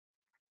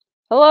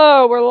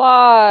Hello, we're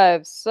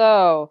live.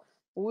 So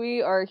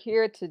we are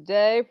here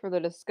today for the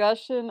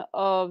discussion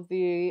of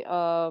the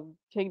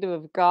Kingdom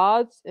of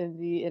Gods in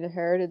the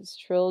Inheritance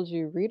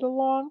Trilogy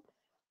read-along.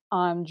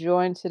 I'm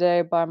joined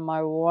today by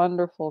my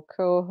wonderful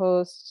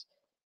co-host,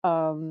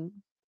 um,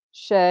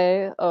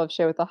 Shay of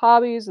Shay with the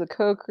Hobbies, the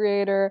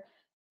co-creator,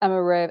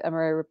 Emma Ray of Emma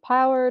Ray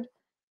Repowered,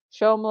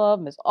 Showm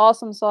Love, Miss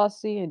Awesome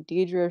Saucy, and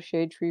Deidre of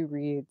Shade Tree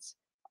Reads.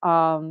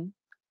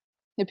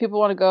 If people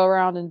want to go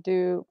around and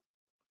do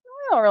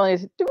don't really.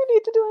 Do we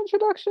need to do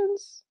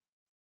introductions?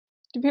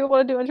 Do people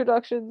want to do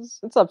introductions?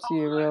 It's up to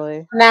you,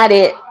 really. Not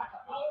it.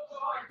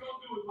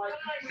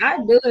 I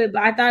do it,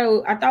 but I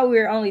thought we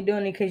were only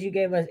doing it because you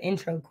gave us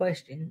intro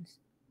questions.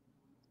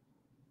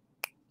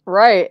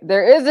 Right.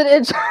 There is an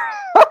intro.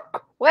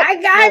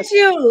 I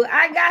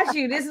got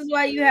you. This is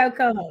why you have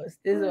co-host.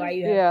 This is why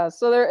you have. Yeah.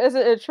 So there is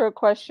an intro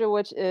question,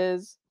 which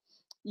is,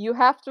 you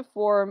have to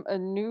form a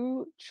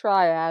new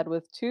triad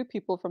with two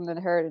people from the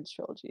Inheritance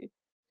Trilogy.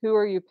 Who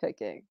are you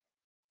picking?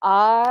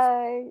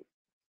 I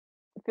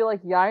feel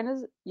like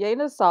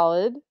Yena's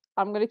solid.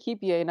 I'm gonna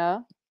keep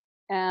Yena.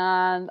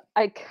 And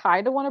I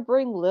kind of want to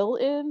bring Lil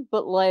in,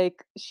 but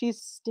like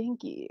she's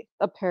stinky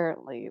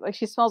apparently. Like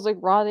she smells like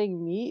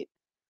rotting meat.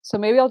 So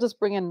maybe I'll just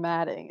bring in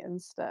Madding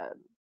instead.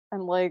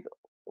 And like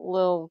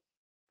Lil,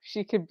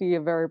 she could be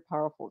a very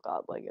powerful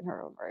godling in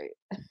her own right.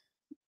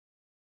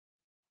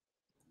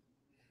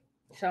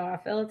 So I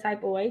feel a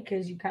type of way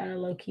because you kind of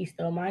low key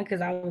stole mine because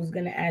I was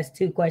gonna ask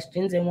two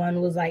questions and one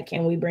was like,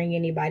 can we bring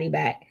anybody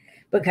back?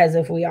 Because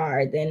if we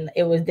are, then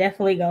it was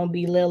definitely gonna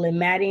be Lil and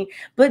Maddie.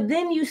 But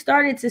then you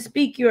started to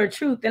speak your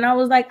truth, and I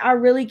was like, I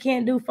really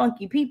can't do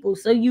funky people.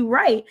 So you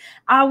right,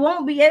 I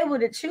won't be able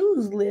to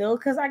choose Lil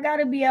because I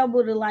gotta be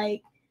able to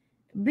like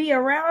be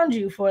around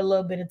you for a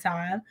little bit of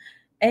time.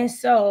 And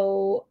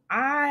so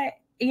I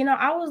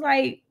was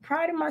like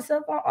priding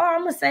myself on,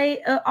 I'm gonna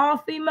say all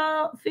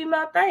female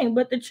thing.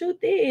 But the truth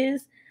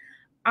is,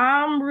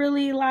 I'm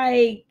really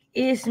like,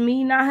 it's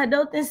me,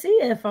 Nahadot, and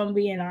Sia, if I'm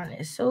being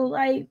honest. So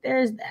like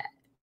there's that.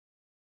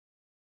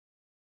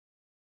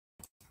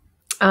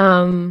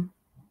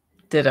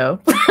 Ditto.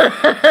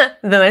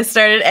 Then I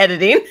started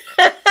editing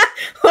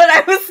what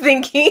I was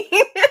thinking.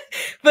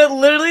 But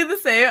literally the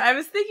same. I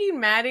was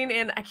thinking Madding,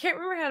 and I can't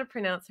remember how to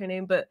pronounce her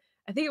name, but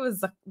I think it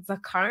was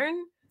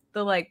Zakarn.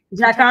 The like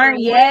Jakarn,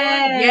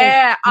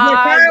 yeah.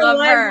 I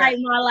love her. Like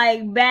my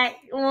like back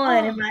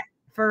one.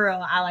 For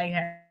real, I like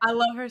her. I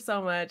love her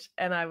so much,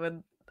 and I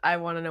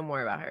want to know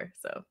more about her.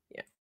 So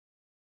yeah.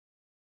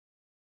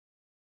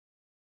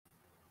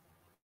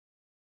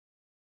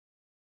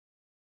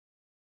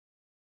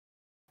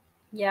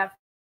 Yeah.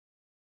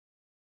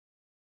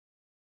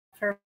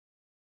 For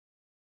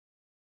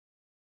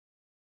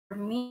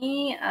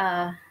me,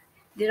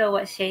 ditto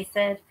what Shay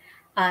said.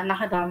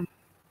 Nahadam.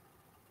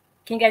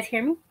 Can you guys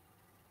hear me?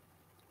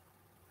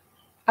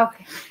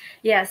 Okay.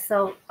 Yeah,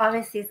 so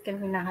obviously it's gonna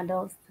be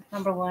Nahados,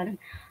 number one.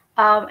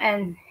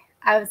 And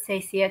I would say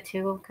Sia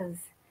too, because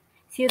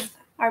Sia's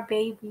our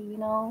baby, you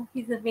know.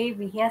 He's a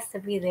baby. He has to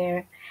be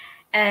there.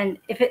 And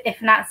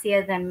if not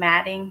Sia, then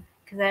Madding,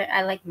 because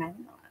I like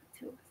Madding a lot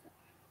too.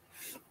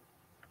 So.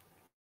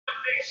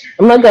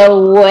 I'm gonna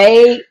go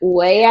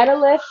way out of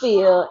left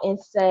field and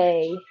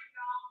say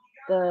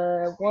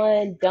the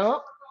one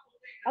Dump,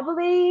 I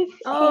believe.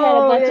 He had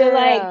a bunch of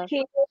like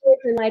kids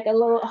and like a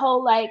little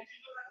whole like,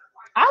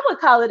 I would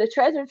call it a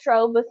treasure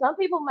trove, but some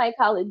people might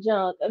call it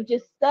junk of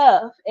just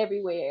stuff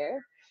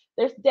everywhere.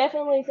 There's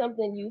definitely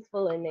something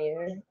useful in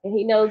there, and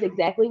he knows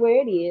exactly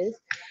where it is.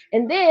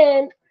 And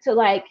then to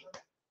like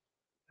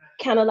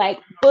kind of like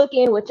book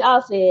in what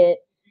y'all said,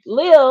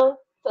 Lil,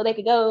 so they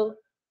could go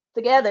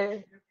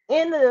together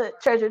in the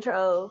treasure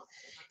trove.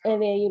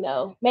 And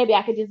then, maybe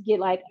I could just get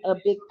like a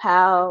big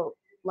pile,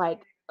 like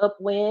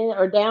upwind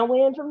or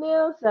downwind from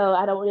them. So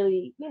I don't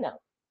really.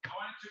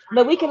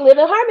 But we can live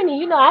in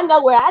harmony. I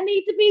know where I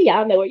need to be.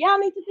 Y'all know where y'all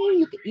need to be.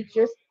 You can eat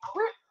your.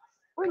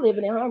 We're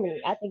living in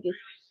harmony. I think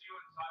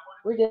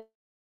we're good.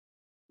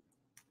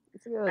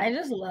 I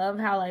just love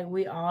how like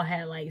we all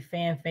had like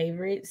fan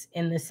favorites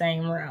in the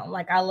same realm.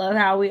 Like I love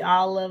how we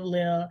all love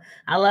Lil.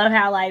 I love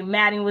how like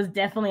Maddie was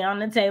definitely on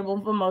the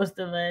table for most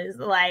of us.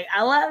 Like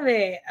I love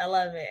it. I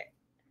love it.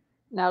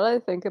 Now that I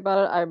think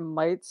about it, I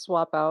might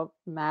swap out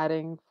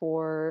Madding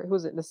for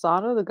who's it?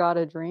 Nisana, the god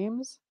of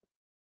dreams.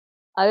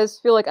 I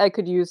just feel like I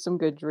could use some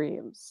good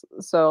dreams.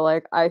 So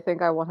like I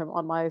think I want him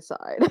on my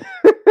side.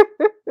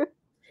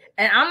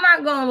 And I'm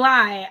not gonna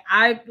lie,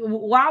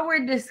 while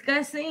we're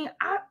discussing,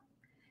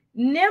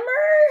 Nimmer,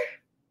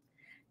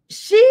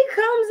 she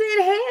comes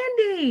in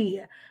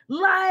handy.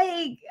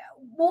 Like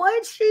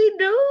what she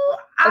do,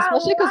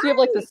 especially because you have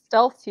like the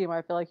stealth team.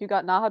 I feel like you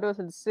got Nahadoth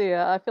and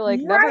Sia. I feel like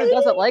Nimmer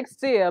doesn't like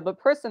Sia, but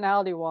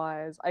personality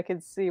wise, I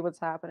can see what's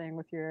happening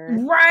with your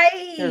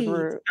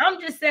group. I'm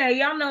just saying,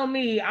 y'all know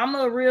me. I'm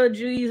a real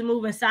Jews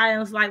moving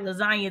silence like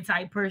lasagna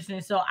type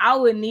person, so I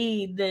would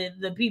need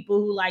the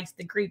people who likes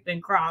to creep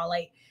and crawl.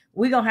 Like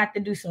we gonna have to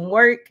do some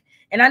work,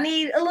 and I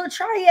need a little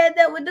triad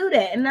that would do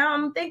that. And now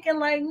I'm thinking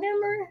like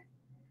Nimmer.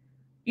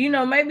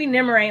 maybe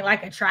Nimmer ain't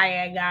like a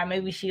triad guy.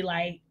 Maybe she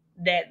like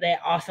that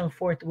awesome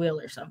fourth wheel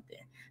or something.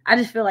 I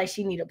just feel like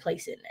she need a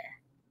place in there.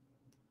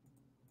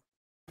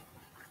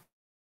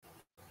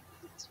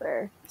 That's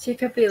fair. She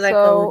could be like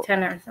a So,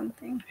 lieutenant or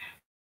something.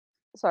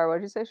 sorry, what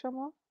did you say,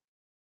 Shomla?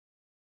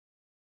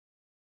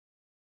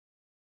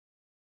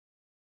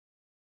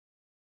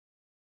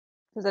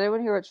 Does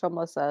anyone hear what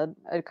Shomla said?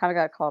 It kind of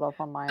got caught up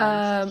on my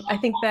end. I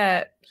think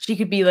that she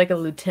could be like a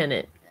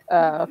lieutenant.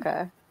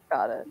 Okay,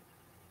 got it.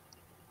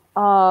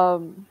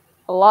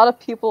 A lot of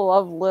people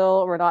love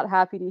Lil. We're not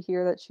happy to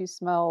hear that she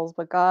smells,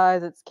 but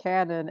guys, it's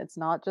canon. It's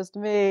not just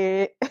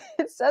me.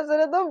 It says it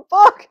in the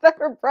book that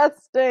her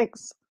breath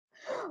stinks.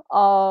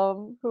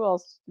 Who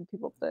else do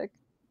people pick?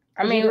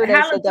 I mean, Gina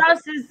Renee said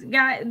that.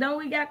 halitosis don't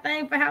we got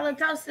thing for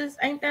halitosis?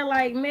 Ain't that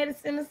like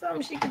medicine or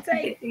something she could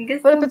take?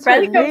 But if it's her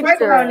We can work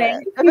nature, on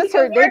that. if We it's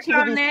can her work nature to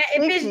on be that.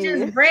 If it's stinky,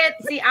 just breath,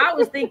 see, I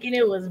was thinking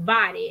it was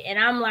body, and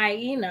I'm like,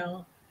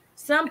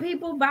 some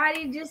people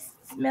body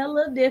just smell a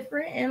little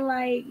different, and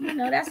like,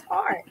 that's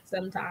hard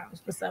sometimes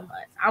for some of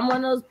us. I'm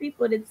one of those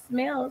people that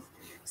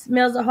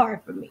smells are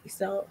hard for me.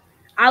 So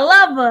I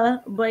love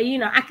her, but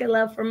I can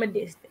love from a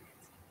distance.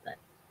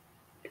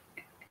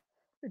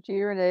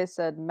 Gina Renee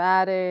said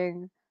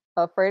matting.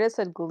 Freda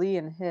said Glee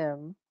and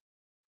him.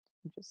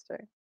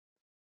 Interesting.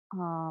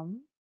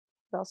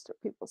 What else are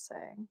people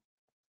saying?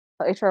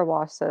 HR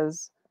Wash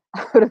says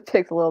I would have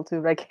picked Lil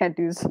too, but I can't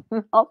do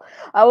smell.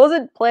 I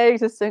wasn't planning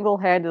to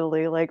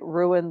single-handedly like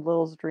ruin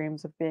Lil's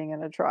dreams of being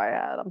in a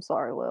triad. I'm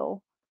sorry,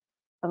 Lil.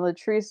 And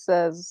Latrice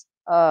says,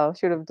 "Oh,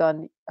 she would have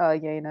done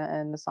Yena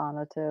and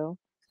Nasana too."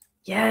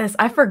 Yes,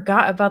 I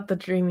forgot about the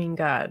dreaming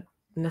god.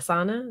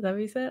 Nasana, is that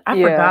what you said? I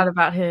Yeah. forgot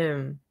about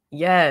him.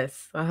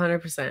 Yes,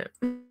 100%.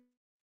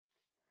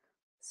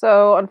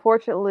 So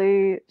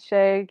unfortunately,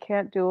 Shay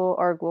can't do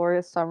our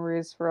glorious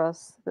summaries for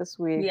us this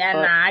week. Yeah,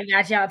 but I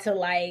got y'all to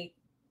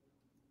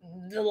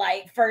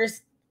the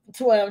first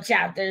 12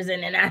 chapters,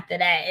 and then after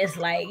that it's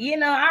like,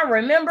 I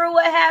remember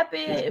what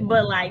happened,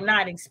 but like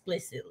not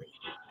explicitly.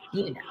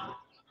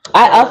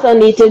 I also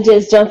need to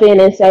just jump in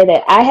and say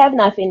that I have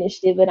not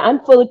finished it, but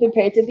I'm fully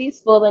prepared to be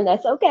spoiled, and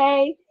that's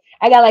okay.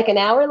 I got like an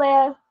hour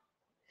left.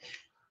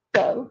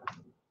 So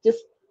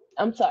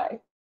I'm sorry.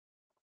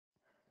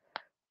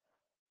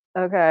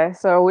 Okay,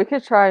 so we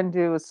could try and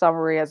do a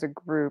summary as a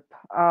group.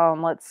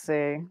 Let's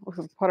see. We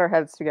could put our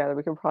heads together.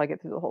 We could probably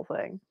get through the whole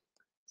thing.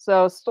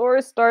 So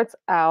story starts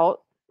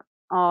out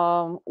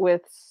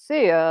with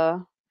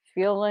Sia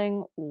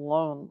feeling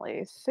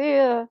lonely.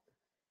 Sia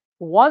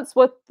wants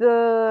what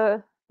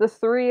the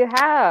three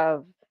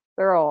have.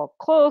 They're all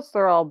close,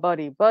 they're all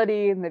buddy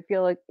buddy, and it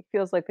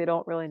feels like they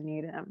don't really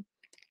need him.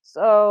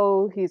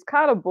 So he's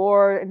kind of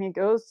bored and he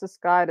goes to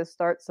Sky to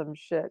start some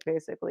shit,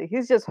 basically.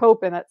 He's just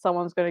hoping that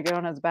someone's gonna get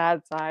on his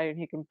bad side and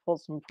he can pull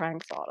some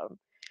pranks on him.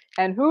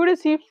 And who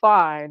does he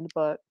find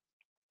but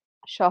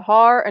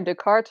Shahar and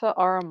Jakarta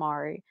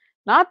Aramari?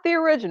 Not the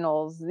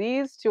originals.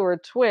 These two are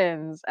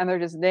twins and they're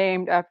just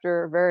named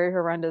after very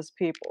horrendous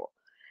people.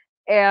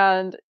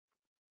 And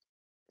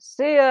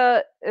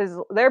they're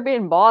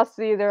being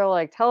bossy. They're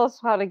like, tell us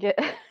how to get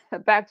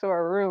back to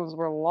our rooms.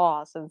 We're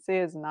lost. And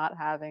Sia's not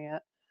having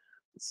it.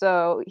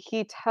 So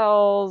he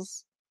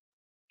tells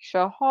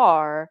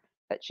Shahar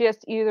that she has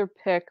to either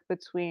pick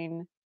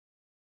between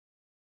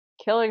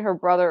killing her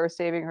brother or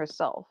saving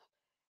herself.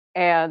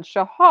 And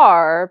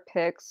Shahar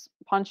picks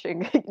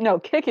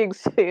kicking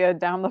Sia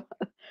down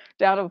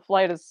a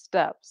flight of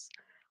steps.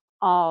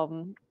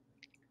 And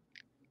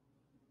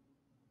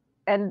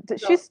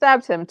she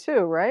stabbed him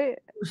too, right?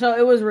 So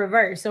it was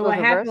reversed. So It was what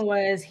reversed? happened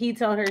was he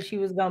told her she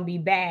was gonna be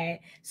bad,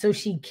 so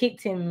she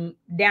kicked him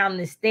down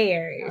the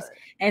stairs,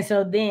 and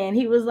so then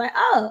he was like,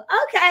 "Oh,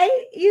 okay,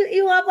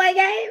 you want to play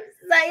games?"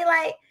 So he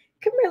like,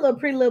 "Come here, little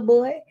pretty little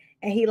boy,"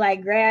 and he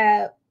like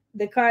grabbed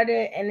the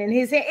Carter, and then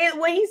his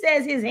hand. When he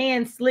says his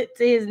hand slipped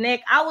to his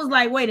neck, I was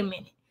like, "Wait a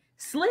minute,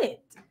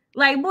 slipped?"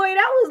 Like, boy,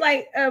 that was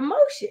like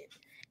emotion.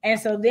 And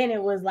so then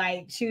it was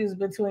like choose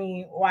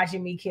between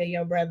watching me kill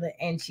your brother,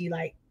 and she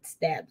like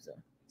stabs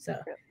him. So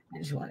I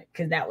just wanted,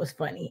 because that was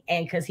funny,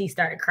 and because he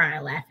started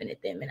crying, laughing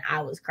at them, and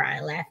I was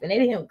crying, laughing at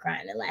him,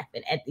 crying and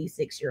laughing at these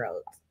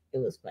 6-year-olds. It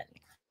was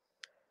funny.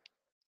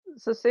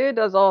 So Sia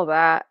does all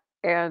that,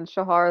 and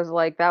Shahar's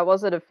like, "That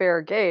wasn't a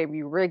fair game.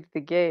 You rigged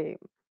the game."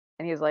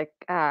 And he's like,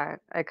 "Ah,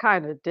 I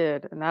kind of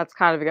did, and that's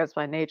kind of against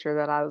my nature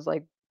that I was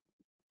like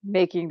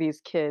making these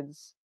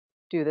kids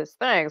do this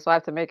thing, so I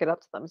have to make it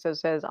up to them." So it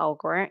says, "I'll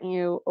grant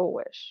you a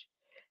wish,"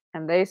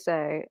 and they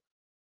say,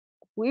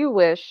 "We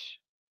wish."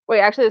 Wait,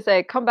 actually, they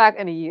say, "Come back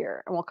in a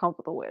year, and we'll come up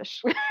with a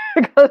wish,"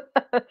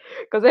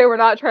 because they were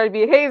not trying to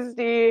be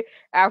hasty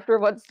after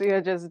what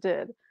Sia just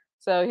did.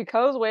 So he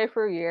goes away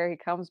for a year. He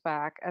comes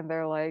back, and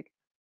they're like,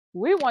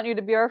 "We want you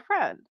to be our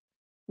friend."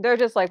 They're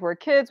just like, "We're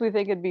kids. We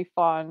think it'd be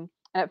fun."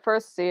 And at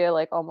first, Sia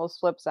like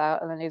almost flips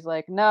out, and then he's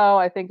like, "No,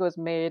 I think it was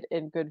made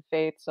in good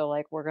faith. So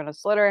like, we're gonna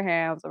slit our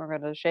hands, and we're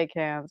gonna shake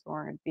hands, and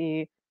we're gonna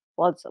be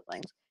blood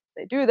siblings."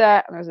 They do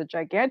that, and there's a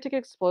gigantic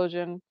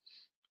explosion.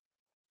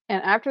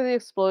 And after the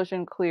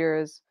explosion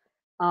clears,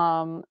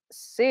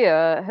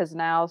 Sia has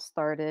now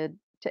started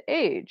to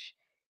age.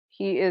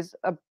 He is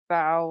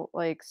about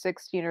like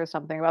 16 or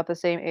something, about the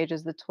same age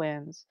as the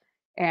twins,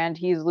 and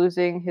he's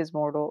losing his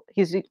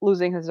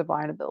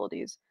divine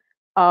abilities.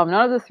 None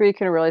of the three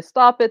can really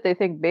stop it. They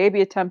think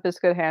maybe a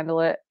Tempest could handle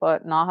it,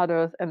 but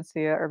Nahadoth and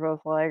Sia are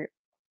both like,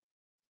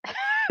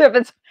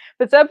 if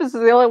Tempest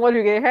is the only one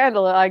who can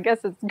handle it, I guess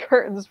it's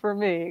curtains for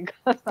me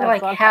because They're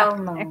that's like, not hell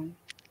happening.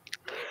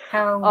 no.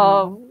 Hell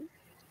no.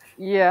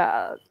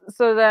 Yeah.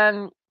 So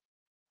then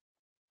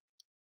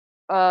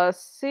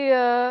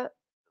Sia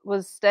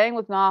was staying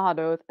with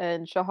Nahadoth,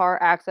 and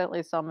Shahar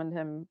accidentally summoned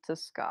him to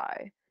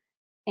Sky.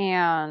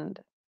 And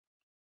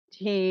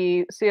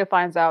Sia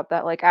finds out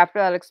that like after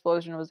that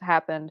explosion was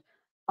happened,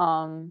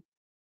 um,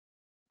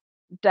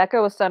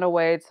 Dekka was sent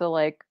away to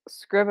like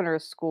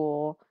Scrivener's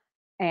school,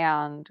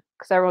 and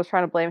because everyone was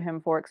trying to blame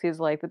him for it, because he's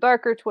like the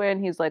darker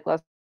twin, he's like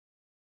less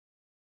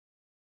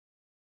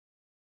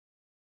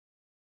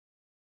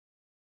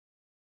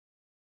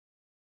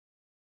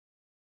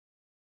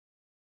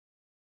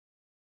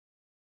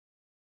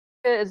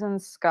is in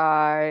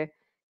Sky.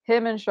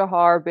 Him and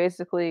Shahar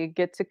basically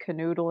get to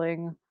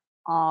canoodling.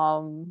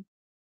 Um,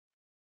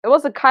 it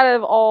wasn't kind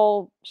of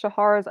all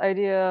Shahar's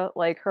idea.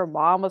 Like her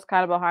mom was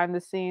kind of behind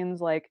the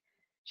scenes. Like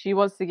she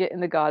wants to get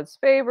into God's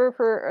favor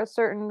for a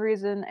certain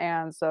reason,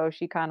 and so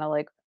she kind of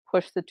like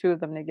pushed the two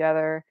of them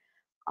together.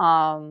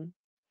 Um,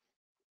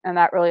 and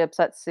that really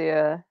upsets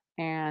Sia.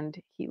 And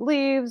he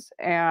leaves,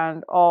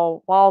 and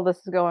all while this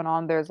is going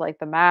on, there's like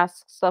the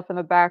mask stuff in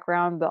the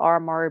background. The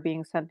Armor are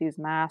being sent these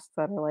masks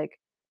that are like,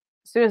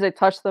 as soon as they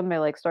touch them, they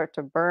like start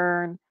to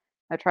burn.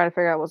 I try to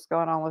figure out what's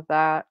going on with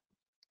that.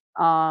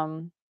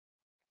 Um,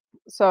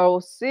 so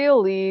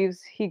Seal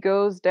leaves, he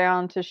goes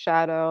down to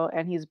Shadow,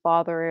 and he's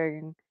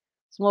bothering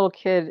some little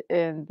kid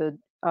in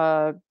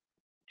the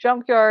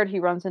junkyard. He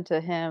runs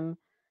into him.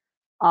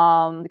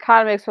 It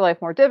kind of makes her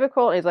life more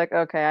difficult. He's like,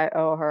 okay, I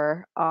owe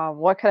her.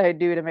 What can I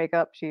do to make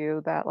up to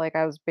you that like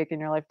I was making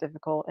your life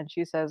difficult? And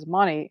she says,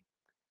 money.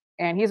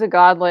 And he's a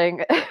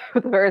godling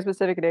with a very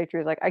specific nature.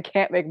 He's like, I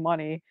can't make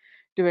money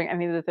doing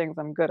any of the things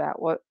I'm good at.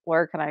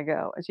 Where can I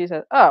go? And she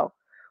said, oh,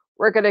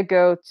 we're gonna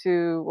go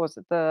to, was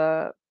it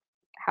the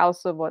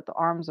House of what, the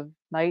Arms of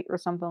Night or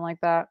something like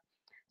that.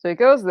 So he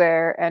goes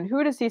there, and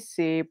who does he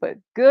see but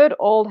good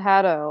old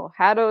Haddo.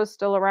 Haddo is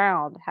still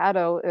around.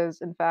 Haddo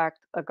is, in fact,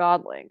 a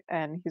godling,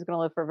 and he's going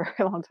to live for a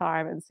very long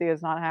time, and Sia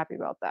is not happy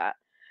about that.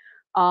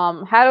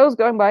 Haddo is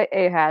going by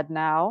Ahad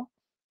now.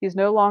 He's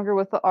no longer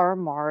with the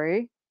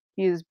Aramari.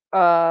 He's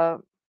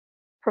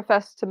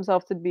professed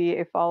himself to be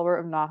a follower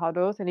of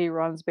Nahadoth, and he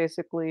runs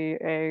basically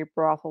a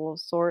brothel of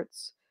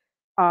sorts.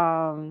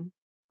 Um,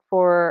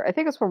 for I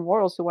think it's for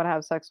mortals who want to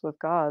have sex with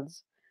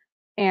gods.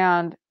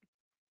 And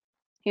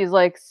he's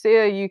like,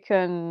 Sia,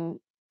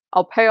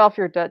 I'll pay off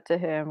your debt to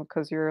him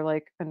because you're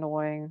like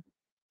annoying,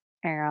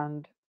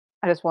 and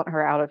I just want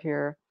her out of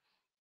here.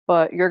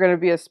 But you're gonna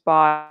be a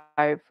spy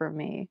for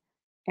me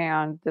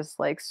and this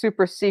like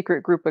super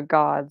secret group of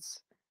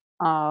gods,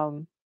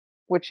 um,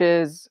 which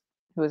is,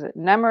 who is it?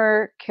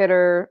 Nemer,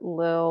 Kidder,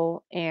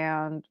 Lil,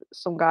 and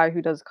some guy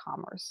who does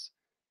commerce.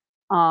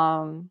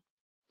 Um,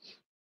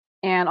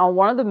 and on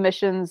one of the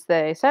missions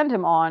they send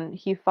him on,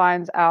 he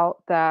finds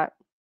out that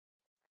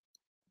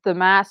the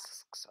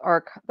masks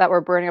that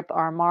were burning up the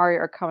Armari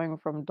are coming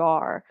from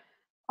Dar.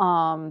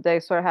 They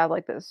sort of have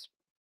like this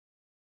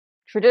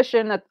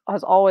tradition that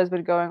has always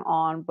been going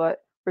on,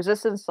 but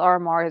resistance to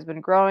Armari has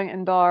been growing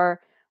in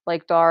Dar.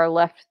 Like Dar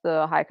left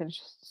the High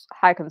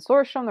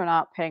Consortium; they're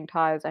not paying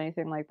tithes,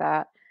 anything like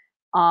that.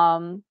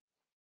 Um,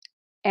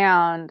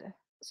 and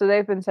so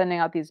they've been sending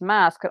out these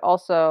masks. But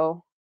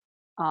also,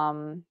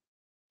 um,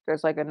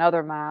 there's like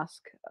another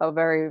mask, a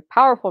very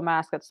powerful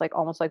mask that's like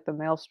almost like the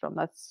Maelstrom.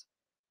 That's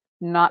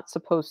not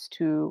supposed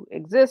to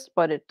exist,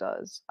 but it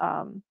does.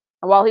 And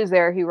while he's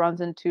there, he runs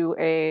into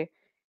a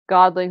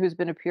godling who's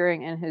been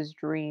appearing in his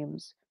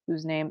dreams,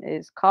 whose name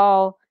is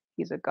Kal.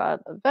 He's a god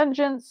of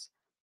vengeance.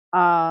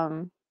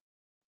 Um,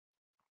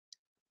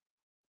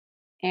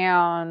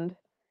 and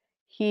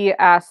he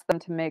asks them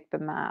to make the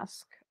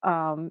mask.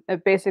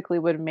 It basically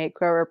would make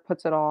whoever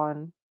puts it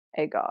on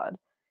a god.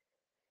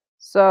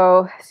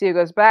 So Sia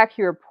goes back,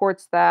 he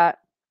reports that,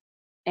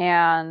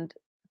 and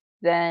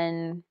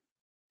then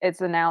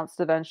it's announced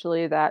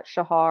eventually that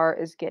Shahar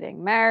is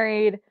getting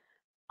married.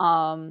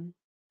 Um,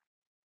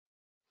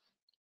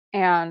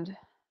 and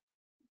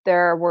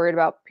they're worried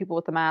about people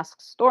with the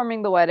masks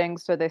storming the wedding,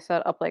 so they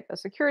set up like a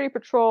security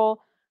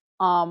patrol.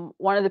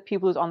 One of the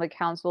people who's on the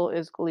council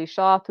is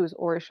Galishoth, who's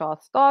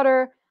Orishoth's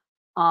daughter.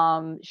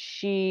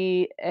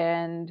 She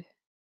and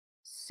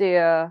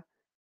Sia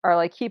are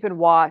like keeping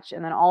watch,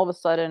 and then all of a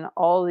sudden,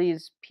 all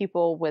these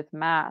people with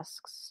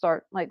masks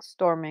start like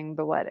storming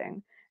the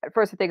wedding. At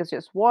first, I think it's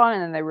just one,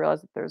 and then they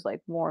realize that there's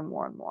like more and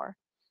more and more.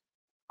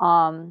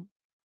 Um,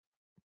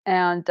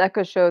 and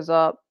Dekka shows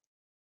up,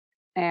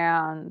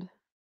 and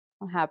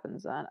what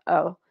happens then?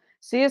 Oh,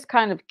 C is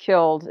kind of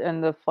killed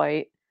in the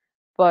fight,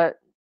 but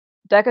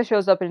Dekka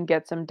shows up and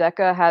gets him.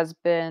 Dekka has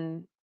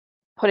been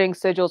putting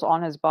sigils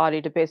on his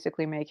body to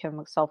basically make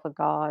himself a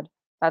god.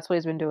 That's what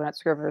he's been doing at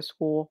Scrivener's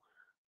School.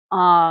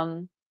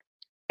 Um,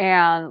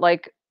 and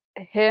like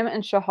him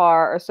and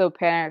Shahar are so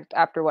panicked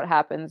after what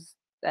happens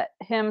that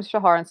him,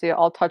 Shahar, and Sia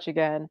all touch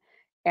again,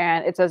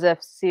 and it's as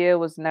if Sia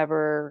was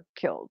never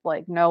killed.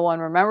 Like no one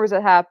remembers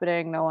it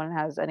happening, no one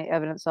has any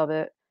evidence of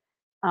it.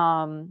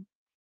 Um,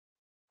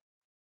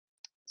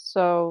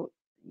 so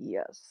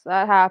yes,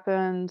 that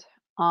happened.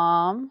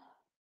 Um,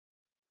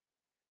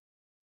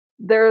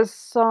 there's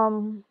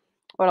some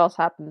what else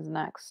happens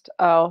next?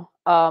 Oh,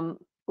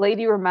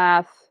 Lady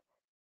Ramath,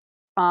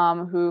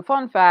 who,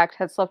 fun fact,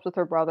 had slept with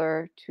her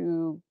brother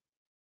to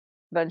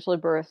eventually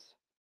birth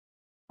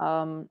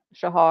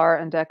Shahar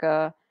and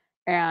Decca,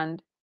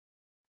 and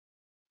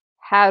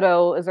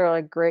Haddo is their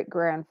like great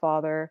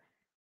grandfather.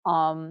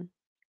 Um,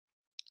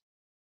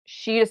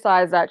 she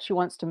decides that she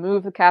wants to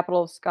move the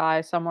capital of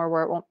Sky somewhere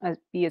where it won't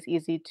be as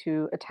easy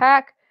to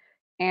attack.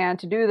 And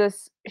to do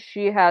this,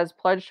 she has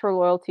pledged her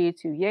loyalty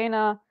to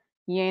Yena.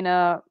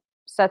 Yena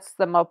sets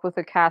them up with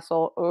a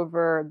castle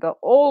over the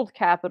old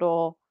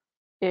capital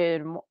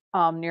in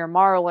near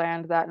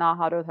Marland that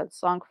Nahadoth had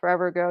sunk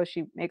forever ago.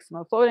 She makes them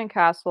a floating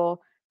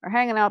castle. They're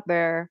hanging out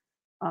there.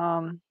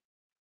 Um,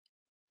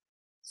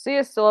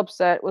 Sia's still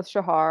upset with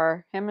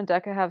Shahar. Him and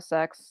Decca have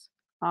sex.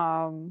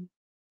 Um,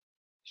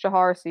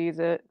 Shahar sees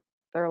it.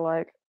 They're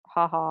like,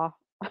 haha,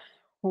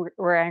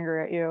 we're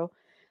angry at you.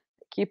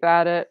 Keep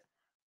at it.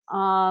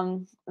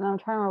 And I'm trying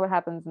to remember what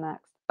happens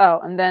next. Oh,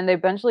 and then they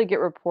eventually get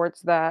reports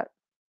that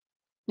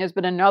there's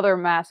been another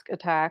mask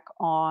attack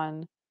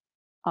on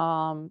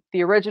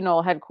the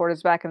original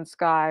headquarters back in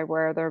Sky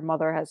where their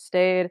mother has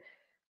stayed.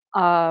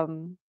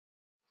 Um,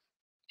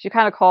 she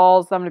kind of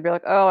calls them to be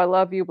like, "Oh, I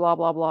love you," blah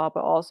blah blah.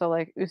 But also,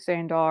 like,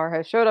 Usain Dar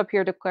has showed up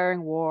here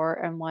declaring war,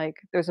 and like,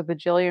 there's a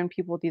bajillion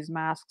people with these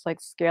masks,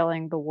 like,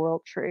 scaling the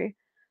world tree.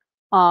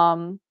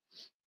 Um,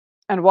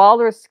 and while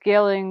they're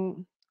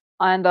scaling,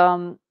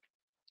 and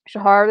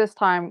Shahar this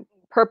time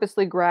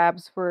purposely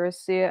grabs for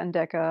Sia and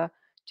Decca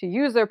to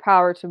use their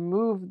power to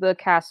move the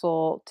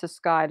castle to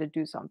Sky to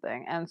do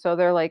something. And so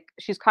they're like,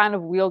 she's kind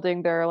of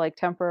wielding their like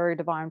temporary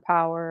divine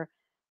power.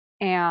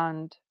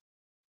 And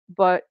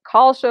but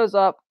Kal shows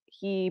up.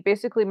 He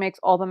basically makes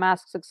all the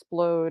masks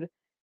explode.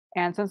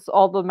 And since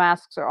all the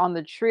masks are on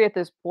the tree at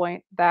this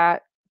point,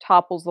 that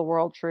topples the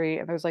world tree.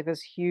 And there's like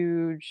this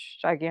huge,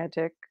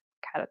 gigantic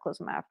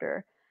cataclysm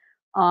after.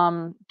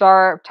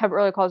 Dar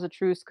temporarily calls a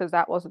truce because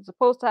that wasn't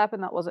supposed to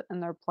happen. That wasn't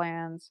in their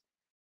plans.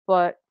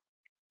 But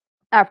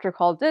after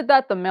Call did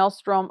that, the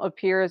maelstrom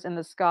appears in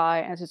the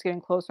sky and it's just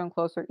getting closer and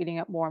closer, eating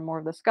up more and more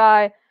of the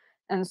sky.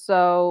 And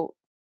so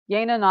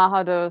Yena,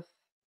 Nahadoth,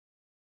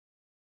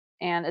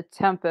 and a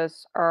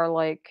Tempest are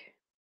like,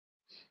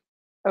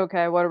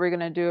 okay, what are we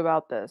gonna do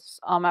about this?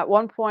 At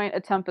one point,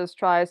 a Tempest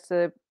tries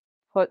to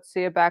put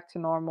Sia back to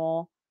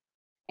normal,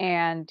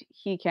 and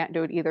he can't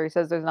do it either. He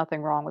says there's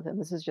nothing wrong with him.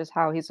 This is just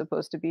how he's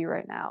supposed to be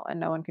right now, and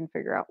no one can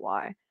figure out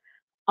why.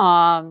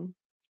 Um,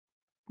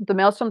 the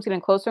maelstrom's getting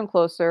closer and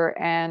closer,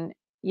 and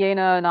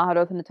Yena,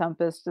 Nahadoth, and the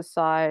Tempest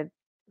decide,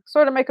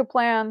 sort of make a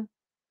plan.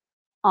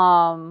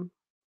 Um,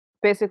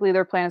 basically,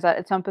 their plan is that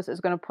a Tempest is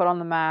going to put on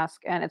the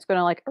mask, and it's going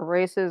to like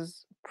erase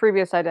his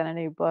previous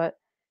identity, but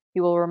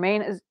he will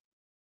retain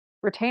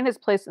his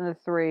place in the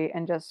three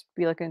and just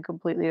be like a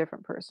completely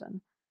different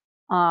person.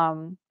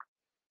 Um,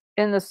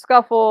 in the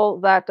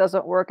scuffle, that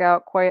doesn't work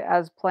out quite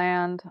as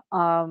planned.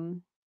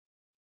 What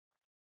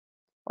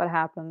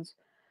happens?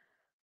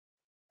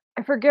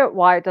 I forget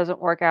why it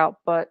doesn't work out,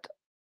 but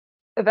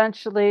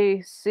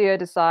eventually Sia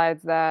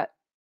decides that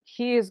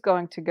he is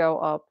going to go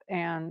up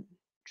and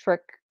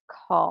trick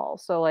Call.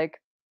 So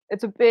like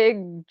it's a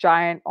big,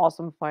 giant,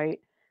 awesome fight.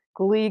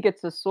 Glee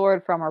gets a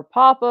sword from her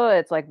papa.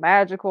 It's like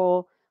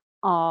magical.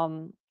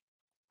 Um,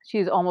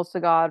 she's almost a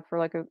god for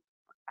like a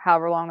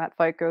however long that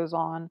fight goes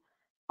on.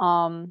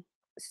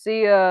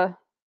 Sia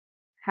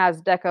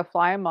has Decca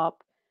fly him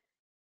up.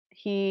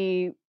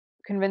 He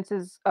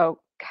convinces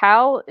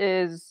Cal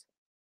is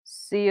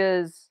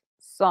Sia's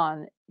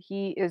son.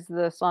 He is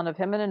the son of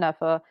him and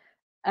Anefa.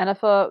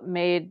 Anefa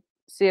made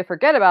Sia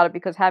forget about it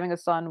because having a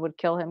son would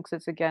kill him because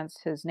it's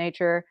against his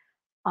nature.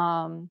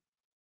 Um,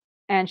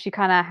 and she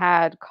kind of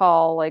had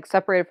Call like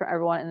separated from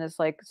everyone in this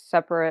like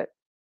separate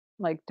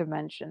like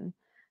dimension.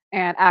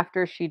 And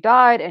after she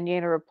died and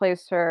Yena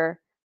replaced her,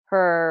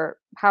 her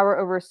power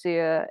over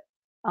Sia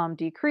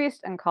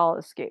decreased and Call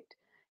escaped.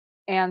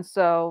 And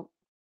so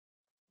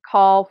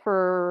Call's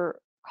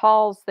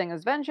thing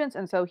is vengeance,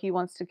 and so he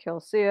wants to kill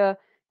Sia,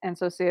 and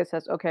so Sia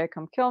says, "Okay,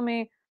 come kill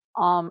me."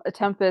 A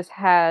Tempest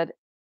had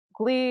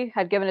Glee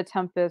had given a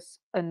Tempest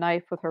a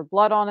knife with her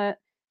blood on it,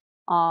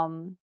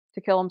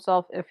 to kill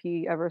himself if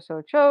he ever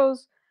so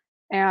chose.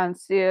 And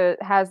Sia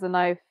has the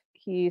knife.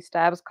 He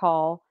stabs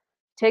Call,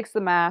 takes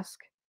the mask,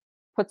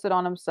 puts it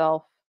on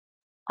himself,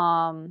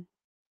 um,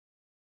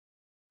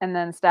 and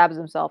then stabs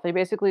himself. He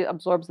basically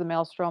absorbs the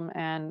maelstrom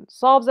and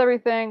solves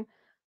everything.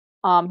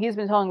 He's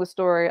been telling the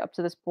story up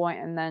to this point,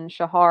 and then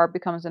Shahar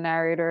becomes the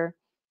narrator.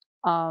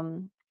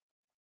 Um,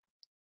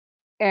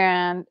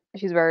 and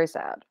she's very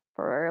sad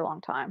for a very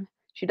long time.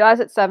 She dies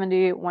at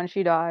 70. When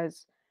she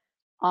dies,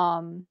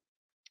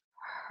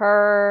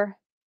 her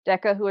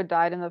Decca, who had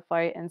died in the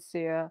fight, and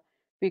Sia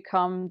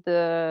become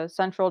the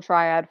central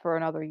triad for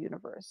another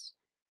universe,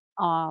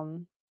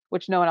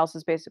 which no one else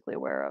is basically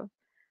aware of.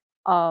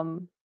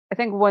 I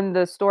think when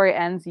the story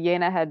ends,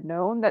 Yena had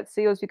known that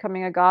Sia was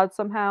becoming a god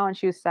somehow, and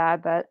she was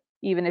sad that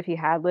even if he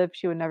had lived,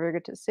 she would never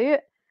get to see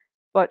it.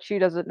 But she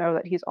doesn't know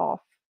that he's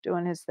off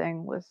doing his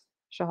thing with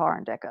Shahar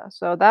and Decca.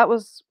 So that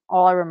was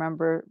all I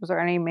remember. Was there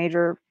any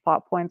major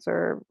plot points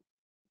or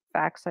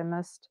facts I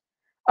missed?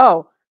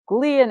 Oh,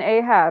 Glee and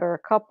Ahad are a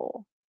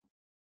couple.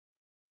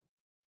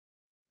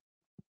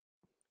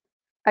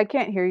 I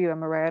can't hear you,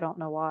 Emma Ray. I don't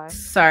know why.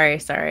 Sorry.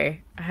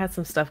 I had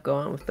some stuff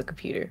going on with the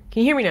computer.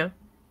 Can you hear me now?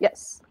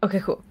 Yes.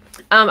 Okay, cool.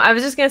 I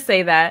was just gonna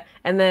say that,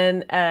 and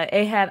then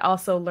Ahad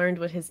also learned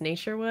what his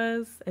nature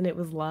was, and it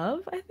was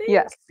love, I think.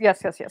 Yes,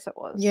 it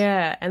was.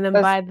 Yeah, and then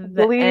by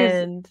the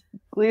end,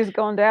 Glee's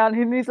going down,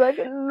 and he's like,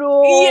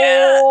 "No!"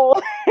 Yeah,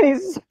 he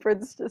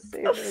sprints to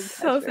save her.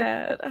 So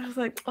sad. I was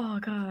like, "Oh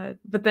God!"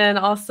 But then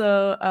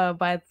also,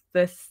 by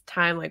this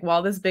time, like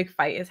while this big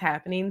fight is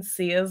happening,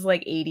 Sia's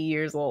like 80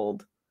 years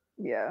old.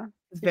 Yeah,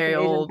 he's very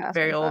old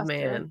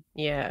man.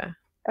 Yeah.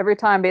 Every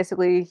time,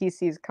 basically, he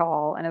sees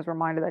Call and is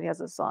reminded that he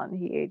has a son,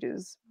 he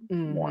ages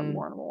more and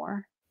more and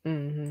more.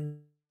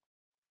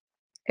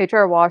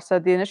 H.R. Walsh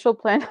said the initial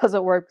plan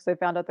doesn't work because they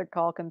found out that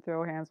Call can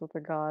throw hands with the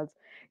gods.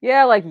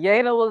 Yeah, like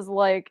Yena was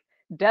like,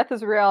 death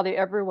is reality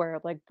everywhere.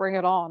 Like, bring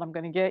it on. I'm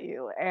going to get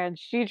you. And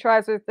she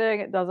tries her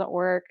thing. It doesn't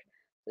work.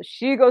 So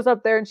she goes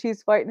up there and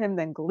she's fighting him.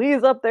 Then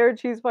Glee's up there and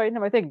she's fighting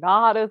him. I think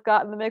Nahada's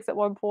got in the mix at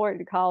one point.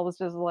 And Call was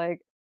just like,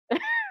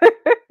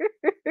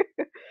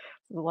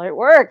 light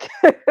work.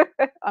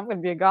 I'm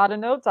gonna be a god in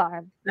no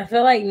time. I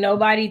feel like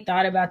nobody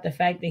thought about the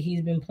fact that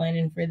he's been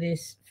planning for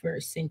this for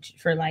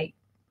like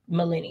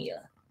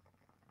millennia,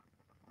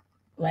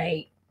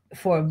 like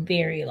for a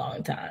very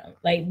long time,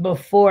 like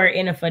before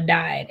Inifa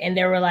died, and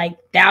there were like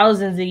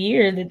thousands of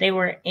years that they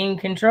were in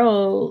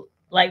control,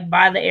 like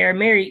by the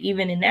Arameri,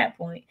 even in that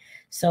point.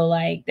 So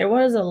like there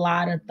was a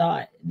lot of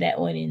thought that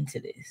went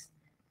into this,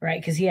 right?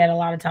 Because he had a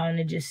lot of time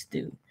to just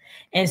stew,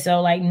 and so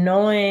like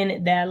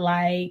knowing that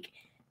like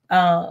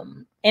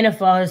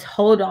Inifa's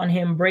hold on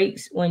him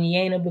breaks when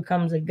Yena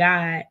becomes a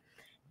god,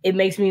 it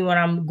makes me, when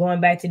I'm going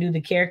back to do the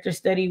character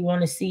study,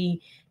 want to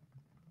see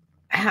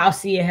how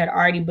Sia had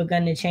already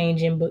begun to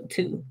change in book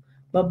 2.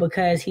 But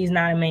because he's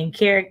not a main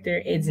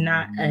character, it's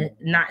not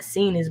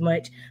seen as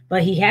much.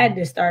 But he had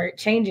to start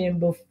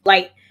changing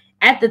like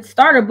at the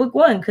start of book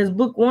 1, because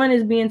book 1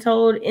 is being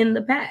told in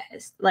the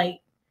past.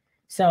 Like,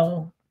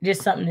 so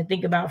just something to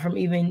think about from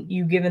even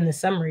you giving the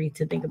summary,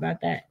 to think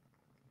about that.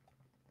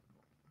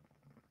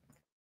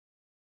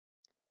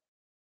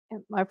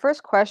 My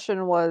first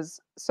question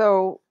was,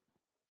 so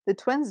the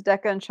twins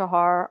Decca and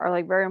Shahar are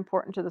like very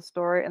important to the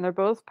story, and they're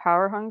both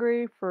power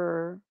hungry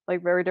for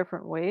like very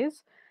different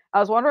ways. I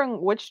was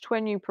wondering which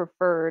twin you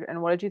preferred,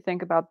 and what did you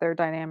think about their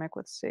dynamic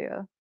with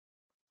Sia?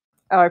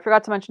 Oh, I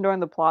forgot to mention during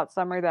the plot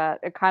summary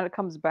that it kind of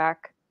comes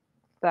back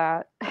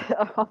that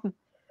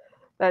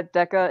that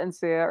Decca and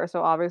Sia are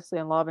so obviously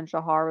in love, and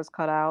Shahar was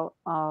cut out.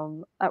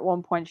 At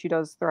one point, she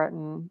does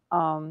threaten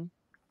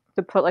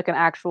to put like an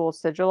actual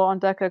sigil on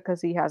Decca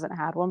because he hasn't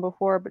had one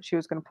before, but she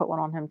was going to put one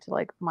on him to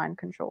like mind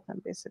control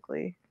him,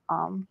 basically.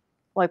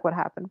 Like what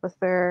happened with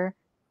their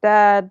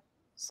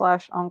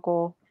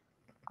dad/uncle.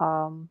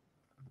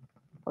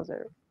 Was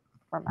it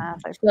from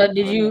Math?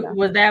 So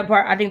was that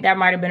part? I think that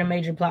might have been a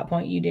major plot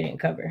point you didn't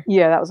cover.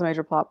 Yeah, that was a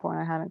major plot point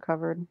I hadn't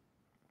covered.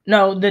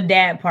 No, the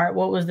dad part.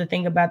 What was the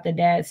thing about the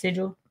dad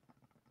sigil?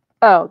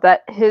 Oh,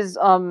 that his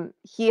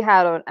he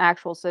had an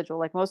actual sigil.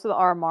 Like most of the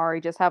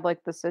Aramari just have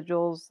like the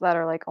sigils that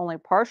are like only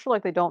partial,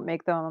 like they don't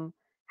make them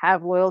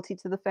have loyalty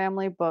to the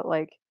family, but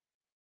like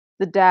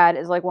the dad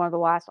is like one of the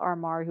last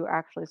Aramari who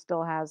actually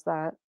still has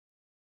that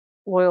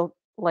loyal,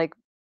 like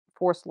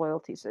forced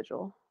loyalty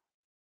sigil.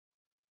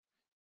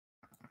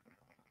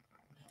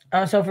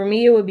 So for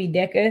me it would be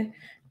Decca.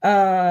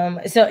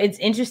 So it's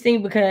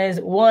interesting because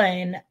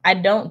one, I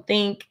don't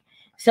think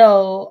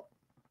so.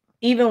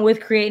 Even with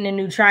creating a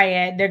new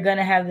triad, they're going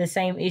to have the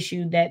same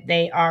issue that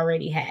they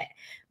already had,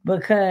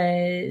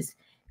 because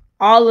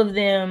all of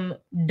them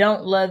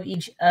don't love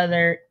each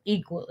other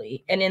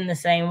equally and in the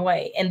same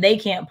way. And they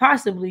can't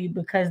possibly,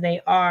 because they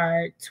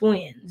are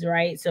twins,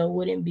 right? So it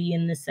wouldn't be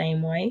in the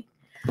same way.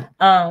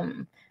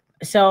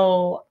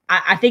 So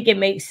I think it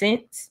makes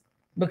sense,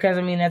 because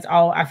I mean, that's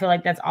all, I feel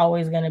like that's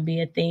always going to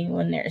be a thing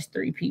when there's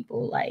 3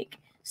 people. Like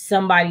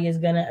somebody is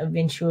going to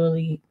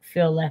eventually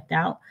feel left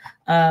out.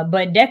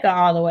 But Decca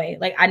all the way.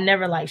 Like I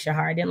never liked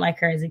Shahar. I didn't like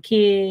her as a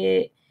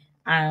kid.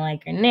 I don't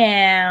like her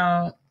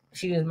now.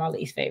 She was my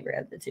least favorite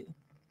of the 2.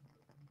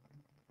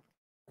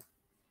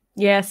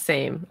 Yeah,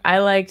 same. I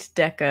liked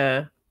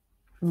Decca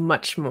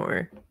much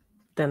more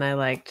than I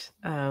liked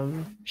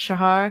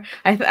Shahar.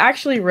 I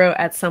actually wrote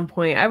at some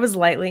point, I was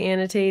lightly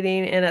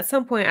annotating, and at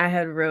some point I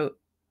had wrote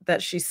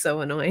that she's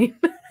so annoying.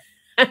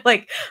 I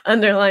like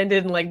underlined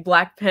it in like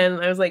black pen.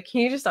 I was like,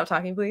 can you just stop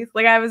talking, please?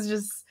 Like I was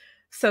just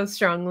so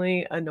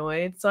strongly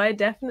annoyed. So I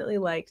definitely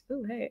liked,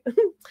 oh, hey,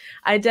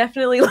 I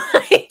definitely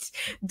liked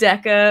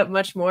Decca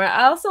much more.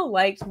 I also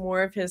liked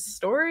more of his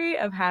story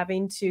of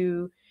having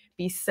to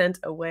be sent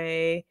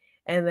away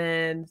and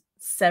then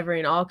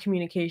severing all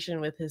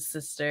communication with his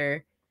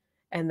sister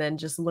and then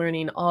just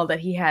learning all that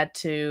he had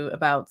to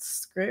about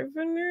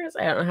scriveners.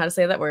 I don't know how to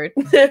say that word,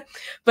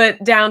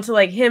 but down to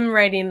like him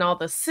writing all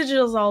the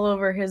sigils all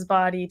over his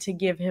body to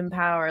give him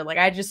power. Like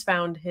I just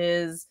found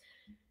his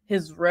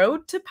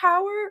road to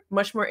power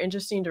much more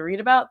interesting to read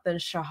about than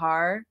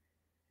Shahar,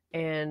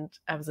 and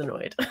I was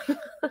annoyed.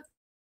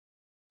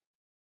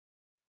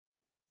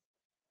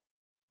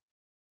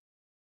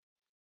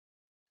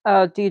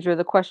 Deidre,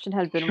 the question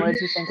had been, what did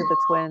you think of the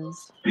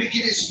twins?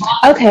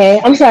 Okay,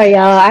 I'm sorry,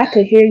 y'all. I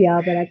could hear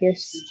y'all, but I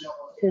guess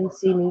couldn't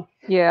see me.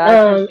 Yeah, I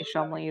couldn't Um, see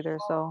Shumley either,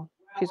 so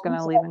she's I'm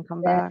gonna leave sorry and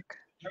come for that. back.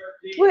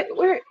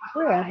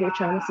 We're out here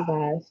trying to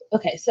survive.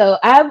 Okay, so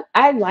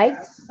I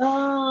liked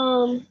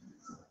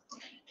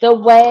the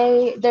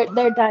way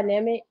their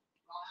dynamic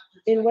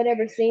in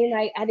whatever scene.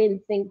 Like I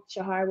didn't think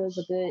Shahar was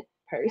a good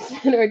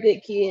person or a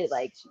good kid.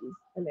 Like she's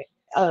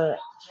uh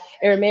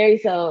or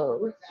married,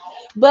 so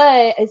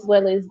but as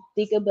well as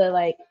Dika, but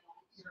like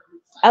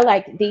I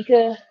like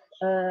Dika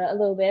a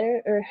little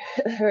better, or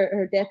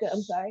her Deca.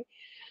 I'm sorry,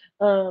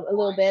 a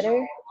little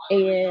better,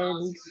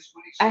 and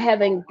I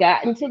haven't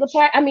gotten to the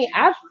part. I mean,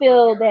 I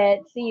feel that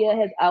Sia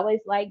has always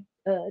liked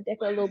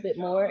Deca a little bit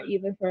more,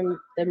 even from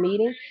the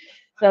meeting.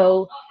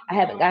 So I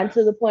haven't gotten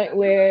to the point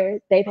where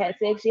they've had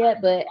sex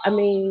yet, but I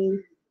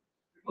mean,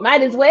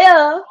 might as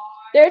well.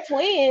 They're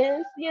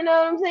twins, you know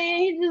what I'm saying?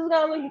 He's just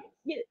gonna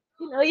get,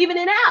 even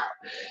it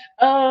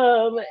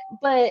out.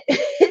 But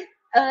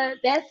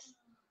that's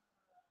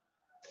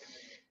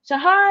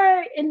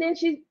Shahar, and then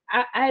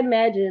I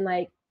imagine,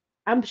 like,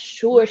 I'm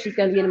sure she's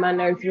gonna get on my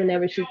nerves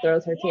whenever she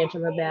throws her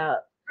tantrum about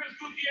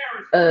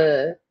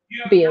uh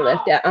being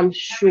left out. I'm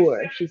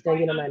sure she's gonna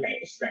get on my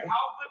nerves. So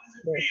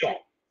there's that.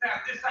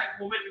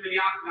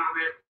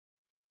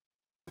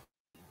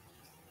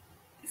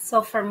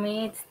 So for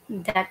me, it's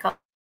Deck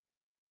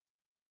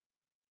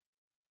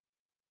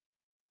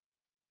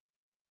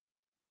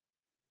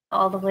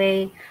all the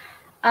way.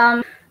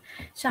 Shahar.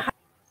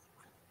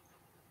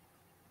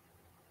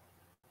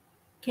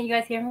 Can you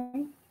guys hear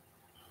me?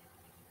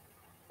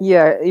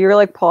 Yeah, you're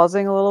like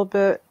pausing a little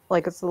bit,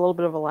 like it's a little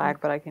bit of a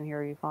lag, but I can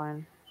hear you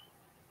fine.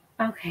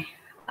 Okay.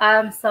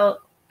 So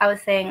I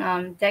was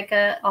saying,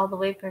 Decca all the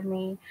way for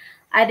me.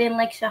 I didn't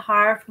like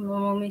Shahar from the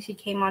moment she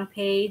came on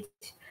page.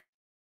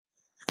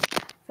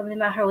 Something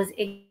about her was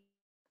icky.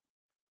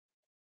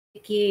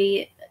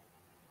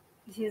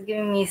 She was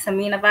giving me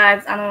Samina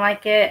vibes. I don't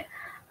like it.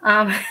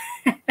 Um,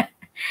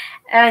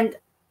 and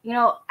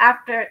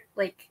after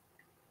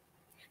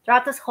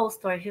throughout this whole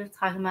story, she was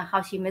talking about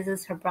how she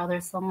misses her brother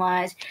so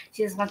much.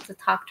 She just wants to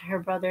talk to her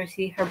brother,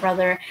 see her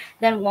brother.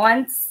 Then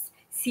once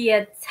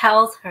Sia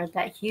tells her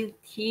that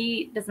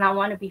he does not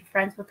want to be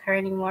friends with her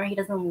anymore, he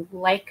doesn't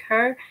like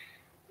her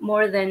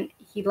more than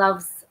he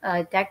loves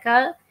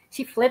Decca.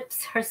 She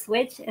flips her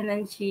switch, and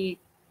then she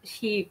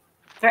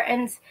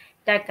threatens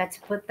Decca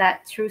to put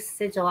that truth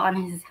sigil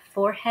on his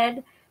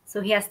forehead, so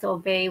he has to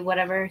obey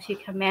whatever she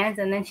commands.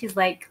 And then she's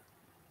like,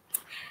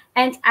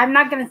 and I'm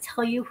not gonna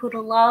tell you who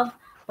to love,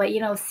 but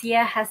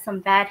Sia has some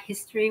bad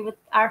history with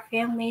our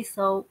family.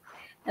 So,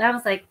 and I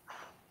was like,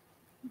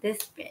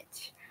 this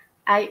bitch,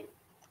 I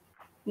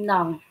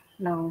no,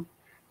 no.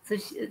 So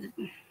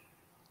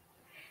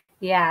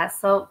yeah,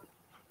 so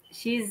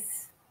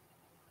she's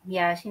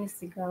yeah, she needs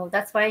to go.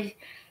 That's why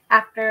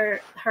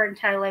after her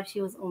entire life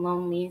she was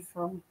lonely.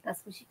 So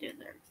that's what she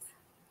deserves.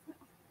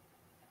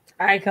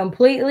 I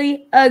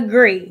completely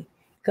agree.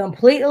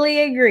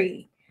 Completely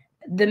agree.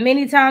 The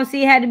many times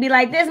he had to be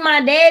like, "This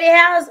my daddy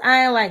house,"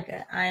 I ain't like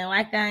it. I ain't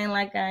like it. I ain't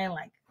like it. I ain't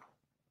like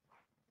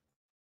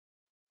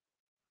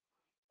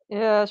it.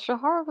 Yeah,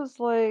 Shahar was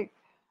like,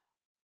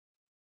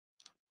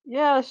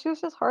 yeah, she was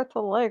just hard to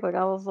like. Like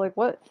I was like,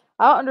 what?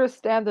 I don't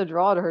understand the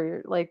draw to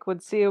her. Like when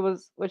she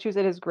was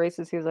at his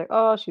graces, he was like,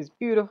 oh, she's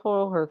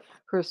beautiful.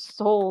 Her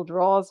soul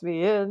draws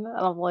me in, and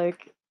I'm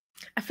like,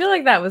 I feel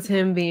like that was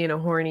him being a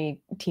horny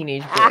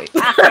teenage boy.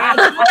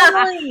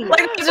 Absolutely.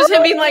 Like it's just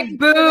him being like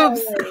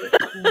boobs.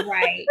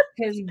 Right.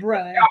 Because,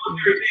 bruh.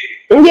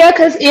 Yeah,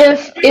 because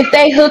if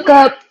they hook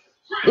up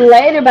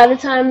later, by the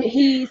time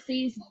he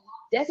sees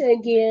Deca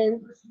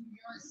again,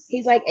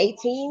 he's like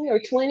 18 or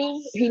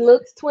 20. He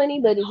looks 20,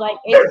 but he's like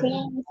 18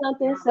 or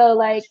something. So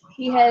like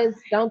he has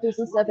gone through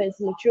some stuff and has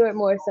matured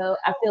more. So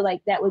I feel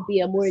like that would be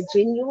a more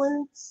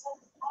genuine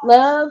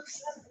love,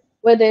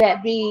 whether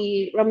that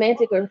be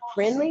romantic or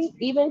friendly,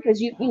 even because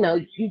you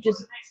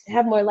just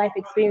have more life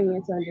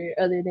experience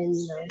other than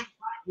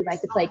you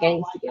like to play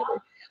games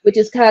together, which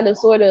is kind of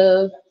sort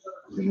of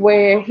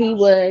where he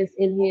was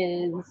in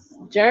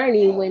his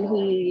journey when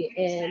he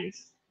and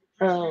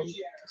um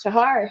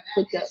Shahar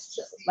hooked up.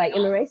 So, like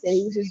Emma Ray said,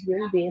 he was just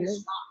really being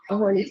a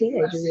horny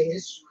teenager. Really.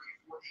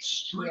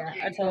 Yeah,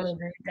 I totally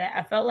agree with that.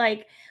 I felt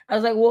like I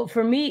was like, well,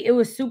 for me, it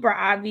was super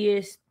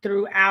obvious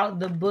throughout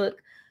the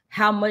book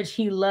how much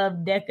he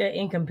loved Decca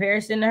in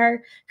comparison to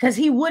her, because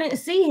he wouldn't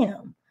see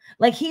him.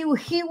 Like he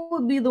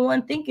would be the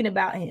one thinking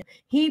about him.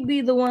 He'd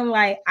be the one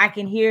like, I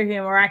can hear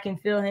him or I can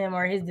feel him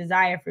or his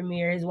desire for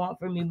me or his want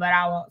for me, but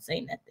I won't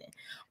say nothing.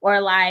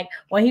 Or like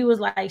when he was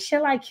like,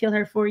 shall I kill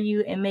her for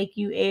you and make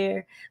you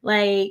heir?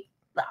 Like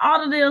all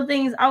the little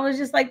things, I was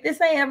just like,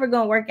 this ain't ever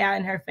gonna work out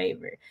in her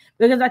favor.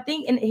 Because I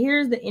think, and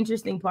here's the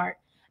interesting part,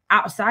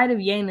 outside of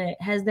Yena,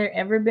 has there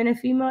ever been a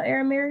female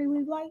heir Mary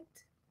we've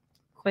liked?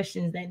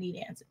 Questions that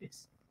need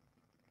answers.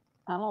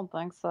 I don't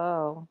think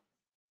so.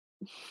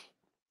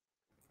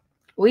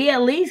 We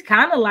at least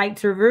kind of like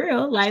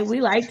Terrell. Like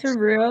we like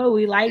Terrell.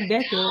 We like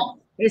Decca.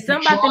 It's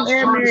something about them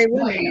heir Mary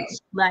women though.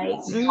 Like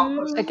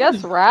I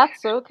guess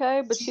Wrath's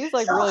okay, but she's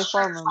like really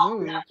far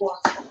removed. Like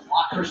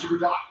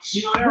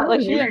she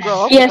didn't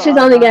grow up. Yeah, with she's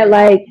the only got R9.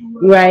 like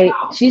right.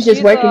 She's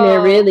just working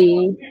there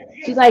really.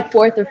 She's like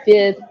 4th or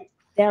 5th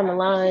down the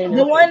line.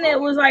 the one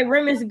that was like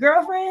Remus'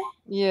 girlfriend.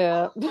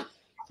 Yeah.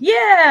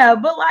 Yeah,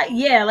 but like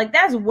like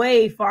that's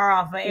way far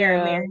off of heir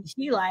Yeah. Mary.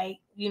 She like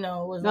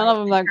was None like of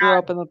them that grew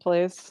up in the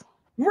place.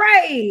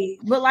 right,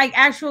 but like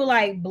actual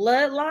like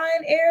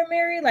bloodline heir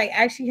Mary, like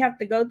actually have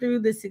to go through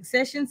the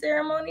succession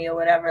ceremony or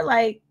whatever.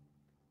 Like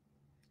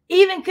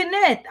even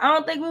Kenneth, I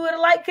don't think we would have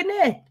liked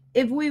Kenneth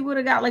if we would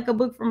have got like a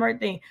book from her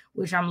thing,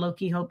 which I'm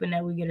low-key hoping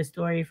that we get a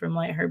story from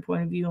like her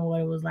point of view and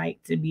what it was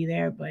like to be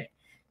there. But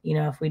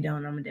if we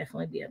don't, I'm gonna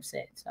definitely be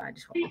upset. So I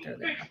just want to throw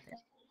that out there.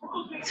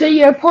 To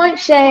your point,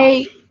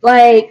 Shay,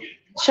 like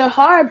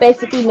Shahar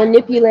basically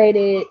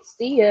manipulated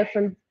Sia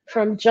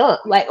from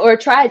jump, like or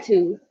tried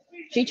to.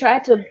 She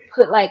tried to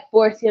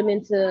force him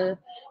into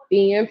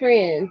being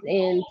friends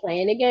and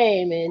playing a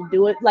game and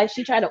do it like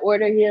she tried to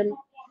order him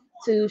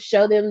to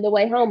show them the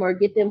way home or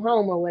get them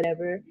home or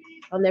whatever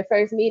on their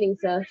first meeting.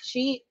 So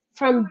she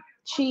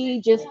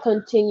just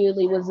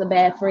continually was a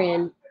bad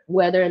friend,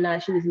 whether or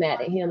not she was mad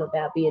at him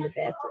about being a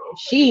bad friend.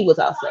 She was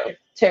also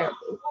terrible.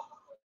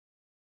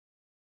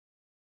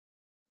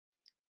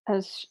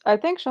 I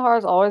think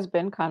Shahar's always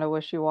been kind of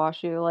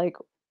wishy-washy. Like,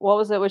 what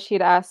was it when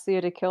she'd asked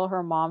Sia to kill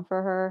her mom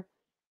for her?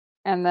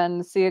 And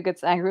then Sia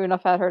gets angry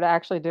enough at her to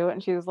actually do it,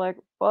 and she was like,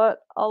 "But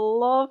I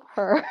love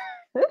her."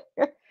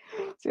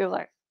 She was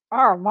like,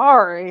 "Oh,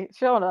 Mari,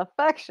 showing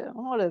affection.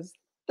 What is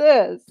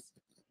this?"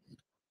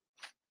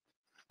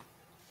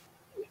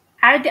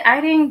 I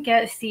didn't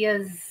get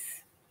Sia's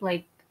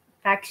like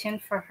affection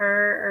for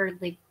her or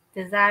like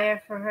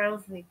desire for her. I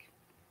was like,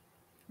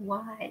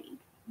 why?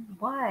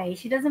 Why?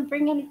 She doesn't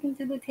bring anything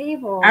to the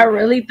table. I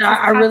really think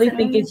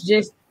constantly. it's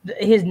just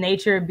his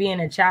nature of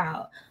being a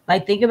child.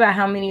 Like think about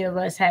how many of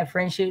us had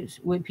friendships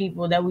with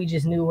people that we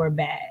just knew were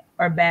bad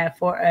or bad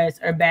for us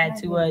or bad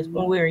to us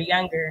when we were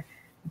younger,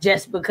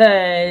 just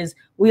because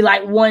we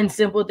like one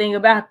simple thing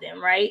about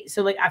them, right?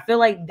 So like I feel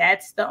like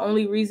that's the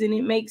only reason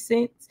it makes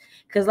sense.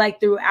 Because like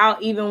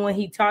throughout, even when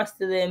he talks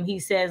to them, he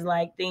says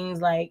like things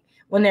like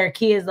when they're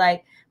kids,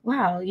 like,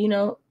 wow,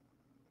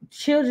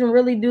 children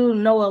really do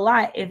know a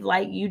lot if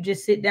like you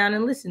just sit down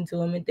and listen to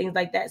them and things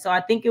like that. So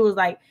I think it was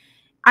like,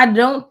 I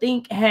don't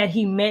think had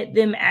he met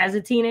them as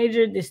a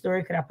teenager, this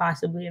story could have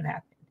possibly have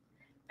happened.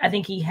 I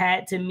think he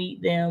had to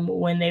meet them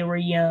when they were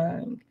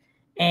young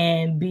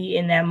and be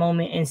in that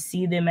moment and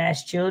see them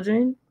as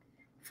children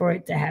for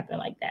it to happen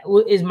like that.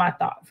 Is my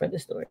thought for the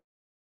story.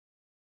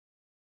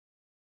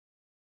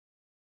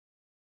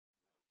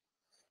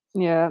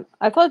 Yeah,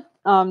 I thought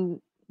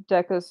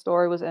Decca's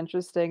story was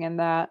interesting in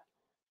that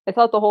I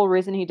thought the whole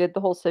reason he did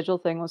the whole sigil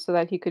thing was so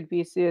that he could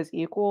be Sia's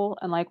equal.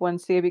 And like when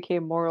Sia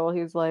became mortal,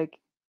 he's like,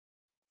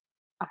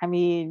 I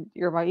mean,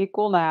 you're my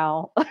equal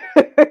now.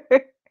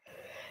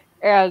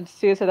 And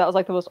Sia said that was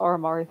like the most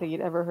Aramari thing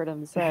you'd ever heard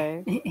him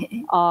say.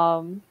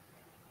 Yeah.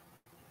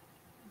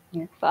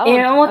 That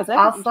You know what's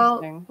that's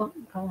also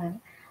interesting. go ahead.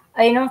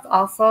 You know what's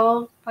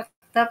also fucked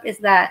up is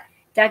that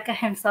Decca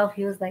himself,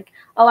 he was like,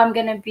 "Oh, I'm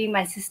gonna be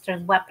my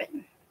sister's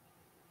weapon,"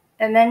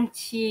 and then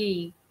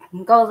she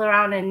goes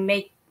around and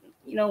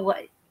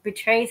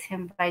betrays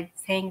him by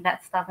saying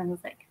that stuff, and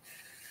was like,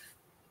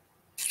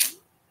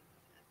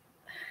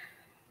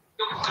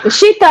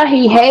 She thought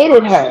he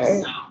hated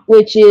her,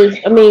 which is,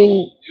 I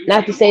mean,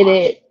 not to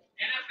say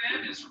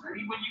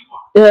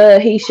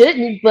that he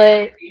shouldn't,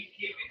 but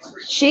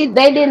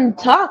they didn't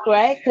talk,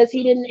 right? Because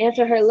he didn't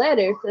answer her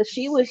letter. So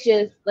she was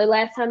just, the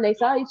last time they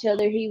saw each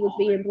other, he was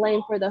being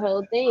blamed for the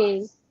whole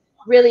thing.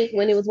 Really,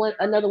 when it was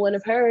another one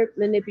of her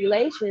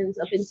manipulations,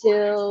 up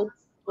until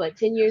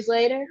 10 years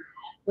later,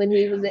 when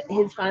he was at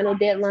his final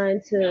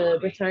deadline to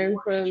return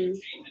from,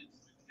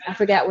 I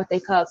forgot what they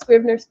called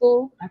Scrivener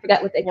School. I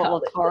forgot what they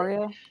called it.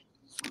 Lataria?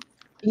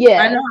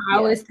 Yeah. I know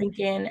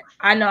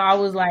I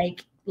was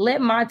like,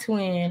 let my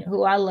twin,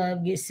 who I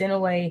love, get sent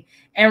away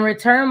and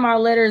return my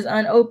letters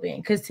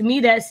unopened. Because to me,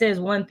 that says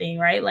one thing,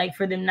 right? Like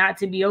for them not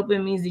to be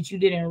open means that you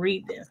didn't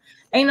read them.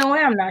 Ain't no way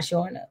I'm not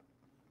showing up.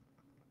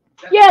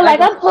 Yeah, like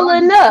I'm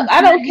pulling up.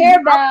 I don't care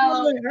about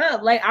pulling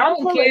up. Like I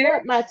don't pulling care.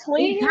 Up my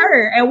twin. It's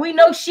her, and we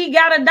know she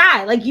gotta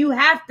die. Like you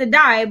have to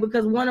die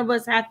because one of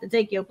us have to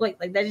take your place.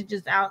 Like that's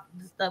just how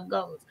the stuff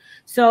goes.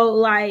 So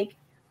like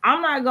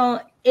I'm not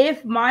gonna,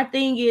 if my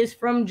thing is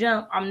from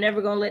jump, I'm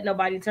never gonna let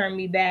nobody turn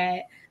me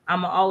bad.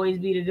 I'm gonna always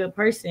be the good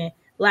person.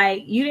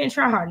 Like, you didn't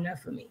try hard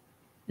enough for me.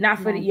 Not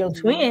for No, your she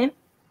didn't. twin.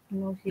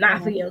 No, she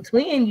Not for didn't. your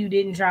twin. You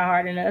didn't try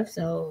hard enough.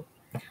 So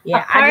A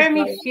yeah, I part just of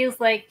me felt feels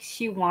like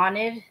she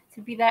wanted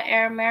to be that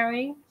heir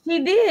Mary.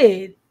 she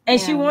did. And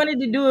she Yeah. wanted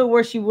to do it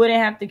where she wouldn't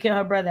have to kill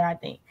her brother, I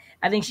think.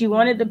 I think she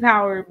wanted the Mhm.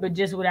 power, but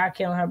just without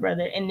killing her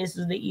brother. And this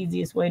was the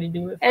easiest way to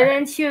do it for And her.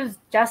 then she was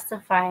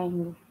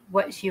justifying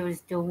what she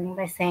was doing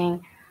by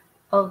saying,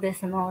 "Oh,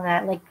 this and all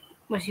that," like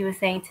what she was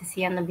saying to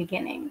see in the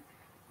beginning.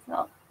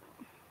 So,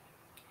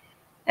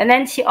 and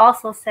then she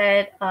also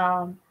said,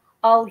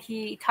 "Oh,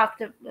 he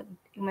talked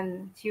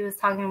when she was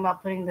talking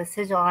about putting the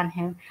sigil on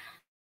him,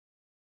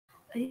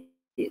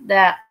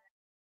 that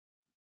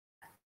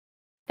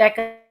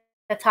Becca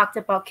talked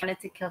about wanted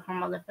to kill her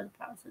mother for the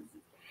process.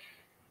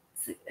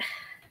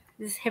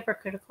 This is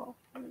hypocritical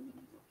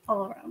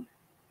all around."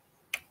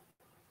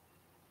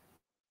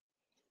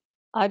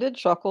 I did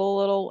chuckle a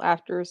little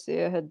after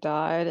Sia had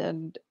died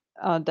and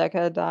Decca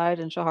had died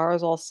and Shahara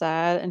was all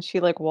sad and she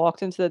like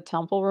walked into the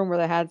temple room where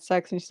they had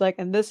sex and she's like,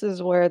 and this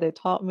is where they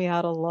taught me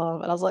how to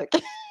love. And I was like,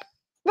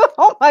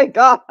 oh my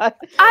God. I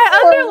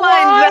You're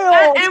underlined that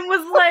wild. and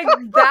was like,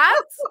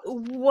 that's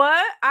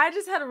what? I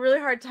just had a really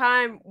hard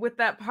time with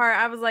that part.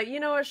 I was like,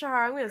 you know what,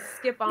 Shahar, I'm going to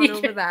skip on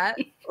over that.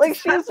 Like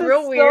she's That's real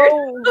just weird.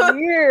 so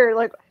weird.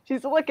 Like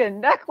she's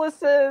licking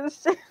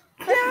necklaces.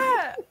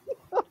 Yeah.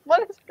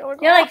 What is going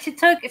Yeah, on? like she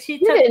took You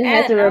didn't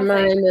have Ed, to and I was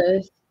like, remind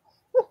us.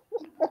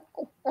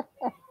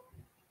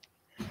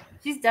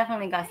 she's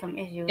definitely got some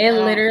issues. It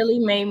literally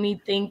made me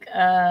think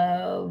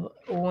of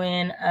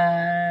when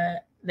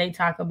they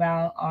talk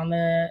about on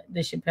the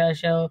Chappelle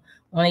show,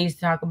 when they used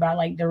to talk about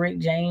like the Rick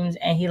James,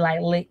 and he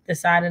like licked the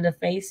side of the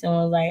face and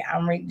was like,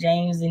 "I'm Rick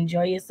James,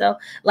 enjoy yourself."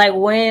 Like,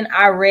 when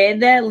I read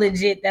that,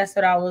 legit, that's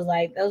what I was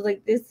like. I was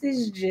like, this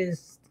is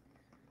just,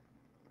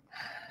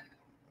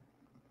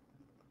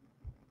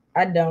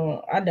 I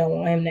don't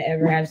want him to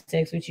ever have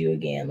sex with you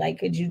again. Like,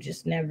 could you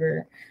just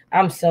never?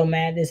 I'm so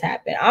mad this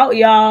happened. Oh,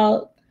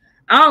 y'all,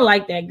 I don't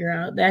like that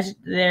girl. There's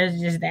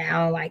just that,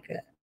 I don't like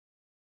her.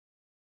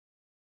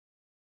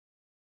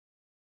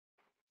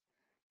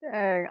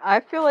 Dang,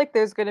 I feel like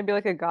there's gonna be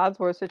like a God's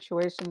War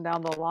situation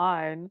down the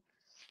line,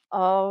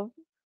 um,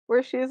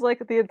 where she's like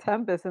the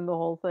Tempest in the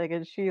whole thing,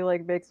 and she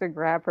like makes her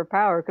grab for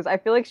power because I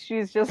feel like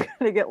she's just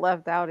gonna get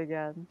left out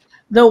again.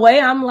 The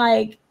way I'm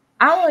like,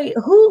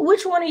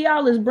 which one of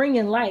y'all is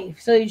bringing life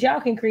so that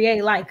y'all can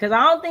create life? Because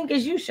I don't think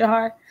it's you,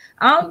 Shahar.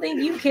 I don't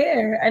think you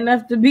care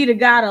enough to be the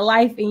god of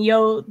life in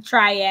your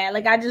triad.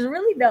 Like, I just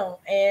really don't.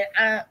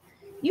 And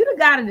you the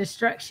god of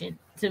destruction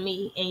to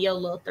me in your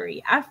little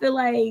three. I feel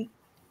like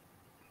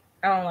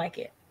I don't like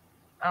it.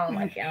 I don't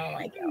like it. I don't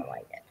like it. I don't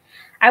like it.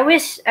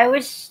 I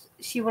wish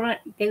she wouldn't.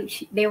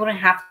 They wouldn't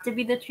have to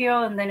be the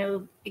trio, and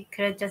then it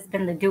could have just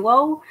been the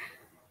duo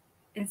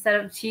instead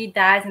of she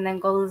dies and then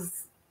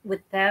goes with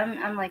them.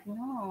 I'm like,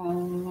 no,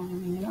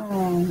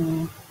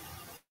 no.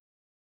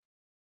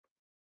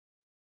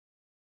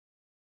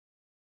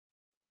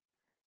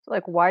 So,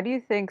 like, why do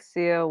you think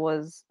Sia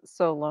was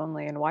so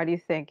lonely, and why do you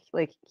think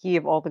like he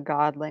of all the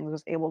godlings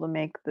was able to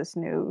make this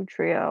new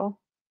trio?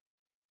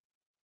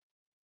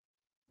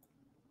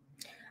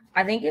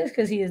 I think it's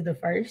because he is the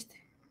first.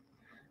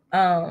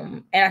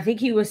 And I think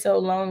he was so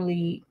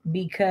lonely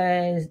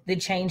because the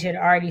change had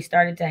already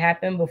started to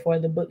happen before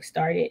the book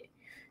started.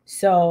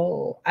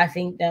 So I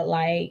think that,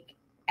 like,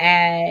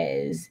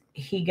 as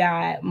he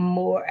got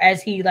more,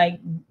 as he like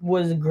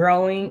was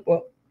growing,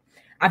 well,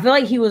 I feel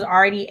like he was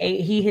already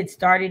he had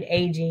started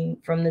aging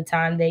from the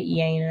time that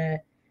Iena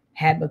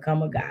had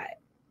become a god.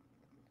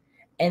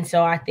 And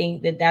so I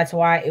think that that's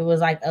why it was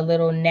like a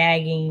little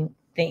nagging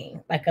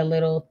thing, like a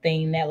little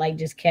thing that like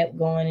just kept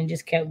going and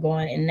just kept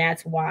going. And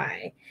that's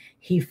why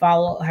he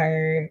followed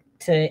her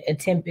to a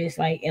Tempest,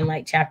 like in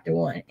like chapter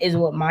 1, is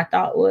what my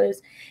thought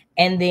was.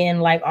 And then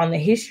like on the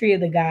history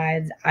of the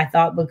gods, I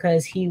thought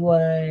because he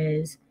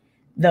was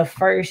the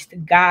first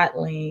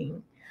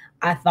godling,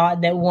 I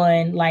thought that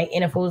one, like,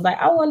 and if it was like,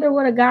 I wonder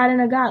what a god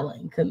and a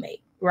godling could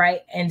make, right?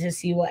 And to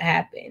see what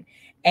happened,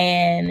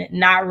 and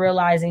not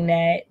realizing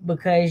that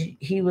because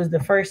he was the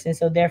first and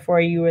so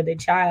therefore you were the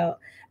child,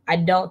 I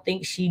don't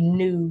think she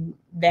knew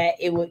that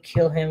it would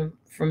kill him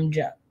from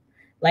jump.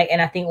 Like,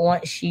 and I think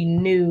once she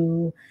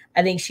knew,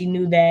 I think she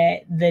knew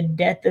that the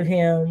death of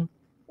him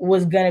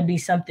was gonna be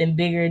something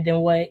bigger than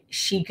what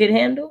she could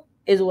handle,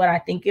 is what I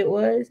think it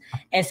was.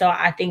 And so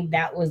I think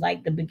that was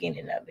like the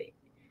beginning of it.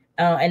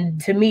 And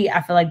to me,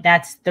 I feel like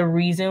that's the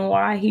reason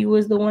why he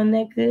was the one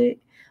that could,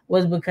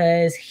 was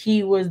because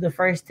he was the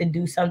first to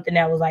do something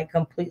that was like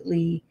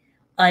completely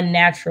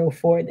unnatural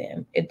for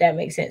them, if that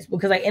makes sense.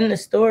 Because like in the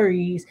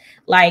stories,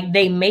 like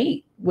they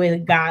mate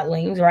with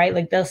godlings, right?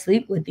 Like they'll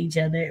sleep with each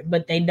other,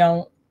 but they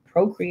don't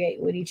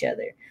procreate with each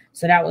other.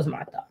 So that was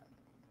my thought.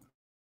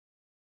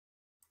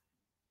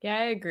 Yeah,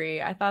 I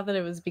agree. I thought that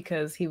it was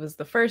because he was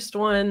the first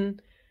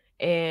one,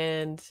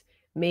 and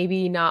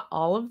maybe not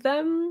all of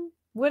them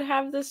would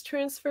have this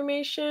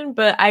transformation.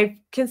 But I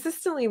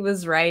consistently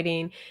was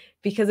writing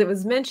because it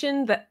was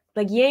mentioned that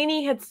like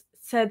Yanni had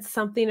said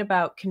something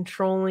about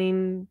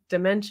controlling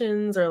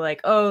dimensions, or like,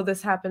 oh,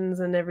 this happens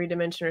in every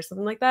dimension or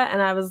something like that.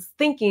 And I was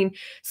thinking,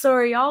 so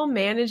are y'all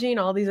managing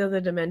all these other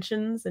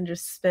dimensions and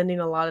just spending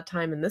a lot of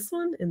time in this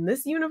one, in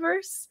this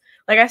universe?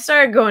 Like I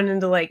started going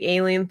into like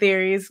alien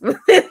theories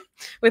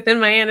within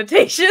my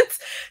annotations.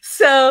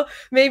 So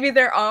maybe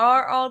there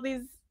are all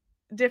these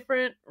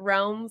different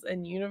realms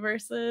and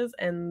universes,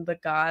 and the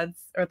gods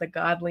or the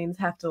godlings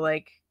have to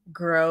like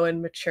grow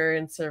and mature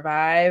and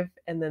survive,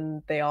 and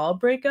then they all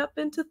break up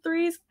into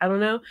threes. I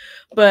don't know,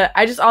 but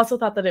I just also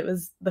thought that it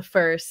was the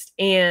first,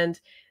 and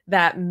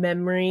that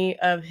memory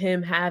of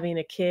him having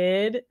a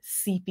kid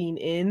seeping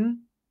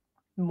in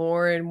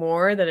more and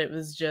more, that it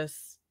was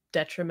just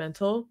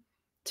detrimental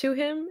to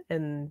him,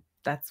 and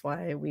that's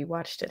why we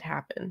watched it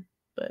happen.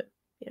 But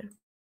yeah.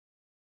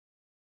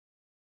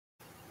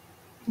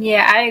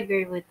 Yeah, I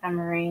agree with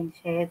Marie and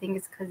Shay. I think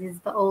it's because he's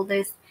the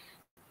oldest,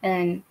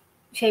 and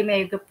Shay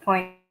made a good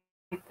point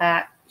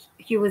that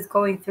he was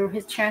going through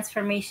his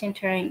transformation,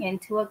 turning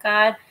into a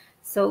god,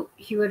 so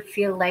he would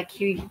feel like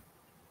he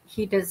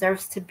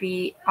deserves to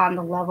be on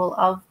the level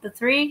of the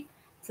three.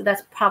 So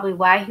that's probably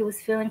why he was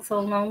feeling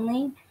so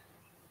lonely.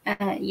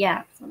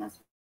 Yeah, so that's.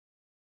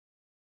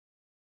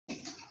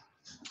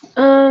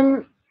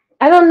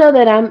 I don't know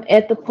that I'm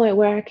at the point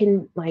where I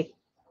can like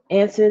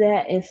answer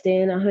that and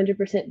stand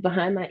 100%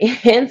 behind my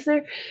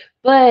answer.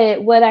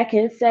 But what I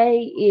can say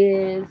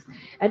is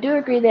I do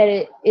agree that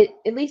it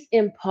at least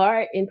in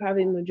part, and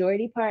probably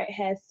majority part,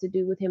 has to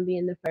do with him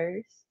being the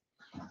first.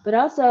 But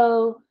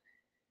also,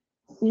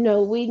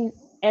 we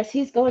as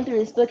he's going through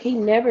this book, he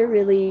never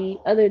really,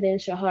 other than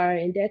Shahar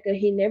and Decca,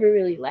 he never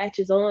really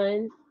latches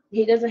on.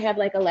 He doesn't have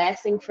like a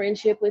lasting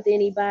friendship with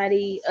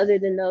anybody other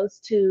than those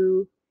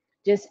two.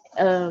 Just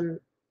and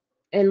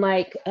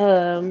like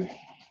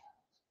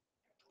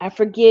I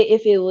forget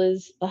if it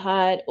was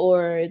Ahad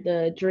or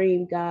the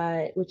dream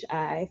god, which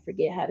I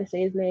forget how to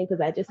say his name because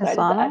I just started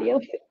the Nasana?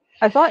 audio.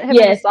 I thought him and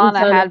Yes, Nasana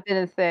Insana. had been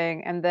a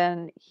thing, and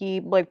then he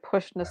like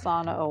pushed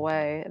Nasana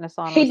away, and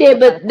Nasana He was still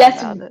did, kind but of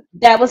sad about it.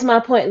 that was my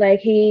point.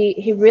 Like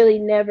he really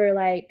never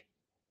like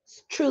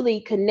truly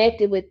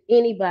connected with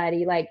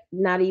anybody, like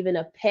not even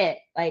a pet.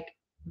 Like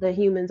the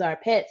humans are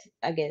pets,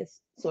 I guess,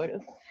 sort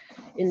of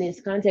in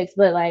this context,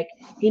 but like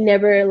he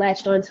never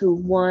latched onto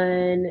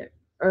one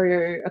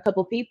or a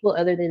couple people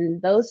other than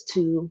those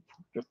two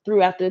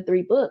throughout the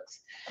three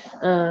books.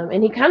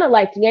 And he kind of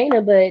liked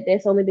Yena, but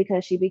that's only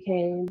because she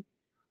became,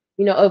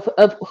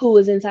 of who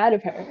was inside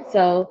of her.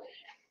 So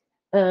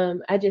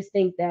I just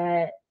think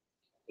that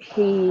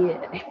he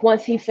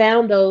once he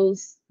found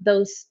those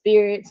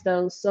spirits,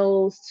 those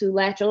souls to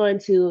latch on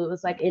to, it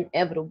was like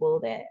inevitable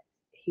that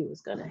he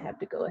was gonna have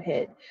to go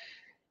ahead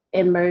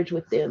and merge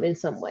with them in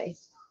some way.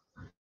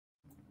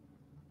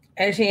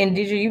 Actually, and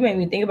Deidre, you made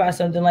me think about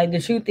something. Like the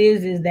truth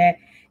is that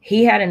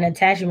he had an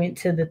attachment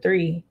to the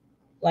three,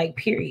 like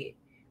period,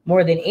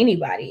 more than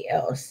anybody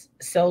else.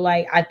 So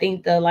like I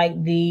think the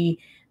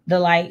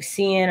like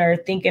seeing or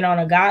thinking on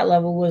a God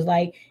level was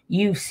like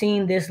you've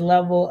seen this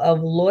level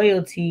of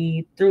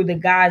loyalty through the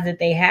gods that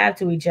they have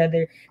to each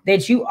other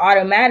that you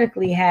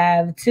automatically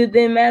have to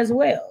them as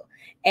well.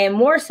 And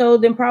more so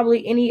than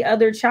probably any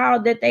other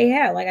child that they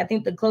had. Like I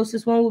think the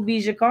closest one would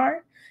be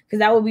Jakar, because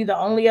that would be the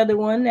only other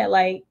one that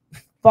like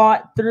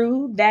fought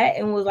through that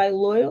and was like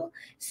loyal.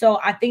 So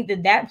I think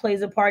that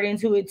plays a part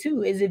into it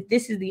too. Is if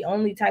this is the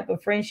only type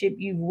of friendship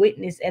you've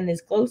witnessed and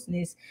this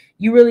closeness,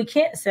 you really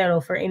can't settle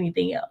for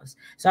anything else.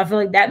 So I feel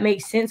like that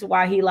makes sense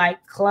why he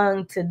like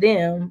clung to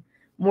them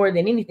more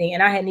than anything.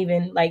 And I hadn't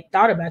even like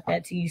thought about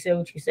that till you said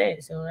what you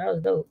said. So that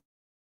was dope.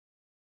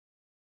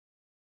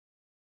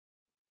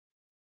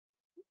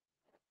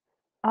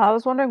 I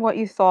was wondering what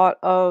you thought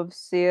of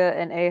Sia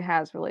and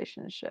Ahad's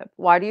relationship.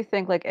 Why do you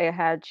think like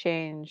Ahad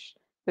changed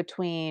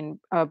between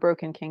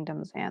Broken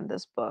Kingdoms and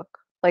this book?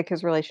 Like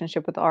his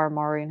relationship with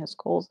Aramari and his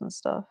goals and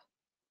stuff.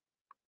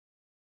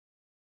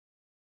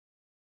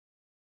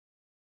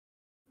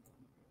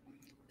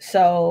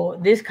 So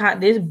this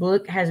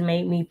book has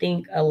made me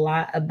think a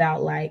lot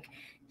about like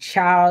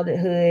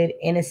childhood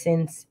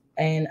innocence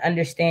and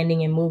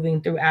understanding and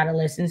moving through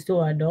adolescence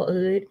to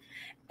adulthood.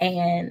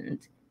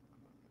 And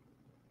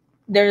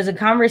there's a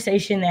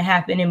conversation that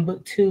happened in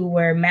book 2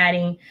 where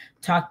Maddie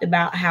talked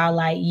about how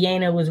like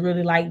Yena was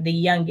really like the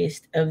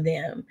youngest of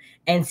them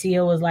and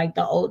Sia was like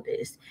the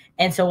oldest.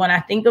 And so when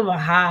I think of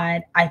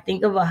Ahad, I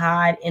think of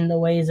Ahad in the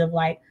ways of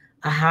like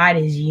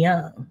Ahad is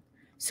young.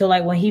 So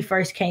like when he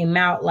first came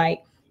out,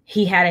 like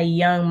he had a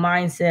young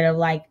mindset of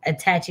like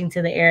attaching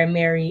to the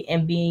Arameri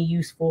and being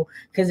useful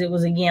because it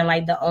was again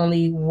like the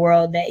only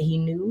world that he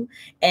knew.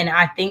 And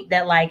I think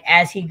that like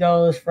as he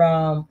goes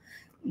from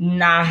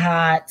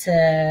Naha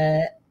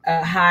to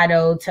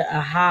Hado to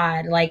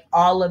Ahad, like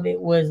all of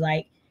it was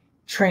like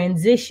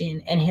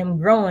transition and him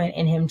growing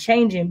and him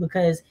changing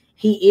because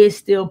he is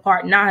still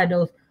part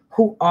Nahados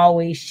who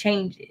always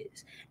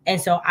changes. And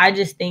so I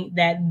just think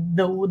that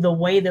the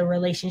way the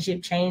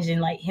relationship changed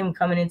and like him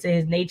coming into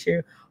his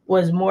nature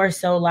was more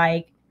so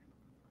like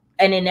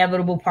an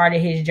inevitable part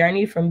of his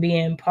journey from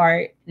being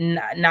part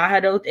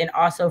Nahadoth and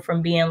also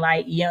from being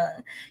like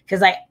young.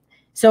 Because like,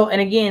 so,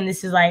 and again,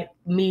 this is like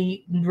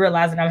me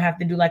realizing I'm have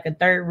to do like a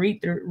third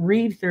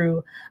read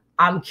through.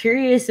 I'm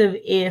curious of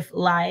if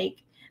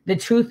like the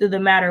truth of the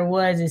matter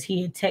was is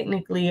he had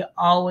technically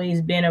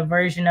always been a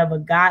version of a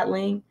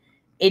godling.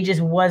 It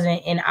just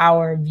wasn't in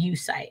our view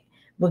sight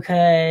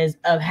because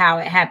of how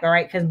it happened,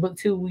 right? Because book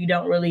 2, we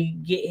don't really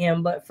get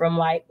him, but from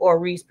like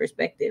Ori's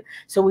perspective,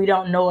 so we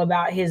don't know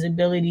about his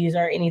abilities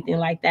or anything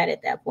like that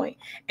at that point.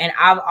 And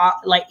I've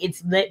like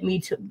it's led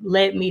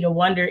me to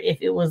wonder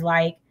if it was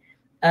like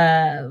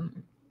kind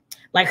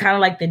of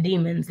like the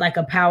demons, like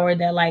a power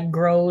that like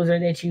grows or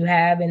that you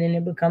have and then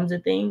it becomes a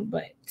thing.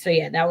 But so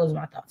yeah, that was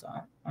my thoughts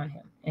on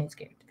him and his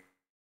character.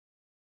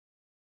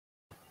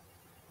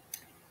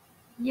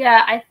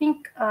 Yeah, I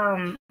think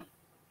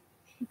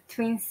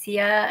between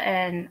Sia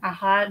and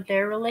Ahad,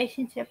 their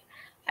relationship,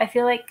 I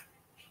feel like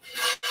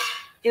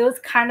it was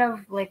kind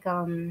of like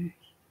a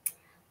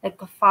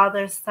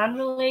father-son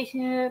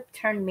relationship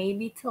turned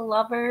maybe to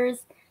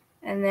lovers,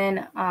 and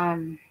then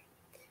I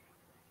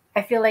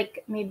feel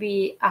like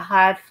maybe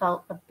Ahad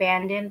felt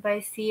abandoned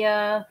by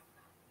Sia.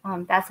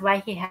 That's why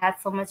he had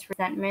so much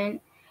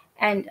resentment,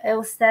 and it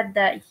was said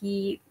that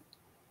he,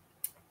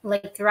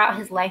 like throughout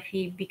his life,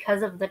 he,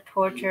 because of the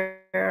torture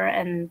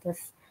and the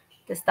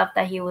stuff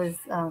that he was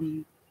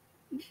what's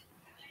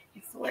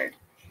the word,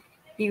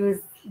 he was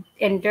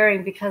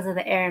enduring because of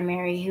the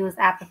Aramary, he was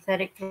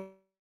apathetic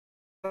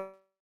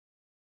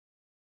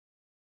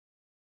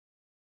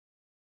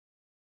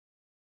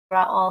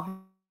throughout all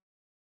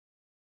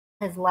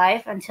his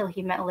life until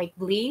he met like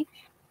Lee,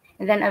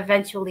 and then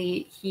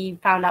eventually he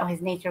found out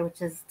his nature,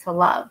 which is to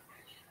love.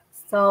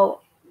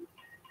 So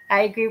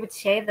I agree with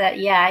Shay that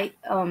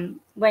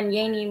when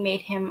Yeni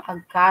made him a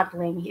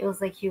godling, it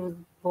was like he was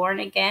born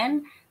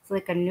again, so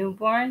like a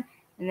newborn,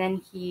 and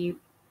then he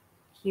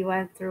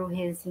went through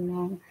his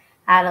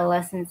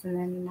adolescence and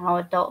then now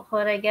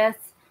adulthood, I guess.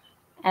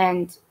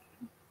 And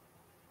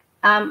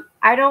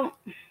I don't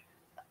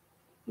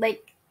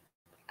like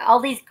all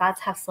these gods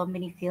have so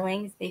many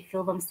feelings; they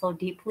feel them so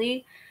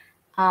deeply.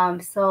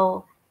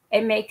 So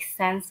it makes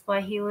sense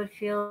why he would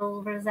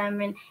feel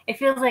resentment. It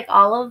feels like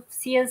all of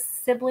Sia's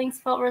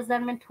siblings felt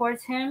resentment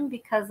towards him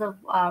because of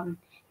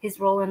his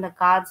role in the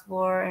Gods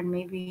War and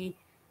maybe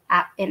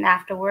in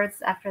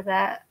afterwards after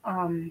that.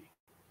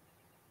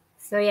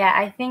 So yeah,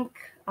 I think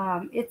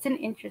it's an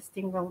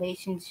interesting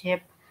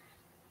relationship.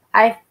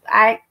 I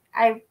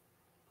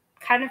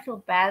kind of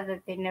feel bad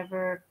that they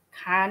never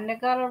kind of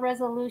got a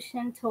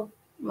resolution to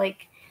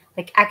like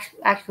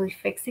actually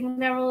fixing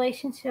their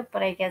relationship.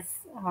 But I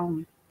guess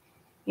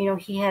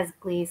he has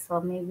Glee, so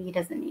maybe he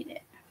doesn't need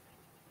it.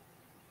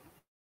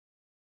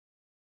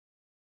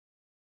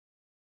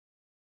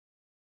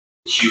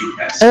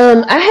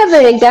 I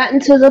haven't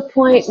gotten to the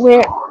point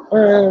where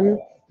um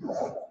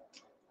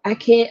I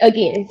can't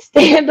again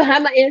stand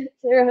behind my answer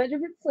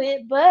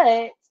 100%,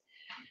 but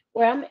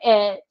where I'm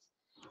at,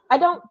 I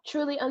don't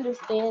truly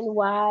understand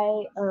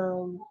why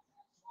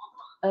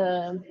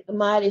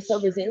Ahmad is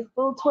so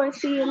resentful towards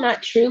Sia.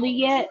 Not truly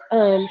yet,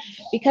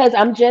 because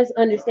I'm just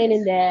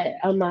understanding that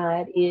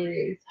Ahmad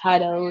is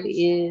Hado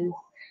is,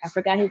 I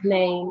forgot his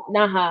name,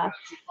 Naha,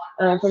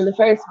 from the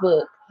first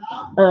book,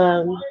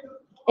 um,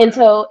 and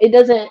so it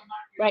doesn't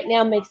right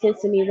now make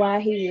sense to me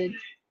why he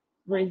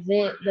would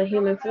resent the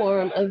human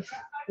form of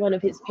one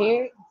of his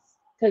parents,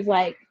 because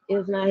like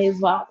it's not his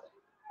fault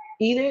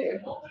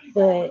either.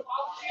 But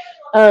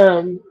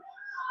um,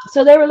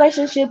 so their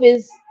relationship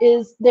is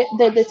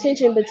the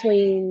tension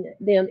between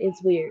them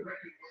is weird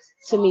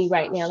to me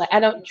right now. Like I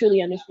don't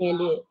truly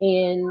understand it.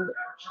 And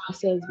it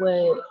says,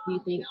 what do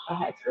you think I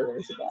had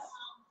feelings about?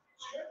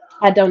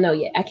 I don't know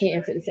yet. I can't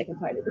answer the second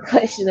part of the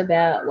question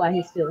about why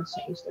his feelings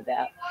changed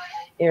about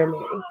Aaron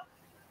Mary.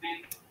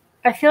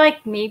 I feel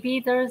like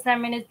maybe the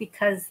resentment is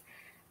because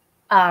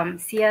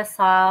Sia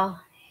saw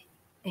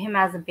him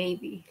as a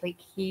baby, like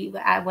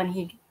when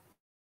he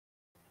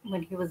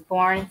was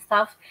born and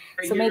stuff.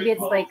 So maybe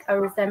it's like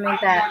a resentment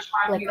that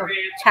like a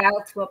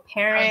child to a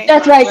parent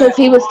That's would right, because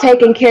he was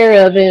taking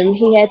care of him.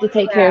 He had to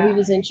take care of. He yeah,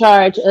 was in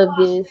charge of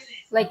this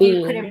like you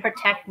being. couldn't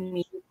protect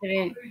me,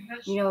 you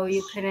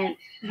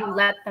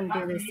let them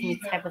do this to me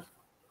type of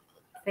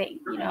thing,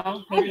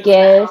 I maybe it's that.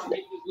 guess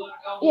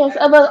yes.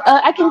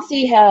 I can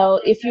see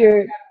how if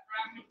you're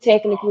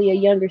technically a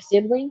younger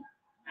sibling,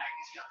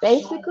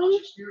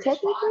 basically,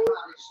 technically,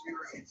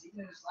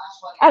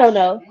 I don't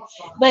know,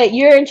 but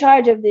you're in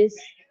charge of this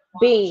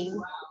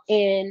being,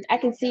 and I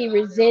can see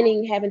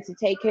resenting having to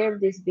take care of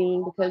this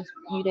being because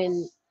you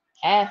didn't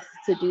ask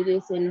to do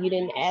this and you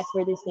didn't ask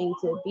for this thing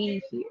to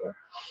be here.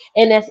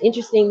 And that's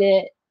interesting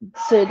that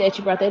so that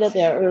you brought that up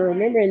there, or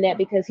remembering that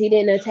because he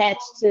didn't attach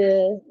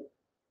to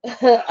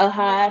a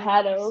high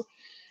Hado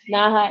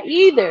Naha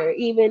either,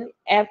 even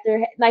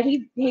after like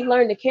he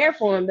learned to care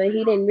for him, but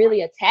he didn't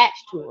really attach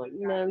to him.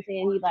 You know what I'm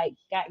saying? He like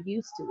got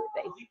used to it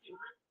basically.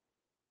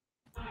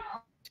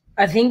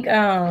 I think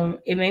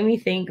it made me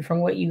think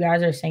from what you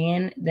guys are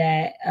saying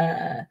that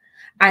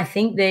I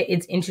think that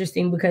it's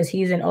interesting because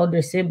he's an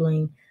older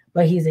sibling,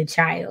 but he's a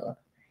child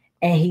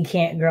and he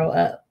can't grow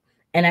up.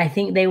 And I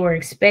think they were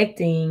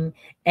expecting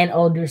an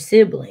older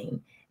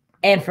sibling.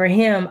 And for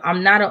him,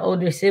 I'm not an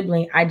older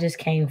sibling. I just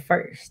came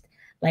first.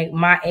 Like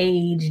my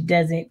age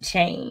doesn't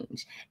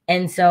change.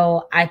 And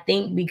so I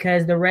think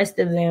because the rest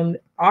of them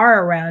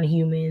are around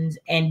humans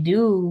and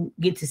do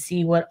get to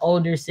see what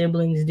older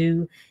siblings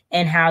do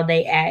and how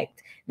they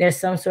act, there's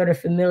some sort of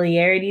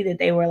familiarity that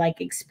they were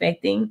like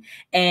expecting.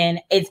 And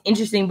it's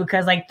interesting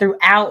because like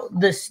throughout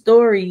the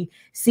story,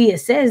 Sia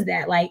says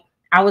that like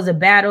I was a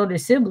bad older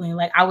sibling,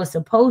 like I was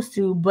supposed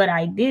to, but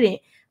I didn't.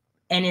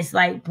 And it's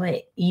like,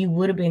 but you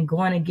would have been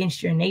going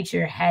against your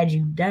nature had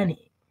you done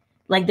it.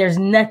 Like there's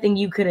nothing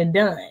you could have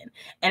done.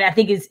 And I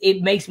think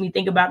it makes me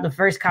think about the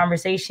first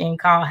conversation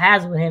Carl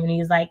has with him. And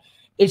he's like,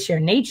 it's your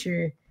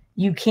nature.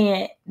 You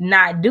can't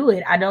not do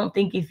it. I don't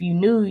think if you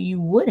knew, you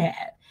would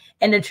have.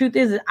 And the truth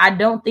is, I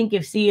don't think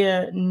if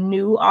Sia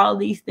knew all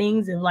these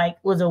things and like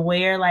was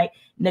aware, like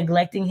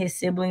neglecting his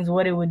siblings,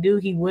 what it would do,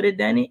 he would have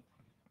done it.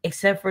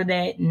 Except for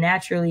that,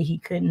 naturally, he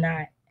could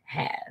not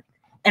have.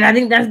 And I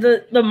think that's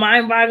the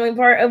mind-boggling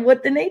part of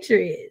what the nature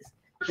is.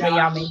 But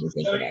y'all made me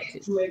think of that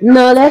too.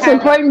 No, that's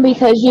important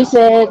because you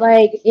said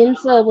like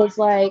Insa was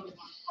like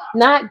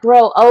not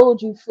grow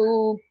old, you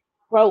fool,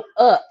 grow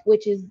up,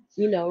 which is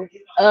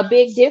a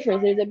big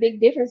difference. There's a big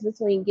difference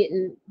between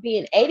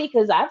being 80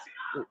 because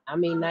I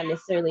mean not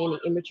necessarily any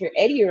immature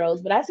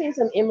 80-year-olds, but I've seen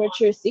some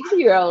immature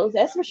 60-year-olds,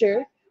 that's for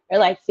sure, or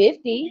like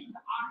 50.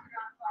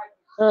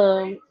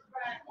 Um,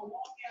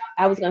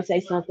 I was gonna say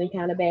something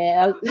kind of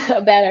bad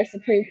about our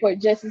Supreme Court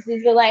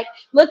justices, but like,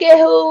 look at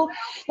who,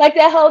 like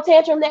that whole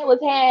tantrum that was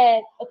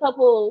had a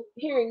couple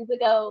hearings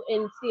ago,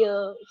 and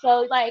still,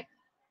 so like,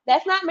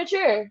 that's not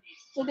mature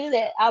to do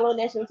that all on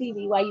national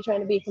TV while you're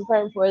trying to be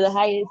confirmed for the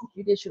highest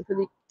judicial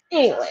position.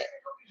 Anyway,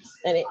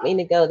 I didn't mean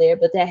to go there,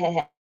 but that had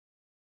happened.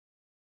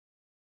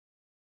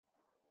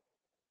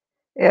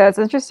 Yeah, it's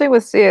interesting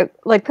with Sia,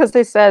 like, because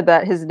they said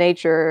that his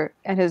nature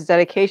and his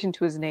dedication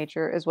to his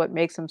nature is what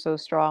makes him so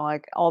strong.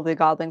 Like all the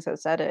godlings have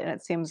said it, and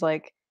it seems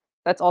like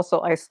that's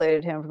also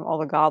isolated him from all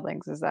the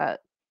godlings. Is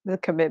that the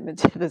commitment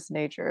to this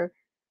nature?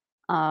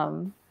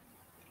 Um,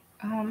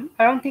 I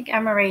don't think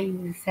Amaray,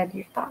 you said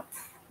your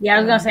thoughts. Yeah, I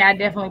was gonna say I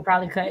definitely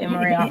probably cut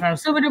Emory off. I'm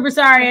super duper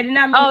sorry. I did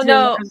not mean Oh to.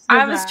 no,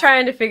 I was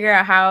trying to figure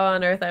out how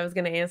on earth I was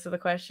going to answer the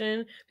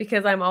question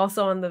because I'm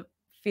also on the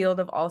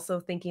field of also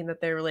thinking that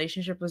their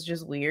relationship was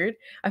just weird.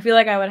 I feel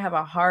like I would have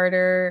a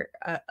harder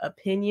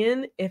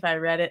opinion if I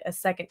read it a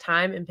second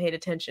time and paid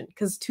attention.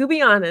 Because to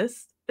be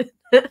honest,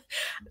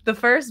 the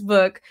first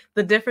book,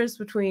 the difference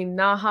between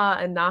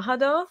Naha and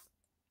Nahadoth,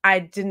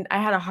 I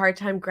had a hard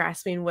time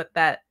grasping what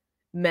that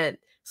meant.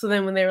 So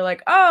then when they were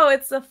like, "Oh,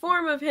 it's a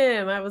form of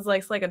him," I was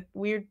like, "It's like a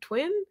weird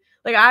twin."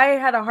 Like I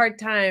had a hard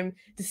time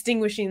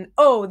distinguishing,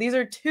 oh, these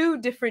are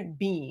two different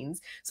beings.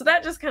 So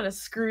that just kind of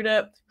screwed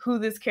up who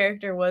this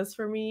character was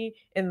for me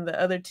in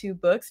the other two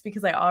books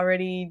because I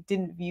already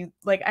didn't view,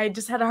 like I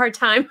just had a hard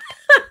time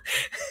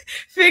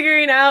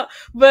figuring out.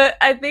 But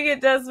I think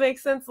it does make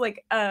sense,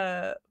 like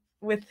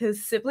with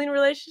his sibling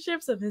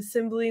relationships, of his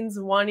siblings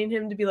wanting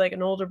him to be like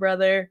an older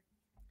brother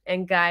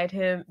and guide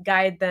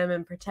them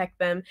and protect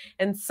them.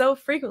 And so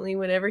frequently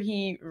whenever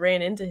he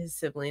ran into his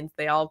siblings,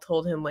 they all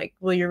told him like,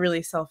 well, you're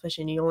really selfish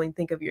and you only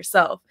think of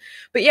yourself.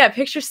 But yeah,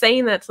 picture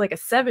saying that to like a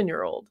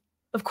 7-year-old.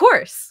 Of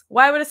course,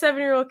 why would a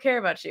 7-year-old care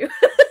about you?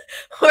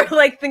 Or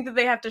like think that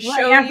they have to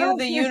show you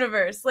the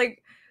universe?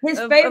 Like his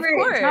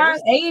favorite time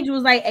age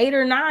was like 8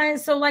 or 9.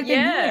 So like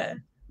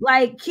again,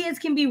 like kids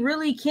can be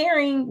really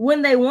caring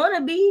when they want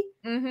to be.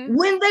 When they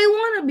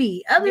want to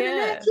be. Other than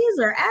that, kids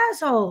are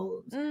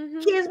assholes.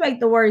 Kids make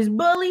the worst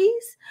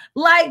bullies.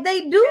 Like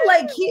they do.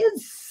 Like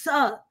kids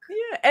suck.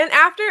 Yeah, and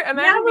after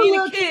imagine being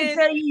a kid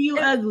tell you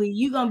ugly,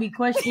 you gonna be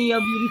questioning your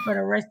beauty for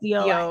the rest of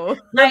your life.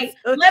 Like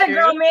so let a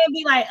grown man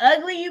be like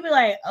ugly, you be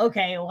like,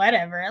 okay,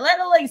 whatever. Let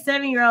a like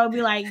 7-year-old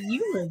be like,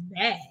 you look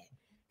bad.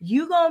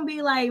 You gonna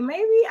be like,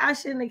 maybe I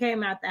shouldn't have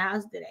came out the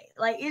house today.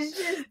 Like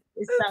it's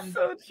something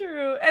so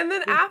true. And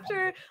then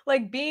after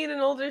like being an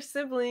older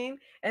sibling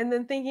and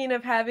then thinking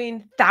of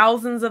having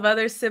thousands of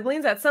other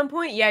siblings, at some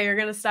point, yeah, you're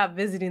gonna stop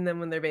visiting them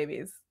when they're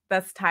babies.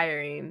 That's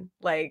tiring.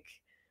 Like,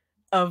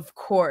 of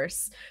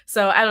course.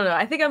 So I don't know.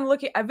 I think I'm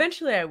looking,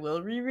 eventually I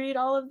will reread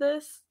all of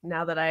this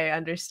now that I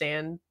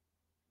understand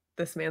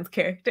this man's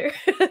character.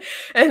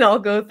 And I'll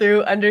go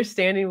through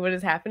understanding what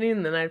is happening,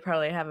 and then I'd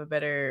probably have a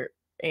better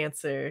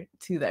answer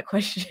to that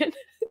question.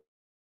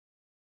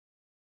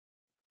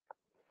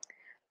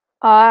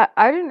 I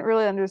didn't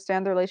really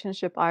understand the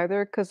relationship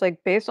either, because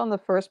like based on the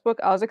first book,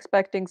 I was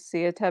expecting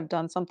Sia to have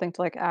done something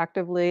to like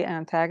actively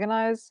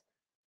antagonize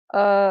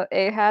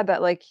Ahad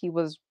that like he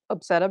was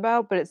upset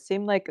about, but it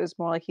seemed like it was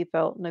more like he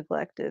felt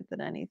neglected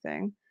than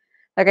anything.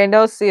 Like I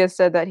know Sia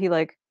said that he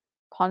like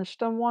punched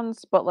him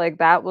once, but like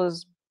that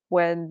was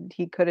when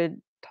he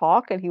couldn't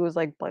talk and he was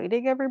like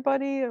biting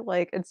everybody.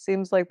 Like it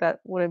seems like that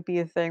wouldn't be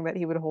a thing that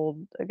he would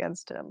hold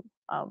against him.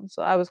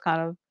 So I was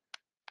kind of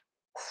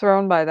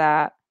thrown by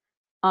that.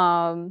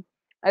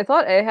 I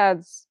thought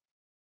Ahad's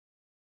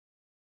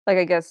like,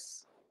 I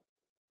guess,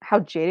 how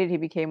jaded he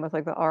became with,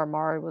 like, the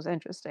Aramari was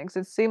interesting.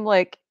 So it seemed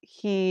like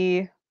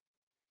he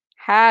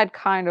had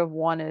kind of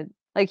wanted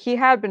like, he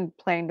had been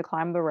planning to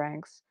climb the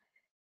ranks,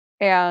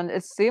 and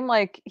it seemed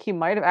like he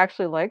might have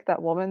actually liked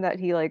that woman that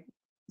he, like,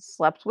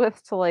 slept with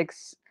to, like,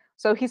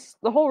 so he's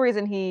the whole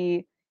reason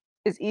he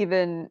is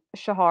even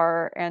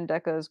Shahar and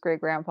Decca's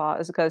great-grandpa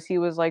is because he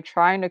was, like,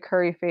 trying to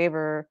curry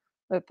favor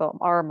with the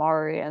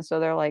Aramari, and so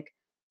they're like,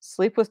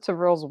 "Sleep with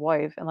Tavril's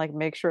wife and, like,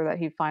 make sure that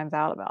he finds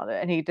out about it,"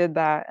 and he did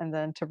that, and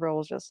then Tavril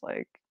was just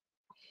like,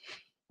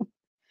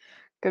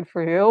 "Good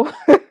for you."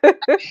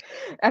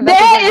 And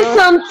that's what That is Tavril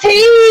some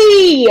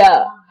tea.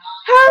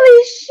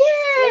 Holy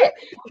shit.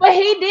 But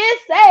he did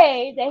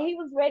say that he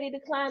was ready to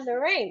climb the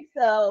ranks.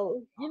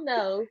 So, you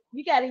know,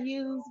 you got to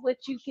use what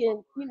you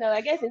can, you know,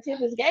 I guess in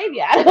Tempest gave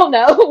you. I don't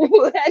know.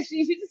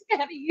 You just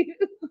got to use.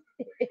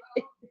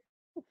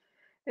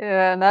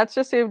 Yeah, and that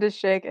just seemed to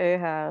shake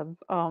Ahab,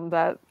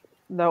 that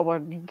no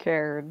one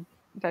cared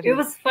that It he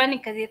was funny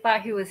because he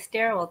thought he was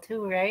sterile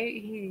too, right?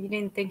 He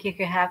didn't think he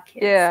could have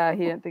kids. yeah,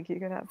 he didn't think he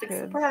could have Big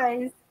kids.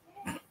 surprise.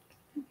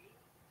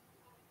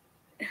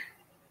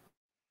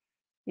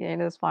 He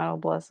ain't his final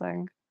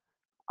blessing.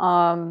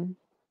 Um,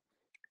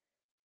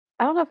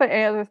 I don't know if I had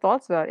any other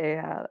thoughts about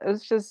Ahab. It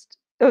was just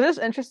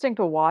interesting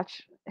to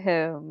watch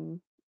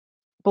him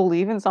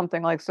believe in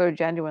something, like, so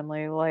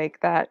genuinely, like,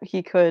 that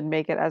he could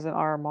make it as an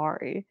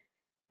Aramari,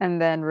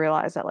 and then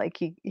realize that, like,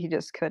 he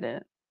just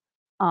couldn't.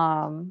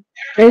 Um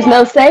There's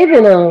no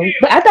saving him.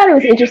 But I thought it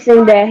was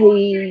interesting that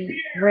he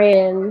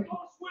ran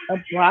a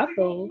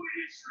brothel.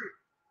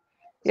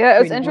 Yeah, it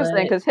was Pretty interesting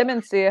much. because him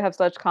and Sia have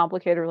such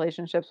complicated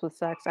relationships with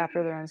sex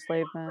after their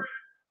enslavement.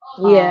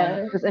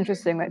 Yeah. It's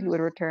interesting that he would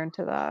return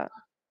to that.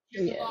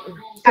 Yeah.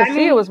 Because I Sia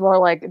mean, was more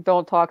like,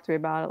 "Don't talk to me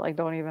about it, like,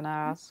 don't even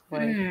ask."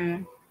 Like,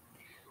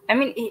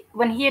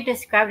 when he had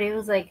described it, it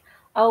was like,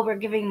 "Oh, we're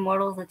giving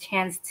mortals a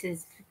chance to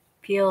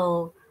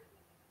feel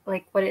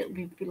like what it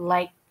would be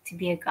like to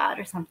be a god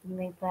or something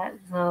like that."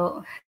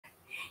 So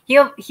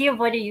he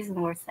avoided using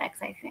the word sex,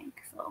 I think.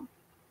 So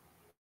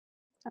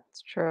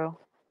that's true.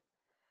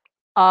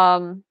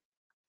 Um,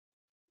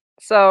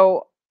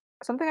 so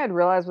something I'd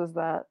realized was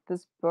that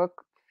this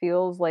book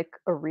feels like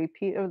a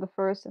repeat of the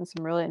first in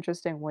some really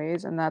interesting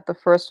ways, and that the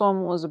first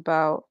one was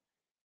about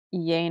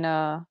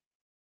Yena,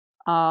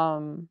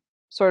 um,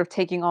 sort of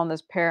taking on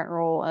this parent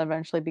role and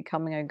eventually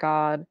becoming a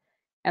god.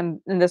 And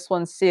in this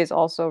one, C is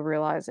also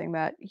realizing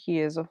that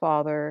he is a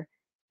father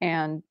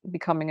and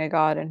becoming a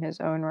god in his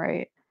own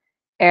right.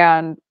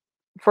 And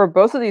for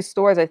both of these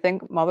stories, I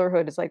think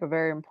motherhood is like a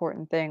very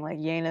important thing. Like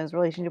Yena's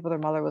relationship with her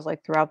mother was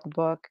like throughout the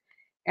book.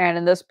 And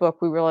in this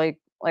book, we really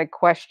like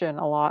question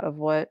a lot of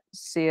what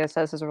Sia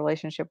says his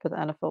relationship with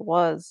Enfa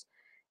was.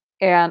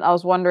 And I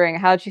was wondering,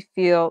 how did you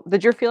feel?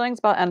 Did your feelings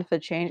about Enfa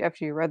change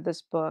after you read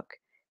this book?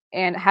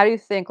 And how do you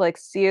think like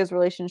Sia's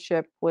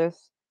relationship with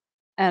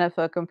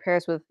Enfa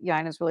compares with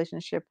Yaina's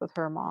relationship with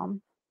her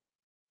mom?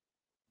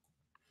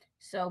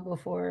 So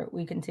before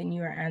we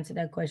continue or answer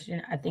that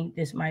question, I think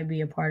this might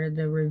be a part of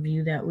the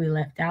review that we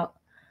left out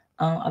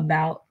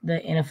about the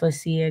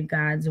Inephasia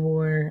God's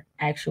War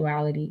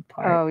actuality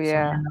part. Oh So I don't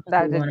yeah, know if we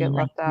that did want to get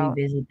like left out.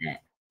 revisit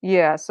that.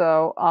 Yeah,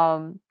 so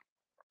um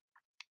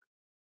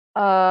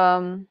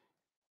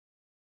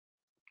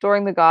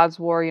during the Gods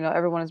War,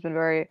 everyone has been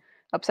very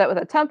upset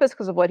with Tempest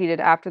because of what he did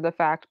after the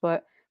fact,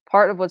 but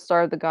part of what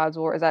started the Gods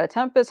War is that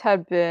Tempest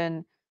had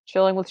been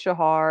chilling with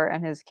Shahar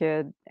and his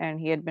kid, and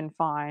he had been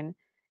fine.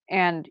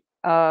 And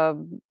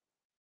Enfa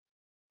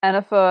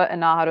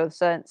and Nahato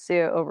sent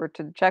Sia over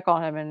to check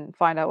on him and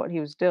find out what he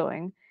was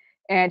doing.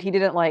 And he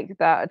didn't like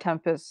that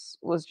Tempest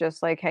was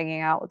just like hanging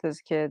out with his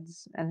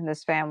kids and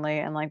his family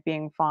and like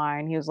being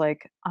fine. He was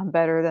like, I'm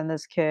better than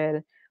this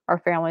kid. Our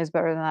family is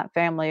better than that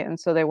family. And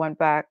so they went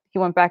back. He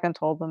went back and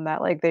told them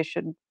that like they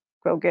should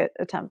go get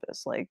a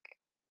Tempest. Like,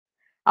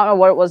 I don't know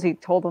what it was he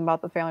told them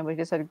about the family, but he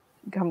just said,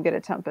 come get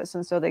a Tempest.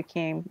 And so they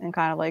came and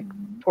kind of like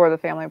tore the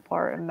family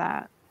apart and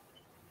that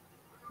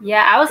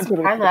yeah, I was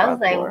contributed to surprised. the I was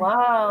Gods like, War.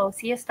 wow,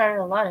 Sia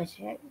started a lot of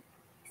shit.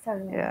 He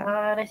started a Yeah.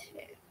 lot of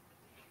shit.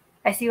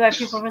 I see why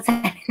people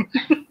resent.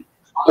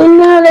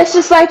 No, that's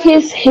just like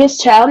his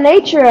child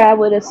nature.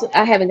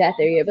 I haven't got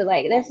there yet, but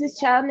like that's his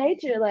child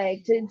nature,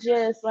 like to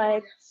just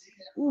like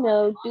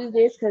do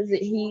this because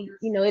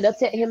it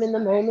upset him in the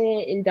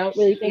moment and don't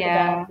really think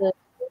about Yeah, the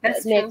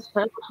that's true. next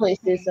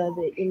consequences of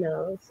it.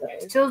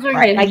 So Shows where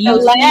Right, he like a you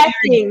felt. see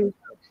lasting.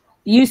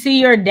 you see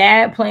your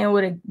dad playing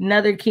with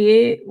another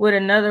kid with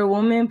another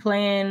woman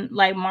playing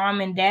like mom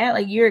and dad.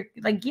 Like you're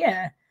like,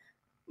 yeah,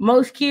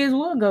 most kids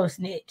will go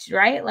snitch,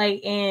 right?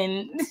 Like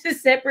in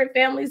separate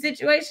family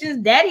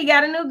situations, daddy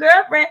got a new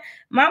girlfriend,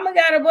 mama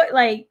got a boy.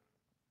 Like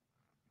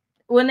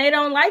when they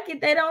don't like it,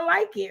 they don't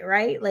like it,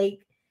 right? Like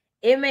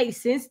it makes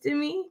sense to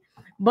me,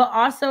 but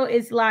also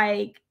it's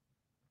like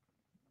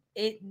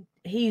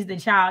he's the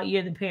child,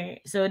 you're the parent,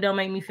 so it don't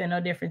make me feel no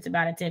difference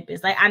about a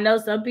Tempest. Like I know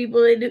some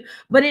people it do,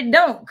 but it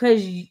don't,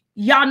 because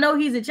y'all know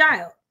he's a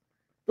child.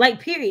 Like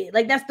period.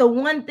 Like that's the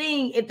one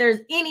thing, if there's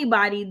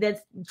anybody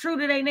that's true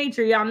to their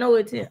nature, y'all know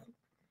it's him.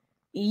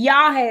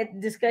 y'all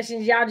had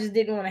discussions y'all just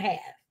didn't want to have.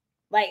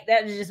 Like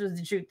that just was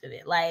the truth of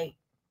it. Like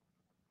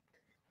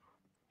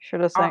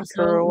should have sent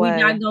crew also, away. we're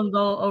not gonna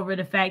go over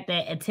the fact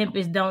that a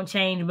tempest don't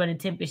change, but a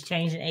tempest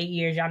changed in 8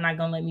 years. Y'all not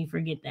gonna let me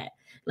forget that.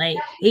 Like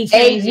he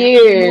changed 8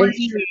 years. in 8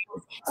 years.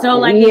 So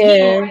like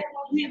again,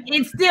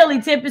 it's still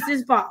a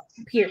tempest's fault.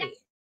 Period.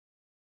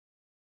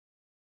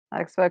 I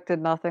expected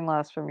nothing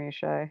less from you,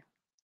 Shay.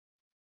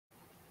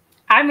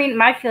 I mean,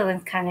 my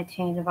feelings kind of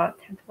changed about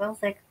Tempest. I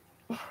was like,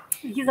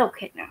 he's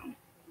okay now.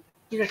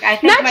 He's like, I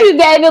think Not you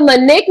gave him a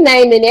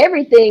nickname and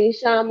everything,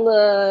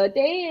 Shamla.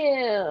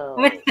 Damn.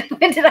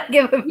 When did I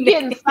give him? You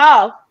getting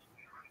soft?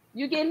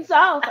 You getting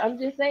soft? I'm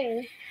just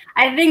saying.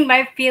 I think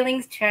my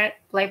feelings,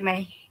 like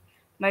my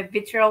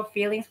visceral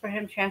feelings for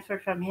him,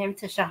 transferred from him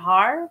to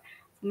Shahar.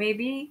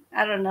 Maybe,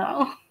 I don't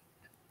know.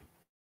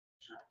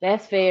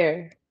 That's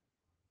fair.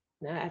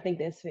 No, I think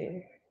that's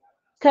fair.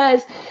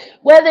 Because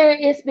whether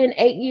it's been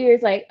 8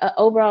 years, like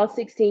overall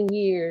 16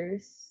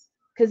 years.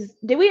 Because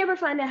did we ever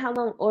find out how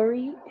long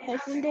Ori has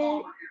been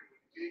dead?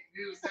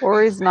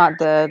 Ori's not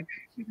dead.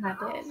 She's not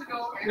dead.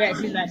 Yeah,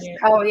 she's not dead.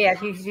 Oh yeah,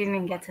 she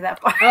didn't get to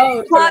that part.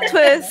 Oh, Plot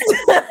twist.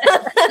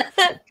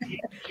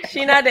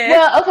 She not dead.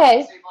 Well,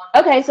 okay,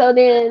 so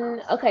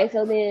then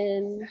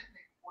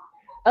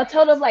a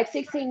total of like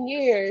 16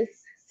 years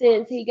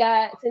since he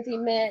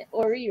met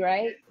Ori,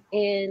 right?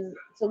 And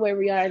so where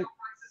we are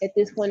at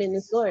this point in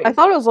the story. I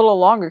thought it was a little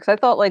longer because I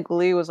thought like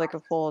Lee was like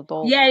a full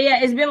adult.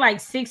 Yeah, it's been like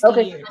 60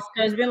 years.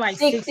 So it's been like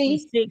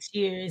 66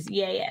 years.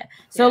 Yeah.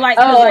 So like,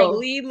 like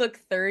Lee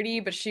looked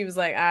 30, but she was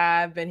like,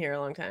 I've been here a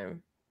long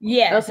time.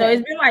 Yeah, so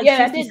it's been like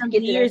 60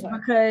 something years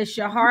because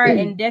Shahar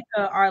and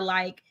Decca are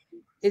like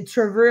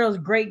Travrill's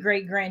great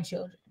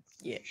grandchildren.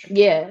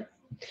 Yeah.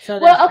 So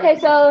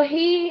so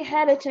he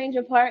had a change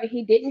of heart.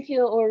 He didn't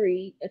kill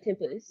Ori, a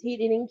Tempest. He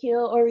didn't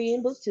kill Ori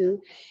in book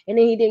 2, and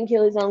then he didn't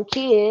kill his own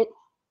kid.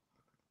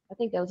 I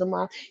think that was a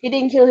mom. He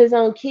didn't kill his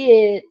own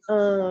kid.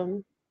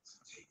 So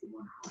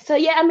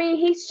yeah, I mean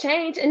he's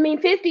changed. I mean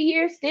 50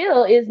 years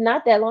still is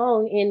not that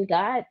long in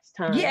God's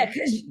time. Yeah,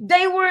 because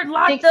they were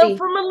locked up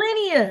for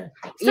millennia.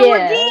 So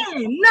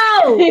again,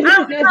 no. It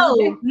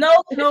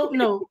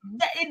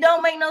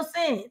don't make no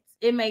sense.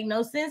 It make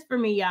no sense for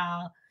me,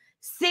 y'all.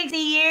 60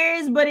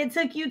 years, but it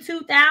took you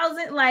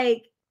 2000.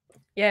 Like,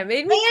 yeah, it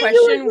made me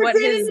question what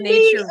his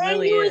nature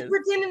really is. You was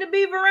pretending to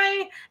be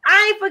Varane.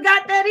 I ain't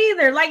forgot that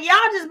either. Like, y'all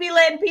just be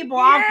letting people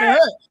off the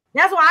hook.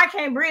 That's why I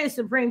can't bridge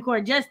Supreme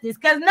Court justice.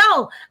 Because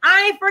no,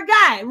 I ain't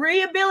forgot.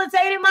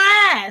 Rehabilitated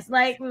my ass.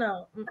 Like,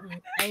 no,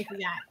 I ain't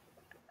forgot.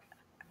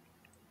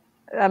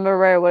 Emma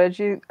Ray, what did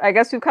you? I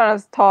guess we kind of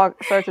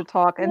started to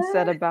talk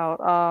instead about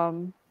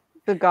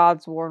the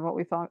Gods War and what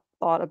we thought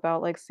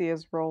about like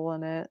Sia's role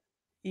in it.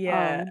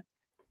 Yeah,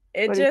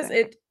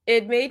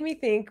 it made me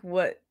think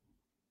what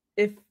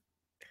if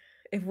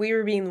we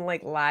were being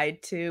like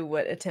lied to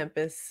what a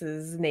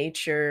Tempest's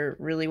nature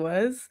really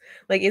was.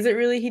 Like, is it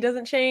really he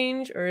doesn't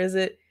change, or is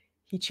it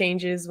he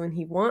changes when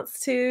he wants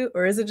to,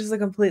 or is it just a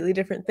completely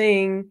different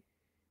thing?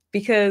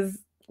 Because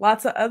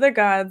lots of other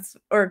gods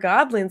or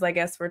godlings, I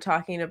guess, we're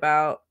talking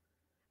about.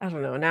 I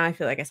don't know. Now I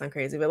feel like I sound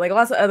crazy, but like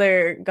lots of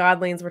other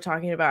godlings were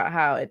talking about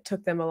how it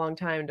took them a long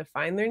time to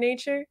find their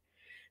nature.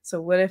 So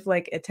what if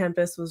like a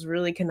Tempest was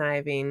really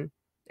conniving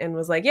and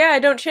was like, yeah, I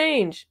don't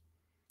change.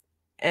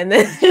 And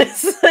then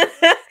just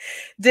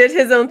did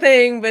his own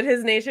thing, but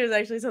his nature is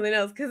actually something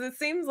else. Because it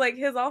seems like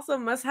his also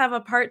must have a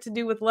part to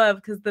do with love.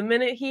 Because the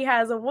minute he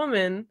has a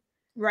woman,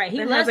 right, he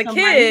has a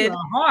kid,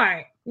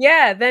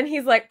 yeah, then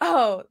he's like,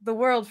 oh, the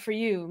world for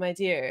you, my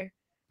dear.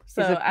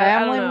 So he's a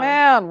family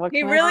man. What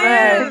he really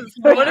is.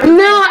 No,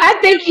 I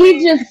think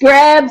he just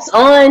grabs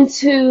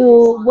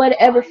onto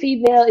whatever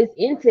female is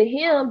into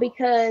him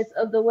because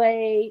of the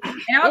way. And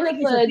I don't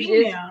think it's a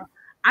female.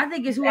 I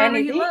think it's whoever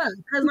he loves.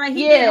 Because like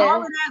he did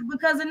all of that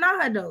because of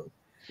Nahado.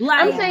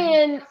 Like, I'm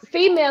saying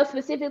female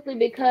specifically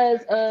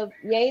because of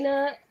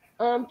Yaina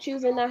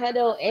choosing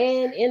Nahado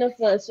and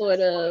Inifa sort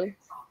of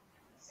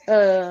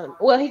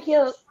well, he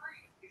killed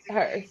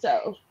her,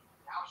 so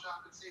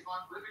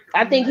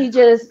I think he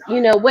just,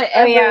 whatever.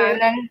 Oh yeah,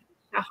 and then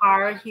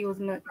Shahar, he was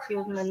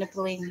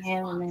manipulating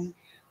him, and then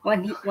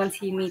once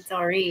he meets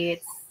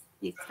Ori,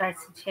 he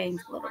starts to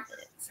change a little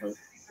bit. So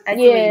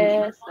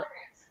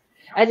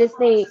I just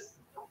think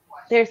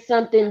there's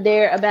something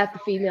there about the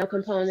female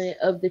component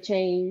of the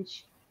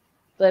change,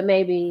 but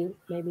maybe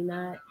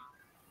not.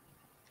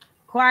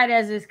 Quiet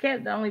as it's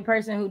kept, the only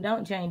person who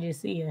don't change is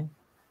Sia.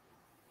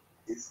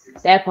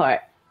 That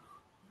part.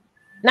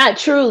 Not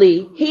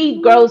truly.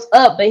 He grows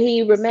up, but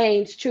he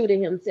remains true to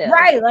himself.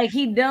 Right. Like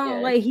he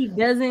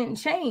doesn't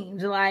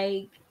change.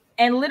 Like,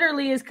 and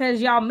literally it's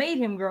because y'all made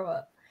him grow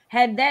up.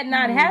 Had that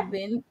not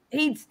happened,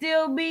 he'd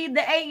still be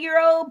the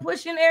 8-year-old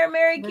pushing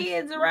married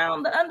kids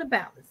around the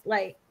underpalace.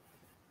 Like,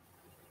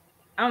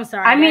 I'm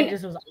sorry. I mean,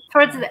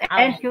 towards the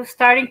end, he was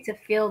starting to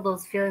feel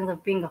those feelings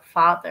of being a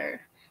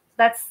father.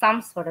 That's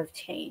some sort of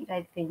change,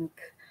 I think.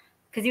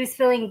 Because he was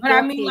feeling But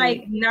I mean,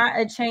 like, guilty. not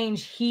a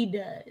change he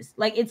does.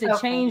 Like, it's a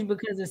Okay. change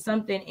because of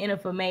something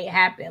Inifa made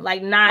happen.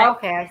 Like, not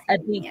Okay, I a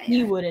see. thing Yeah,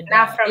 he yeah. would have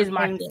Not done, from is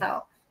my thing.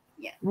 himself.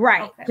 Yeah.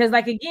 Right. Okay. Because,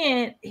 like,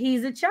 again,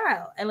 he's a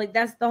child. And, like,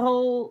 that's the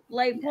whole,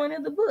 like, Yeah. point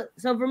of the book.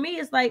 So for me,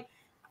 it's like,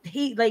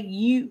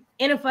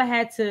 Inifa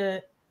had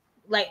to,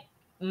 like,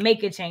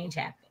 make a change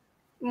happen.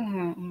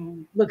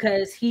 Mm-hmm.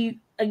 Because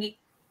again,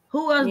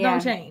 who else don't Yeah.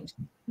 change?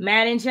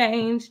 Madden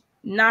changed.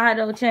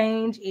 Nahado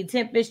changed.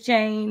 Tempest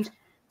changed.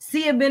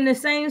 Sia been the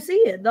same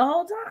Sia the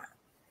whole time.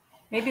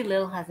 Maybe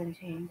Lil hasn't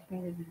changed.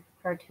 Maybe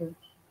her too.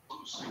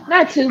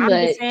 Not too I'm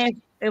much. just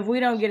saying, if we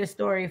don't get a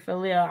story for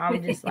Lil,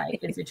 I'm just like,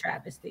 it's a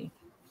travesty.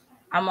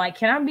 I'm like,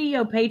 can I be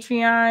your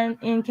Patreon,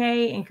 NK?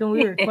 And can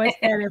we request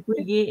that if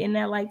we get in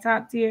that like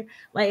top tier?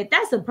 Like, if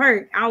that's a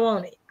perk, I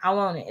want it. I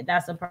want it. If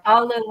that's a perk.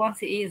 All Lil wants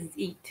to eat is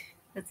eat.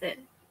 That's it.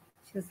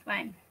 She was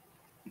fine.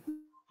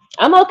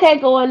 I'm okay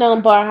going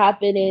on bar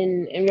hopping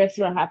and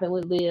restaurant hopping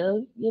with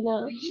Liv. You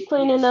know,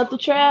 cleaning up the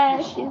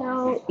trash. You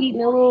know,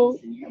 eating a little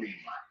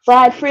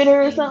fried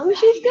fritter or something.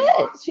 She's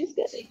good. She's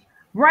good.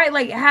 Right?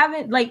 Like,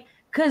 having, like,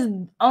 because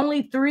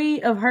only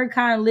 3 of her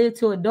kind live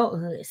to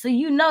adulthood. So,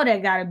 you know,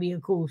 that got to be a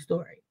cool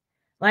story.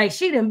 Like,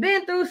 she done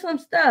been through some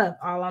stuff.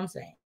 All I'm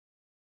saying.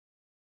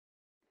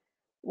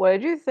 What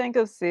did you think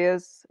of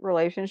Sia's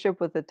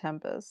relationship with the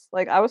Tempest?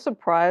 Like, I was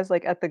surprised,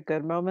 like, at the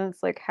good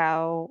moments, like,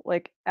 how,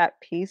 like,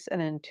 at peace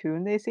and in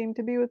tune they seem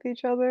to be with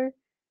each other.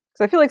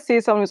 Because I feel like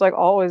Sia's someone who's, like,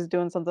 always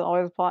doing something,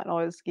 always plotting,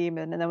 always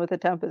scheming, and then with the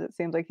Tempest, it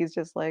seems like he's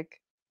just,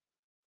 like,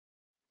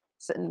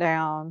 sitting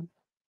down,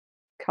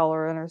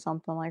 coloring or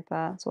something like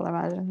that. That's what I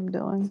imagine him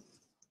doing.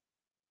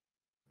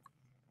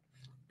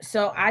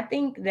 So I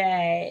think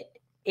that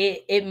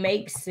it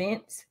makes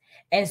sense.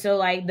 And so,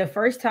 like, the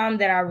first time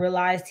that I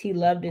realized he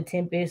loved the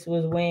Tempest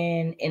was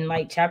when in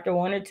like chapter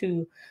 1 or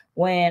 2,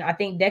 when I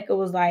think Deca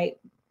was like,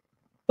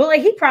 but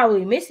like he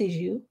probably misses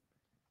you,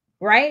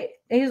 right?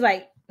 And he was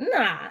like,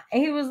 nah.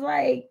 And he was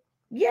like,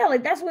 yeah,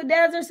 like that's what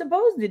dads are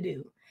supposed to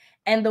do.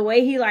 And the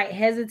way he like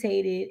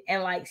hesitated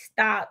and like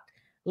stopped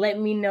let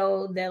me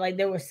know that like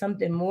there was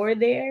something more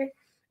there.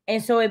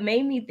 And so it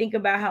made me think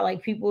about how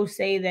like people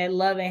say that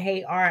love and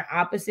hate aren't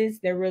opposites,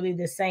 they're really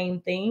the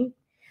same thing.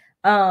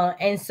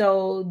 And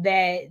so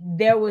that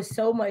there was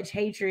so much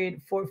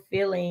hatred for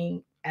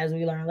feeling, as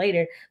we learn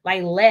later,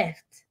 like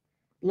left.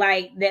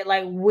 Like that,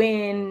 like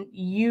when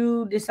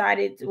you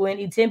decided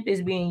when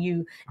Tempest being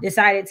you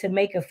decided to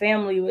make a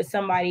family with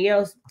somebody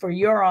else for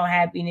your own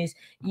happiness,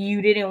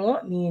 you didn't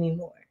want me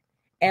anymore.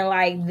 And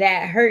like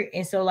that hurt.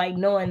 And so like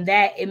knowing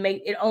that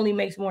it only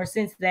makes more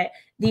sense that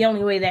the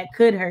only way that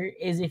could hurt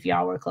is if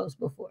y'all were close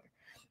before.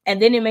 And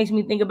then it makes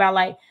me think about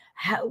like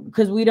how,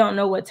 because we don't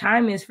know what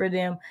time is for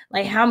them,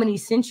 like how many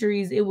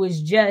centuries it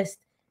was just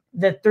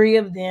the 3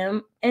 of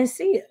them and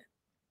Sia.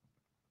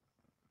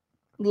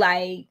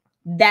 Like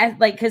that's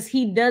like because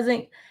he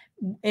doesn't,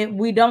 and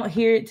we don't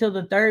hear it till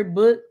the 3rd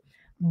book.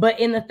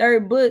 But in the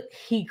 3rd book,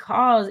 he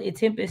calls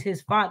Tempest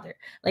his father.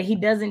 Like he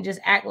doesn't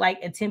just act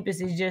like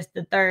Tempest is just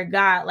the 3rd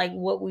god, like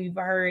what we've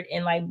heard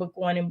in like book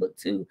 1 and book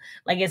 2.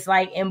 Like it's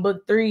like in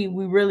book 3,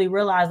 we really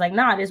realize like,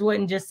 nah, this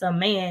wasn't just some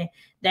man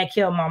that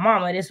killed my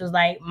mama. This was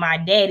like my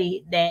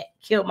daddy that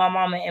killed my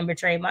mama and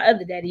betrayed my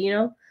other daddy, you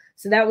know?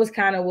 So that was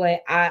kind of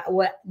what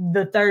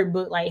the 3rd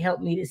book like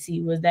helped me to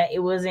see, was that it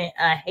wasn't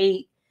a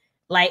hate,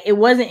 like it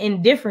wasn't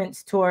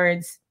indifference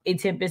towards a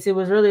Tempest. It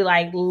was really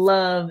like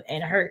love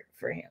and hurt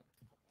for him.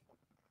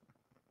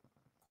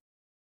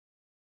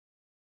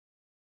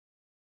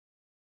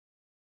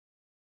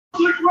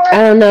 I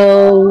don't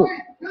know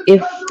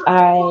if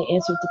I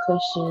answered the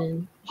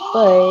question,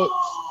 but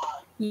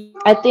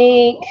I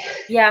think.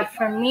 Yeah,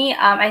 for me,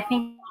 I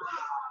think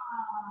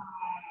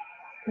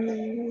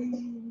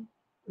Mm,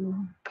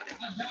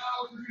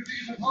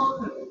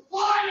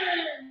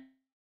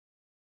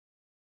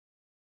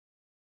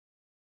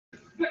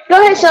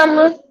 Go ahead,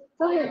 Summer.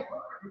 Go ahead.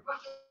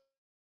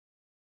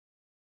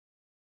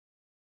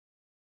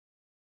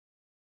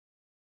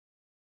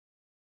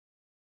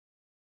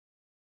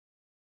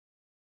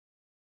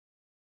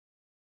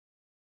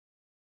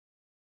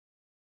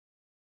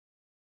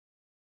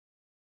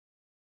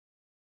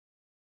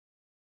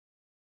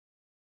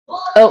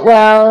 Oh,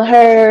 well,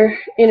 her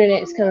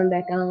internet's coming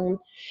back on.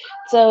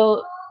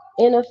 So,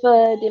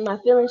 Inifa, did my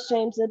feelings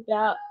change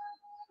about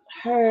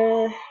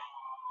her?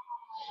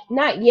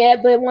 Not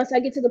yet, but once I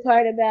get to the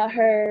part about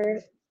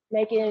her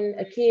making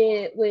a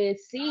kid with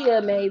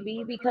Sia,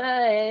 maybe,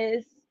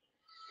 because,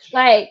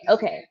 like,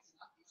 okay,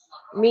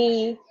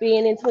 me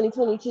being in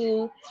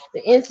 2022,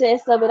 the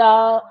incest of it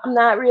all, I'm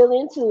not real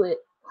into it.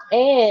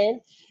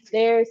 And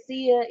there,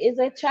 Sia is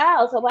a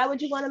child, so why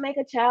would you want to make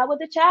a child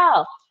with a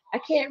child? I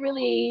can't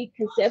really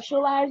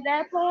conceptualize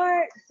that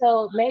part.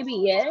 So maybe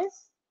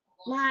yes,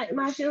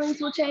 my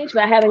feelings will change,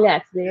 but I haven't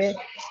got to there.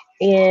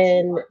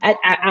 And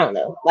I don't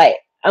know, like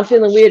I'm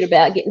feeling weird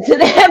about getting to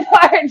that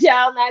part,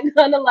 y'all. Not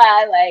gonna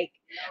lie, like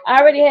I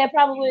already had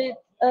problem with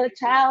a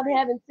child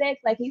having sex,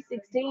 like he's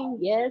 16,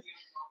 yes,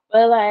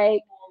 but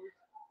like,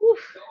 whew,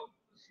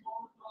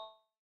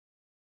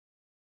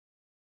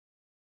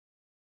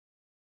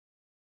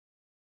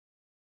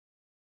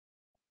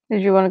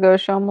 Did you want to go,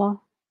 Shamla?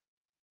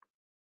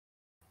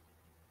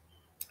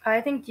 I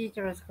think Gigi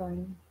was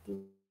going.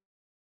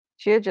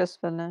 She had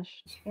just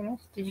finished. Did you finish?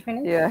 Did you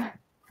finish? Yeah.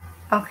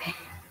 Okay.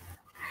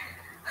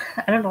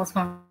 I don't know what's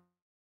wrong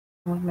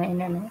with my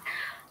internet.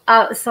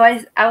 So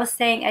I was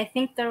saying I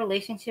think the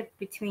relationship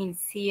between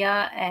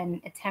Sia and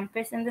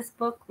Tempest in this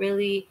book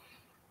really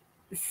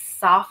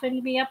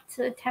softened me up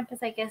to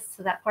Tempest, I guess,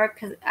 to that part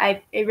because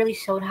it really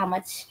showed how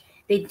much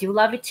they do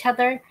love each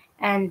other.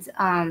 And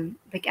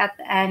like at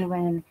the end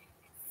when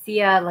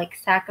Sia like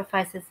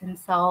sacrifices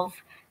himself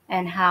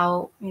and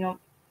how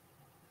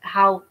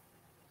how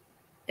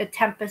the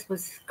Tempest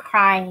was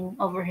crying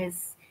over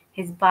his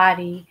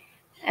body.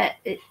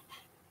 It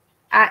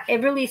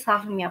it really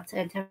softened me up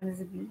to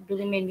Tempest. It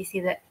really made me see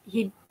that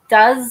he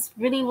does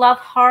really love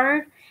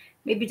hard.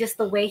 Maybe just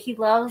the way he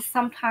loves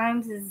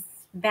sometimes is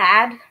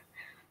bad.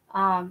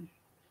 Um,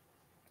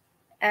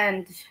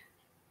 and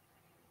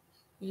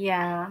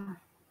yeah,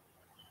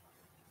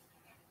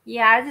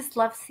 yeah, I just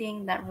love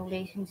seeing that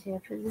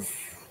relationship. It was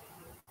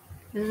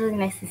really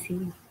nice to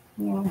see.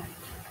 Yeah.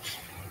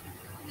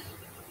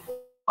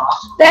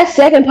 That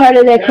second part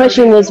of that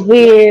question was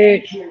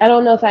weird. I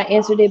don't know if I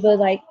answered it, but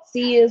like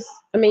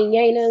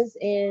Yena's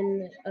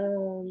and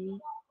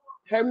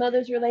her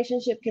mother's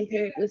relationship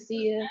compared with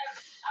Sia.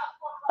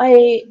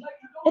 I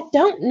I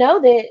don't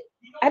know that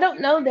I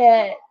don't know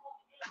that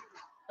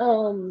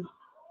um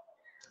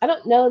I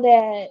don't know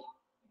that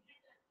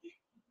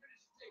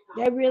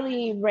they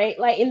really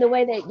like in the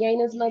way that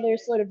Yena's mother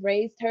sort of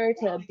raised her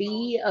to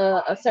be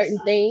a certain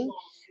thing.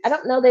 I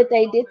don't know that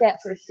they did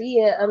that for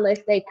Sia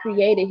unless they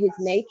created his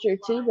nature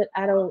too. But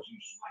I don't.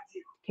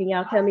 Can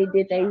y'all tell me?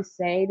 Did they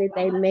say that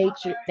they made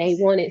sure they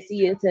wanted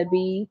Sia to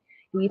be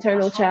the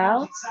eternal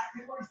child?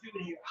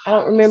 I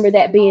don't remember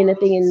that being a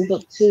thing in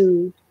book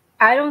two.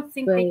 I don't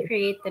think they But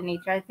create the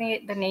nature. I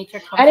think the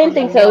nature I comes didn't from the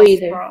think so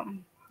either.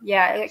 maelstrom.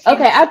 Yeah, it came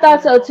Okay, I from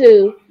thought so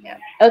too. yeah.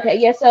 Okay,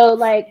 yeah. So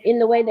like in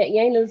the way that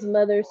Yena's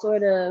mother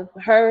sort of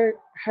her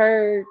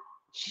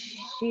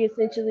she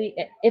essentially,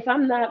 if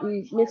I'm not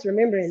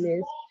misremembering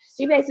this,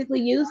 she basically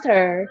used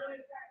her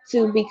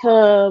to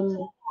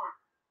become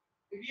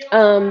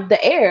the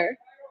heir.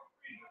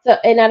 So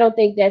and I don't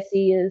think that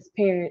Sia's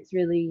parents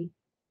really,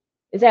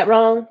 is that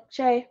wrong,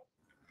 Shay?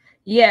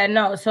 Yeah,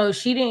 no. So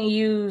she didn't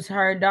use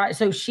her daughter.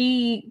 So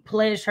she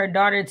pledged her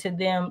daughter to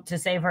them to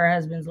save her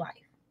husband's life.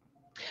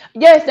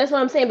 Yes, that's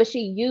what I'm saying. But she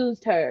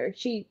used her.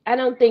 I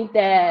don't think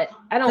that.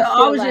 I So don't I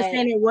feel was just like.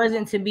 saying it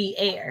wasn't to be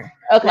heir.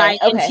 Okay.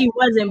 Like, and Okay. she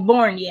wasn't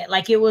born yet.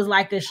 Like it was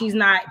like a she's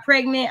not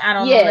pregnant. I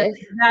don't know Yes.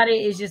 nothing about it.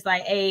 It's just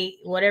like, hey,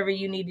 whatever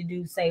you need to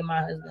do, save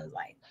my husband's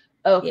life.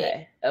 Yeah.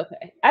 Okay.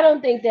 Okay. I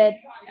don't think that.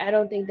 I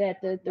don't think that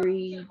the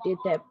three did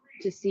that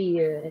to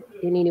Sia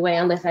in any way,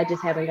 unless I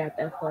just haven't got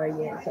that far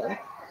yet. So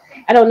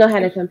I don't know how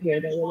to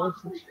compare the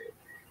relationship.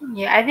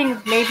 Yeah, I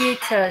think maybe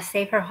to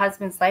save her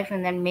husband's life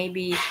and then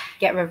maybe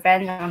get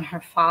revenge on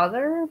her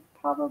father,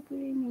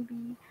 probably,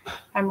 maybe.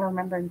 I'm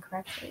remembering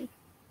correctly.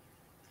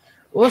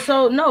 Well,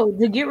 so no,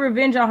 to get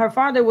revenge on her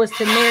father was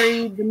to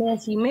marry the man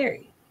she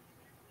married.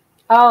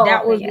 Oh,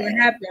 That okay, was yeah, what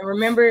yeah. happened.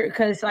 Remember,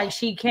 because like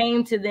she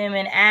came to them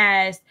and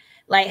asked,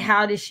 like,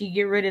 how did she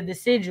get rid of the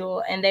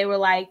sigil? And they were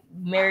like,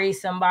 marry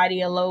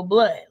somebody a low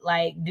blood,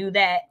 like do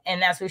that.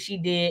 And that's what she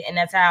did, and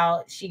that's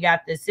how she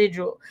got the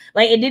sigil.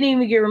 Like it didn't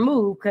even get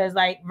removed because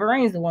like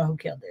Varaine's the one who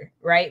killed her,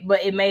 right?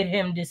 But it made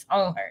him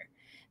disown her.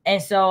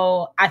 And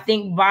so I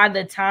think by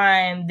the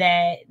time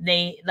that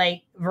they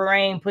like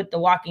Varaine put the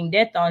walking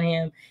death on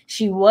him,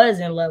 she was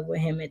in love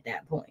with him at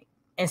that point.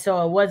 And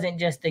so it wasn't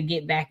just a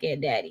get back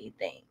at daddy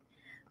thing.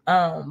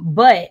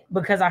 But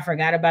because I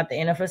forgot about the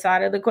Enifa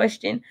side of the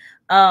question,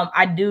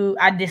 I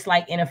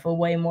dislike Enifa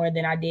way more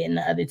than I did in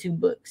the other two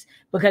books.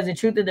 Because the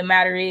truth of the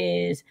matter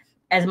is,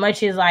 as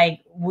much as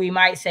like we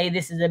might say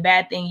this is a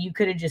bad thing, you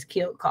could have just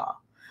killed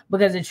Call.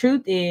 Because the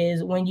truth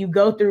is, when you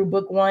go through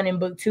book one and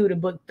book two to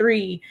book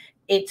three,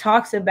 it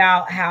talks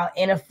about how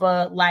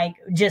Enifa like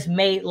just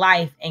made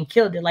life and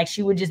killed it. Like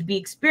she would just be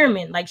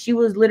experimenting. Like she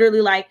was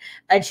literally like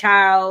a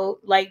child,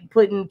 like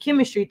putting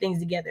chemistry things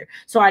together.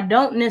 So I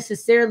don't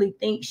necessarily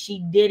think she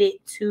did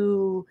it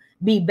to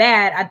be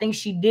bad. I think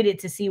she did it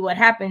to see what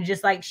happened,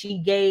 just like she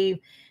gave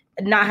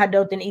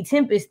Nahadoth and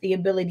Tempest the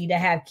ability to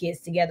have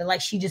kids together.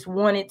 Like she just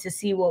wanted to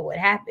see what would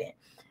happen.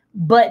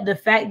 But the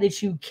fact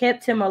that you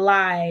kept him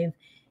alive,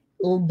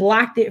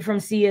 blocked it from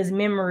Sia's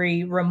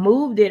memory,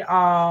 removed it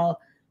all,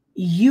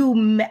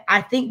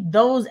 I think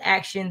those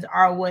actions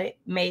are what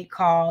made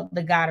Call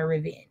the god of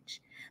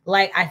revenge.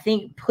 Like I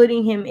think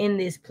putting him in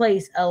this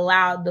place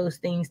allowed those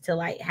things to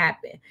like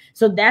happen.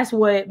 So that's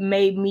what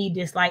made me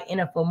dislike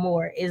Enifa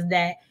more, is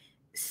that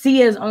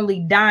Sia's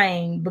only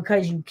dying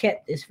because you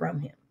kept this from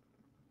him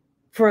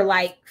for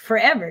like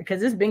forever,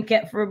 because it's been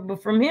kept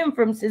from him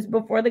from since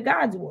before the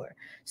gods war.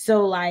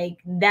 So like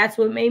that's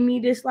what made me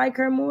dislike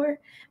her more.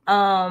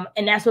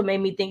 And that's what made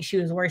me think she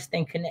was worse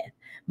than Kenneth,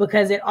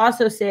 because it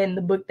also said in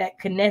the book that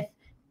Kenneth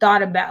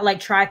thought about like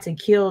tried to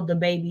kill the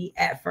baby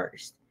at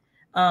first.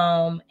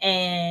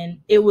 And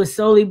it was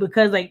solely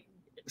because like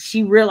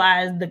she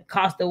realized the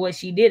cost of what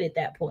she did at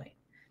that point.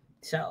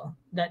 So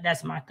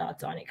that's my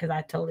thoughts on it, because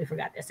I totally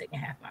forgot that second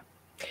half.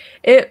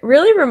 It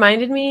really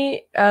reminded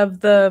me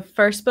of the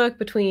first book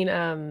between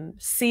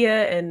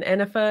Sia and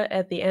Enifa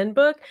at the end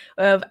book,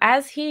 of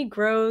as he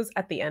grows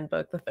at the end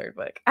book, the third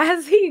book,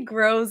 as he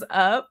grows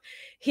up,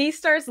 he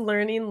starts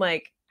learning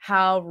like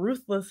how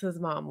ruthless his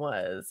mom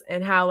was,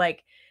 and how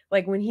like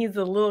when he's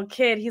a little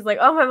kid, he's like,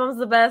 oh, my mom's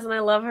the best and I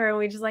love her and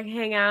we just like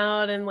hang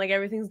out and like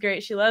everything's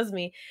great, she loves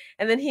me.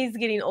 And then he's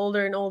getting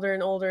older and older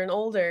and older and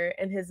older,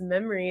 and his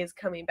memory is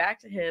coming back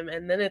to him,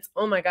 and then it's,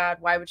 oh my god,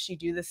 why would she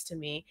do this to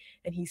me?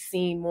 And he's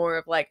seeing more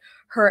of like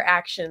her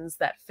actions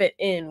that fit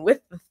in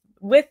with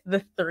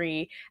the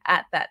three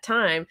at that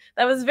time.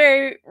 That was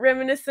very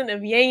reminiscent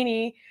of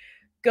Yaney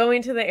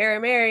going to the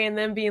Aramary and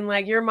then being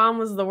like, your mom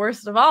was the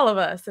worst of all of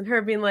us, and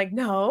her being like,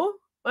 no,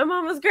 my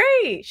mom was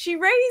great, she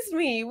raised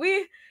me,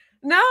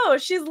 no,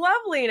 she's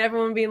lovely, and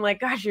everyone being like,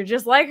 gosh, you're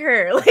just like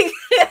her, like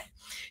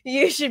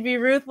you should be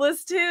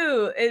ruthless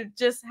too. It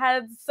just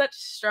had such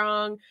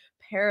strong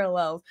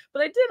parallels.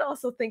 But I did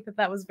also think that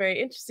that was very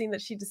interesting,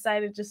 that she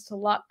decided just to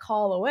lock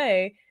Call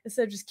away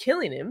instead of just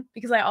killing him,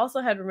 because I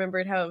also had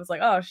remembered how it was like,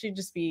 oh, she'd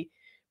just be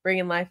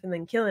bringing life and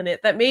then killing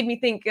it. That made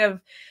me think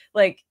of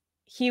like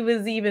he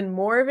was even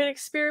more of an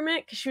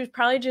experiment, because she was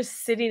probably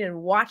just sitting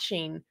and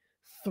watching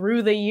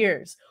through the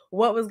years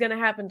what was going to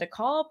happen to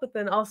Call, but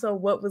then also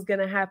what was going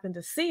to happen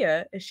to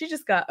Sia, and she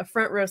just got a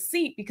front row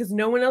seat because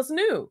no one else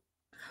knew.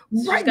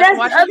 Right, that's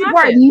the other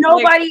part.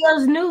 Nobody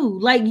else knew.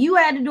 Like, you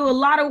had to do a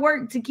lot of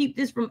work to keep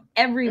this from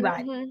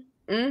everybody.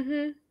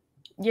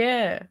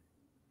 Yeah.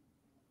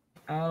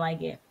 I don't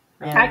like it.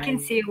 I can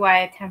see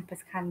why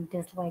Tempest kind of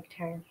disliked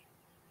her.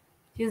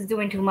 She was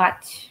doing too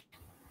much.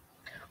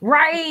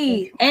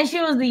 Right. And she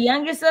was the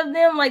youngest of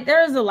them. Like,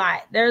 there's a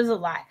lot.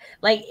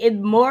 Like, it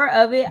more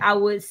of it, I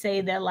would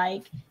say that,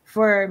 like,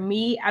 for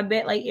me, I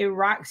bet like it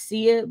rocks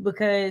Sia,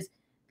 because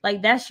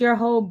like that's your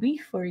whole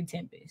beef for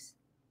Tempest.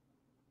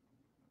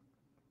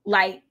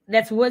 Like,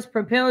 that's what's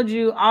propelled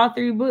you all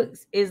three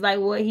books, is like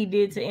what he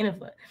did to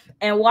Enifa.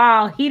 And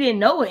while he didn't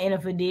know what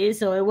Enifa did,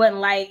 so it wasn't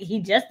like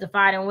he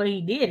justified in what he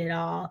did at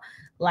all.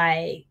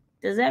 Like,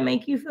 does that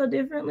make you feel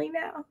differently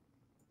now?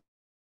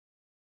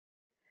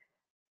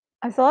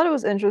 I thought it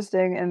was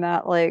interesting in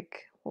that,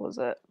 like, what was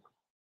it?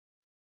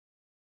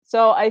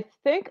 So I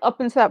think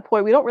up until that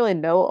point, we don't really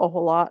know a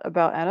whole lot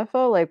about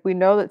Enifa. Like, we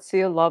know that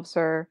Sia loves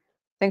her,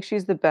 thinks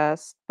she's the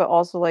best, but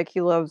also like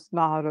he loves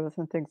Nahadoth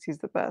and thinks he's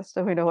the best,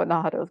 and we know what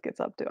Nahadoth gets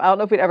up to. I don't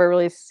know if we'd ever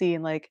really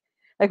seen like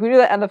we knew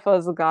that Enifa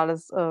is the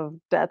goddess of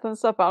death and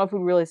stuff. But I don't know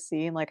if we'd really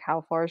seen like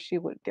how far she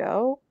would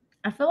go.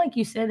 I feel like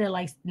you said that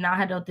like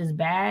Nahadoth is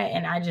bad,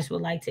 and I just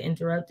would like to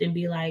interrupt and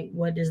be like,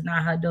 what does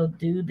Nahadoth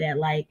do that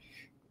like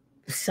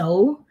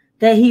so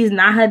that he's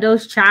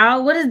Nahadoth's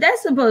child? What is that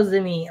supposed to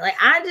mean? Like,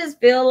 I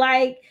just feel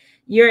like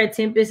your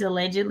Tempest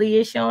allegedly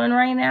is showing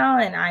right now,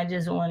 and I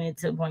just wanted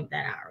to point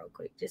that out real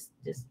quick. Just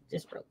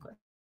real quick.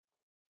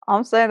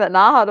 I'm saying that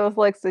Nahadoth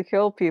likes to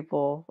kill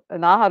people,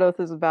 and Nahadoth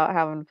is about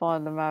having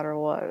fun no matter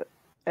what.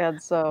 And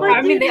so,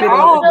 I mean,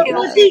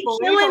 was he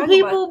killing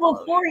people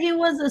before he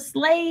was a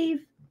slave?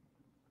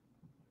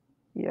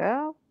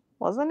 Yeah,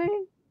 wasn't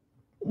he?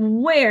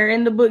 Where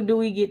in the book do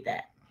we get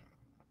that?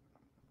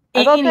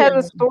 I thought they had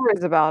the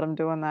stories about him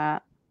doing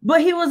that.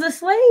 But he was a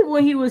slave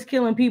when he was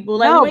killing people.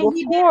 Like, no, when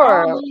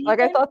before. Like,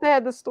 I thought they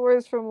had the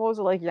stories from, what was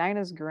it, like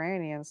Yaina's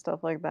granny and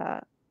stuff like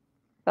that.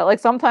 That like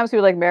sometimes he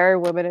would like marry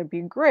women and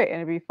be great and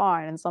it'd be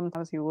fine, and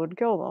sometimes he would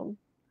kill them.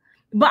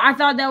 But I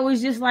thought that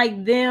was just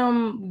like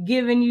them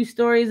giving you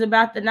stories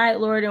about the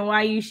Night Lord and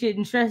why you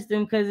shouldn't trust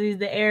him because he's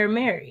the heir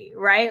Mary,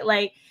 right?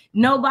 Like,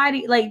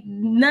 nobody, like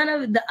none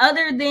of the,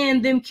 other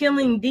than them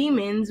killing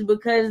demons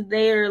because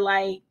they're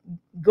like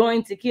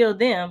going to kill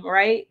them,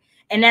 right?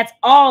 And that's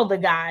all the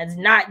gods,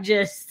 not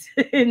just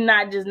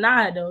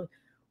Nahadoth.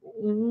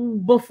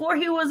 Before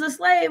he was a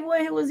slave,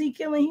 when was he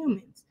killing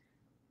humans?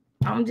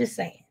 I'm just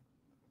saying.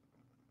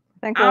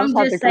 I think we'll just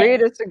have to agree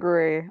to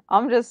disagree.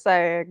 I'm just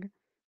saying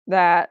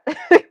that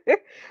they're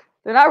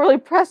not really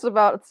pressed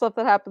about stuff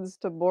that happens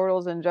to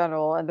mortals in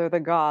general, and they're the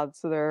gods,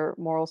 so their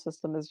moral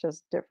system is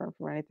just different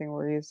from anything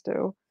we're used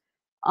to.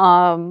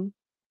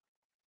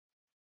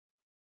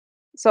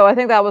 So I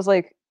think that was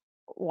like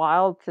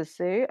wild to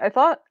see.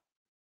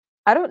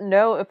 I don't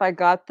know if I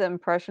got the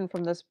impression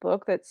from this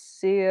book that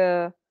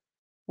Sia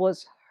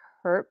was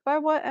hurt by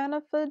what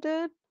Enifa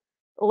did.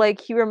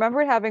 Like, he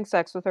remembered having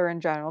sex with her in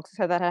general, because he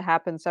said that had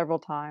happened several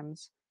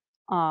times.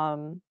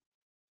 And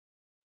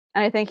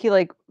I think he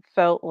like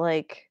felt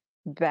like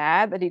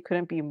bad that he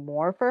couldn't be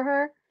more for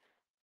her.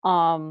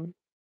 But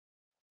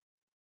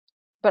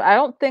I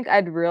don't think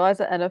I'd realized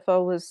that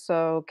NFO was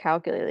so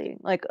calculating.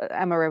 Like,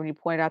 Emma, when you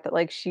pointed out that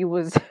like she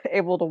was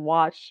able to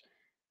watch,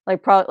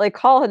 like, probably like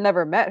Call had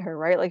never met her,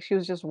 right? Like, she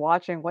was just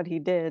watching what he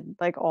did,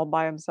 like, all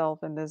by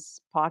himself in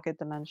this pocket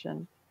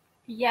dimension.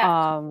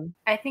 Yeah,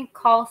 I think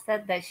Call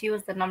said that she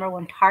was the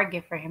 #1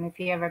 target for him if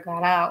he ever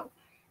got out,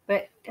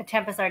 but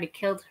Tempest already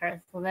killed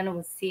her, so then it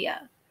was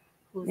Sia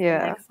who's the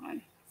next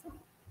one. So.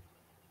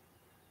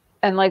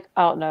 And like,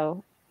 I don't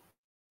know.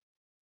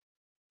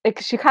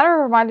 She kind of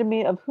reminded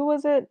me of, who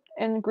was it?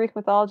 in Greek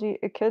mythology,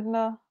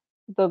 Echidna,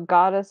 the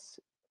goddess,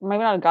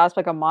 maybe not a goddess,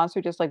 but like a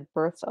monster, just like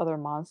births other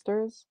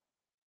monsters.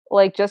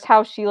 Like just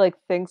how she like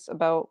thinks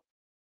about.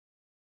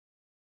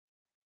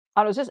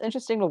 It was just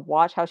interesting to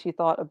watch how she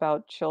thought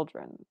about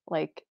children.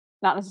 Like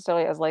not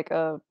necessarily as like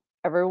a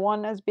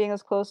everyone as being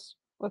as close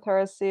with her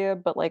as Sia,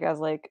 but like as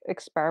like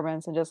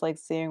experiments and just like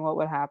seeing what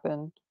would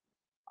happen.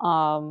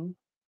 Um,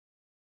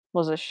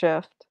 was a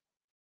shift.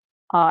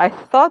 I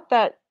thought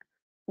that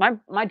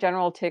my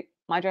general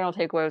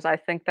takeaway was I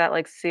think that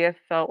like Sia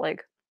felt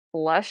like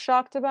less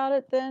shocked about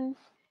it than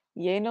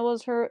Yena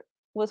was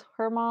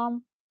her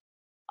mom.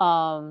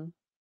 Um,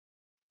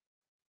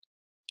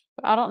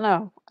 but I don't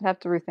know. I'd have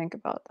to rethink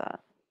about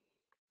that.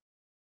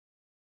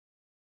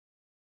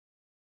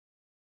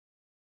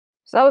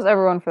 So that was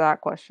everyone for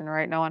that question,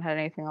 right? No one had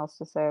anything else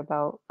to say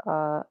about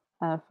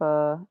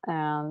Enifa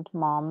and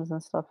moms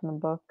and stuff in the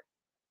book.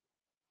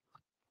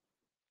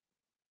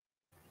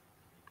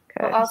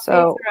 But Okay, I'll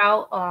say so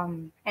throughout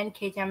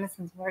N.K.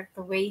 Jemison's work,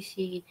 the way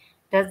she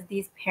does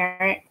these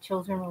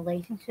parent-children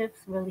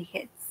relationships really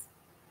hits.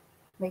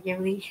 Like it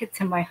really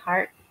hits in my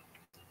heart.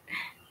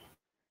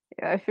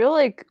 yeah, I feel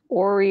like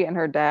Ori and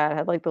her dad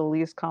had like the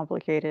least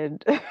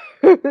complicated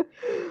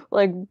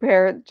like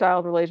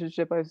parent-child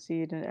relationship I've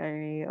seen in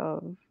any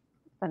of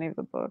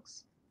the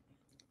books.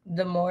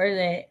 The more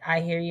that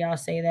I hear y'all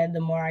say that,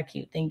 the more I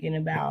keep thinking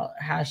about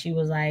how she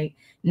was like,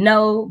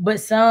 no, but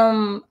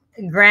some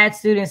grad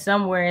student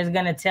somewhere is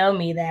gonna tell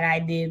me that I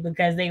did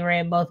because they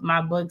read both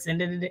my books and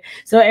da-da-da.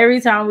 So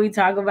every time we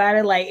talk about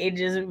it, like it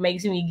just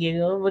makes me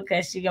giggle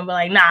because she gonna be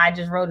like, nah, I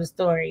just wrote a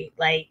story.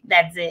 Like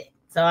that's it.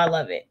 So I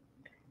love it.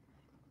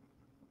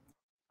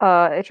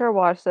 HR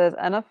Watch says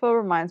Enifa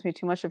reminds me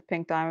too much of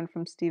Pink Diamond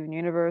from Steven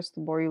Universe.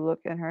 The more you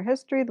look in her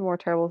history, the more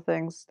terrible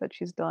things that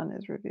she's done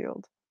is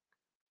revealed.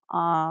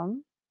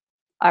 Um,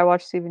 I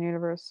watch Steven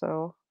Universe,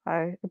 so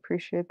I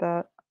appreciate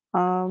that.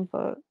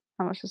 But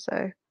not much to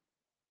say.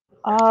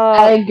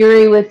 I Uh,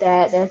 agree with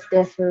that. That's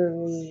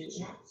definitely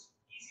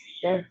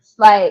that's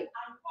like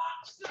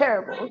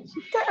terrible.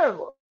 She's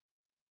terrible.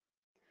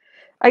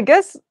 I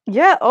guess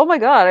yeah. Oh my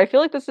god, I feel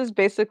like this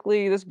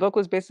book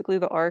was basically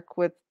the arc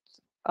with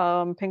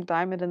Pink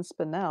Diamond and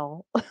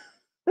Spinel.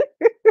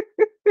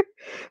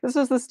 This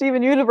was the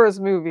Steven Universe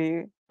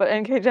movie, but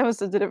N.K.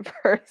 Jemisin did it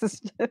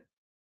first.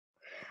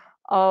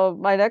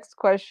 My next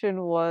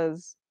question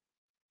was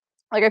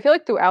like I feel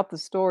like throughout the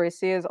story,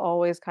 Sia is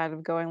always kind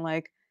of going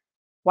like,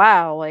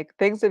 "Wow, like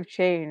things have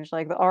changed.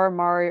 Like the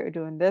Aramari are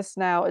doing this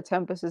now. A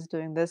Tempest is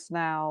doing this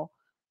now.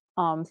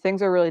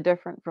 Things are really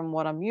different from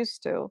what I'm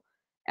used to."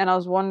 And I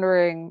was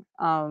wondering,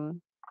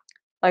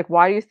 like,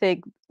 why do you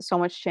think so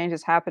much change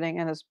is happening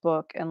in this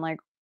book, and like,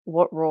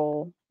 what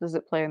role does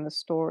it play in the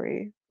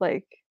story?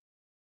 Like,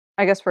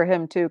 I guess for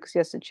him too, because he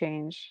has to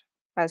change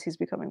as he's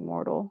becoming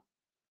mortal.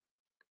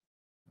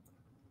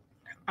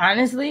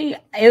 Honestly,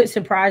 it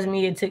surprised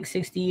me it took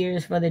 60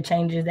 years for the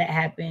changes that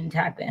happened to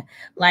happen.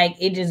 Like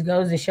it just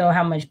goes to show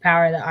how much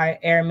power the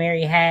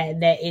Arameri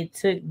had that it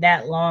took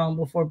that long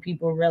before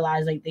people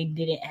realized like they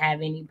didn't have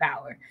any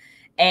power.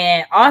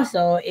 And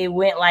also it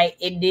went like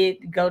it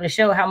did go to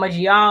show how much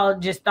y'all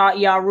just thought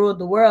y'all ruled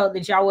the world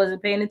that y'all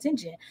wasn't paying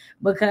attention.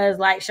 Because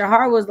like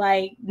Shahar was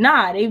like,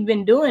 nah, they've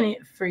been doing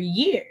it for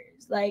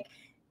years. Like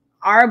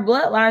our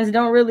bloodlines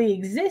don't really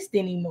exist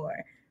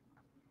anymore.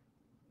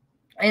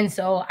 And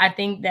so I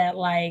think that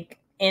like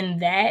in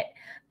that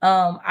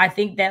I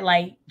think that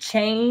like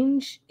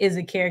change is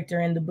a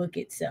character in the book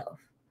itself.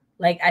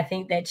 Like I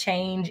think that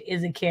change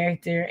is a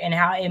character and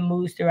how it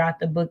moves throughout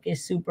the book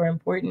is super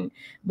important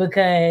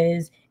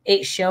because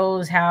it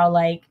shows how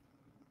like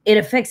it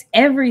affects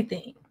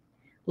everything.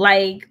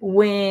 Like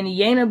when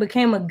Yena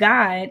became a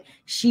god,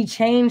 she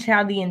changed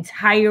how the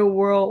entire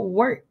world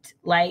worked.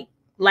 Like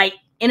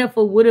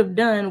Enifa would have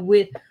done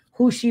with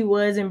who she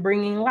was and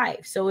bringing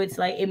life. So it's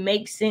like it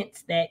makes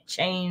sense that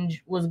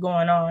change was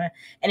going on,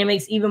 and it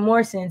makes even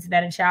more sense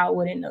that a child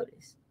wouldn't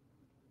notice.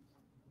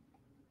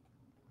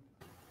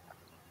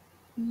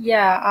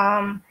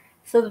 Yeah.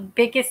 So the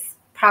biggest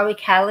probably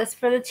catalyst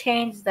for the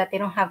change is that they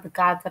don't have the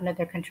gods under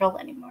their control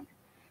anymore.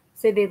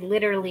 So they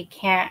literally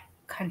can't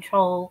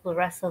control the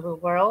rest of the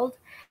world.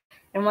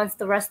 And once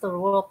the rest of the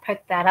world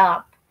picked that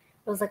up,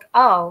 it was like,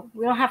 oh,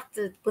 we don't have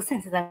to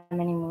listen to them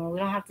anymore. We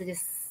don't have to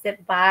just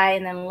sit by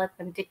and then let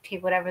them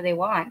dictate whatever they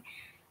want.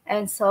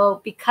 And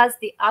so because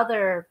the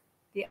other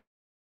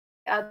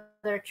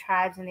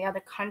tribes and the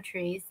other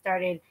countries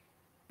started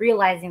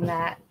realizing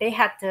that they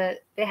had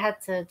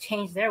to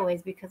change their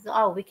ways because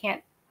oh, we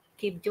can't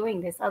keep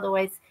doing this,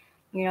 otherwise,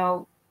 you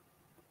know,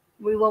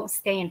 we won't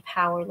stay in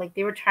power. Like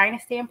they were trying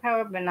to stay in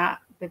power,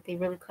 but they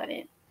really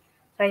couldn't.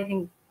 So I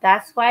think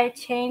that's why it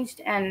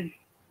changed. And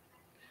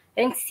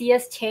I think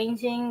Sia's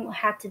changing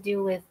had to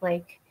do with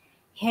like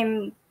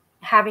him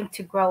having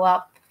to grow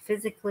up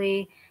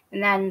physically,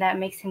 and then that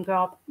makes him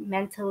grow up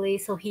mentally.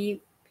 So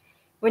he,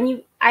 when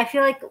you, I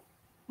feel like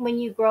when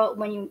you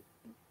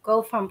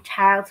go from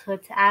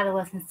childhood to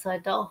adolescence to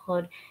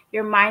adulthood,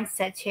 your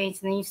mindset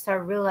changes, and then you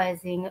start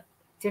realizing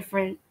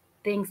different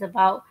things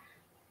about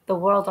the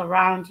world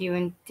around you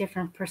in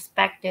different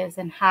perspectives,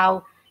 and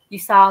how you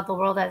saw the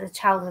world as a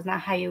child is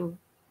not how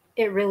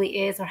it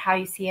really is, or how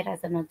you see it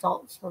as an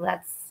adult. So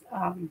that's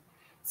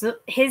so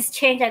his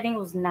change, I think,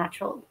 was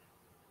natural.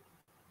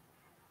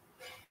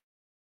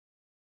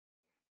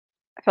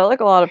 I felt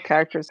like a lot of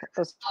characters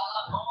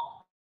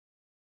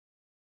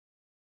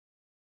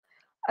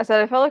I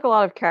said I felt like a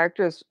lot of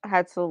characters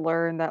had to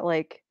learn that,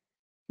 like,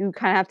 you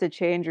kinda have to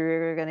change or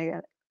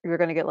you're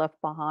gonna get left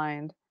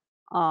behind.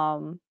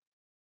 Um,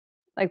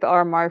 like the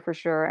Aramari for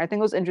sure. I think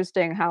it was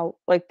interesting how,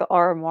 like, the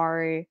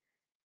Aramari,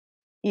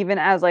 even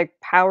as, like,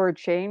 power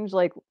changed,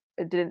 like,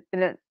 they didn't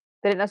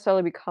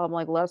necessarily become,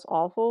 like, less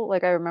awful.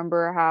 Like, I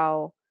remember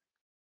how,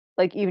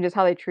 like, even just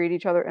how they treat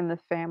each other in the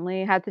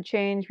family had to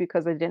change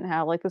because they didn't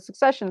have, like, the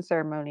succession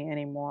ceremony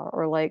anymore,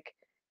 or, like,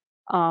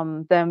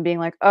 them being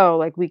like, "Oh,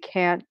 like, we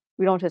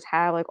don't just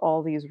have, like,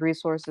 all these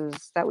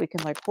resources that we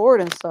can, like,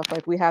 hoard and stuff,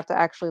 like, we have to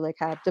actually, like,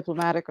 have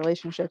diplomatic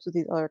relationships with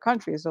these other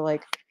countries." So,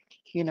 like,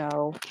 you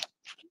know,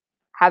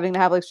 having to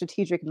have, like,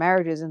 strategic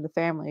marriages in the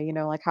family,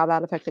 like, how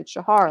that affected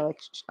Shahar, like,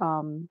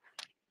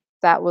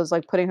 that was,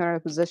 like, putting her in a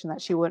position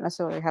that she wouldn't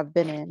necessarily have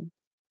been in,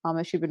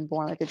 if she'd been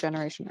born, like, a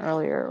generation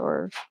earlier,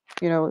 or,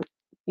 you know,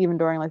 even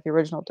during, like, the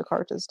original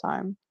Jakarta's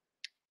time.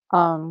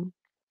 Um,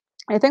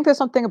 I think there's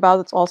something about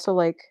it's also,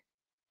 like,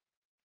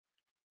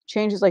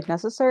 change is, like,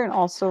 necessary, and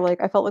also,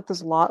 like, I felt like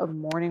there's a lot of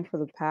mourning for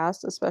the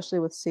past, especially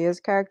with Sia's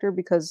character,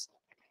 because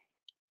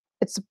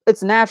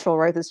it's natural,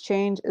 right? This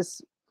change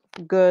is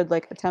good,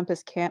 like, a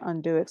tempest can't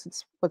undo it, 'cause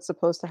it's what's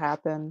supposed to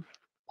happen,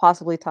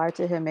 possibly tied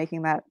to him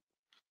making that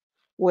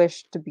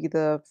wish to be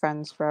the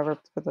friends forever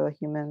for the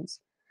humans.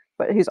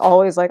 But he's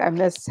always like, "I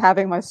miss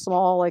having my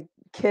small, like,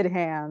 kid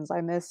hands.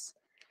 I miss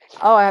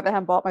oh, I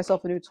haven't bought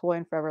myself a new toy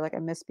in forever, like, I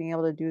miss being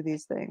able to do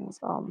these things."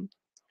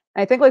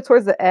 I think, like,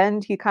 towards the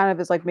end, he kind of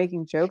is, like,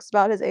 making jokes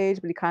about his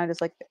age, but he kinda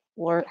just, like,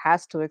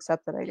 has to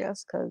accept it, I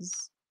guess,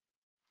 because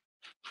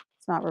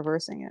it's not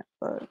reversing it,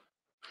 but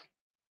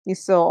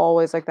he's still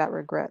always, like, that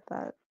regret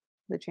that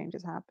the change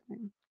is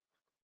happening.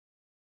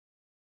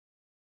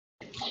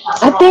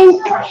 I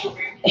think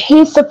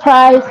he's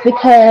surprised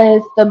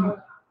because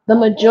the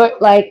major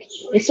like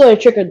it sort of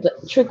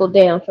trickled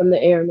down from the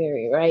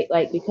Aramiri, right?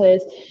 Like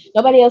because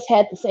nobody else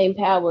had the same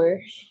power,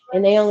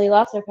 and they only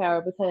lost their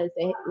power because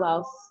they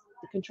lost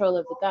the control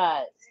of the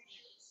gods.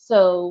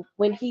 So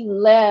when he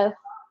left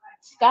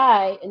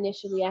Sky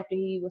initially after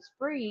he was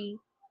free,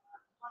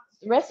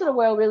 the rest of the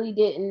world really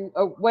didn't,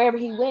 or wherever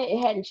he went, it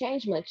hadn't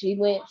changed much. He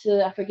went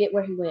to, I forget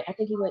where he went. I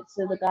think he went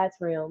to the gods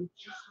realm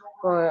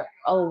for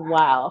a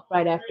while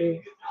right after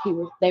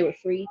they were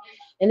free,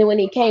 and then when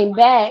he came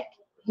back,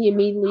 he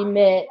immediately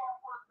met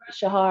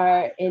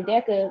Shahar and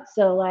Decca.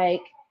 So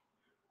like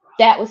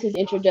that was his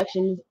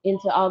introduction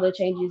into all the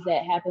changes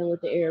that happened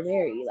with the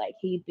Arameri. Like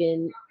he'd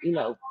been,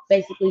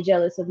 basically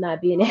jealous of not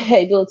being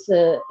able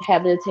to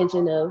have the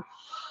attention of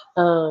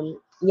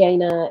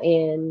Yaina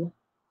and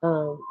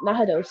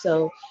Nahado.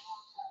 So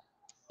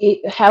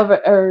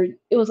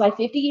it was like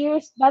 50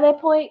 years by that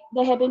point.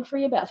 They had been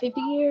free about 50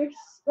 years,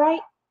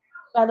 right?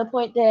 By the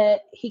point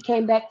that he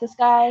came back to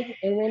Sky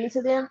and ran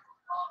into them.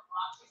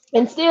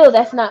 And still,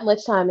 that's not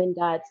much time in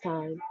God's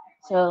time.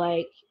 So,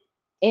 like,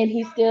 and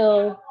he's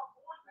still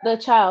the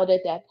child at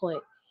that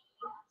point.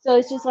 So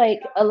it's just like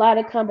a lot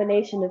of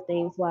combination of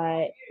things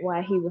why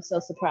he was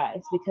so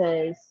surprised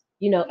because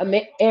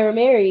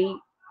Arameri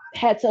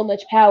had so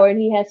much power and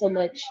he had so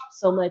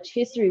much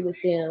history with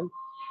them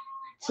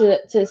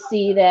to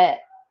see that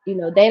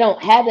they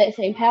don't have that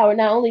same power.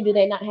 Not only do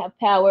they not have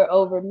power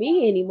over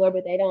me anymore,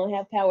 but they don't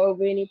have power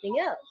over anything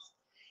else.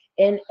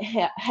 And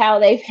how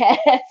they've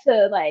had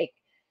to like,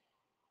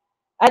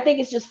 I think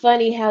it's just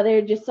funny how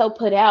they're just so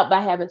put out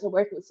by having to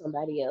work with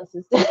somebody else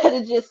instead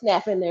of just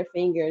snapping their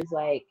fingers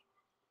like,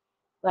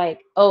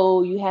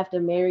 oh, you have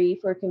to marry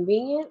for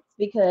convenience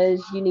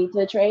because you need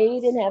to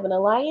trade and have an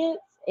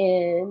alliance.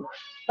 And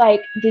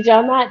like, did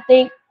y'all not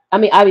think, I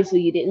mean,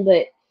 obviously you didn't,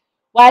 but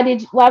why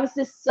was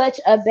this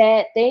such a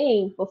bad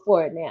thing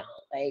before now?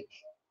 Like,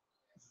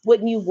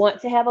 wouldn't you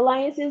want to have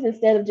alliances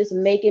instead of just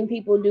making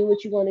people do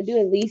what you want to do?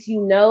 At least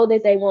you know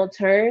that they won't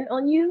turn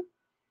on you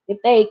if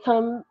they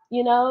come,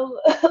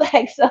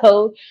 like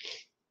so.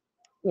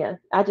 Yeah,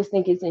 I just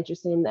think it's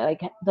interesting that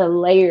like the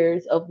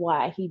layers of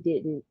why he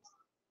didn't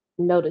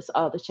notice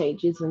all the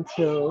changes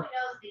until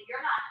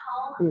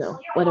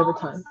whatever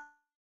time.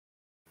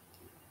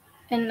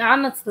 And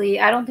honestly,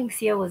 I don't think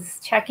Sia was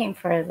checking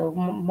for the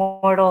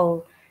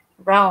mortal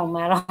realm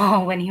at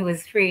all when he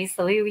was free,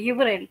 so he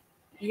wouldn't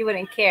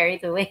care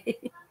either way.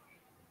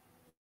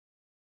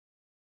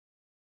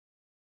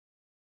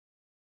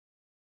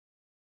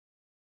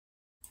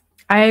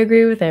 I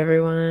agree with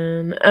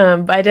everyone.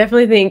 But I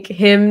definitely think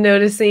him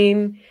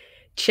noticing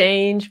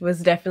change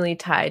was definitely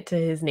tied to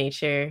his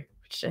nature,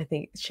 which I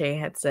think Shay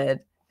had said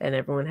and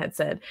everyone had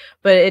said.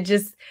 But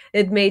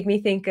it made me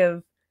think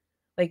of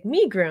like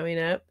me growing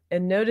up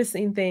and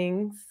noticing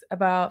things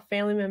about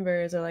family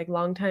members or like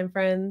longtime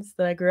friends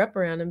that I grew up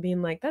around and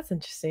being like, that's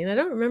interesting. I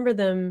don't remember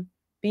them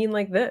being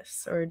like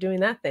this or doing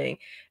that thing.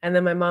 And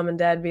then my mom and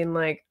dad being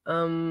like,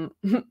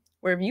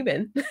 where have you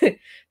been?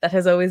 That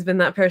has always been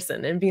that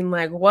person, and being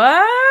like,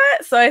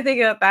 what? So I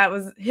think that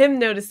was him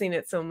noticing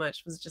it so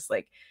much, was just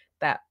like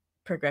that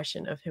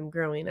progression of him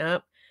growing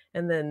up.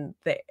 And then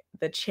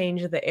the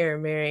change of the heir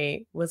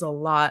Mary was a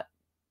lot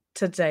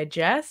to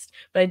digest,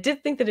 but I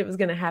did think that it was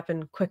going to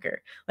happen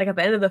quicker. Like at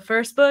the end of the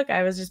first book,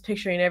 I was just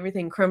picturing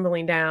everything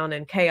crumbling down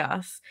and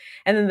chaos.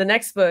 And then the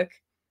next book,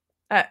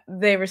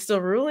 they were still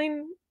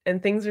ruling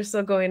and things were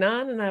still going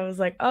on, and I was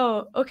like,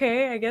 oh,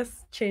 okay, I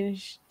guess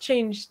change I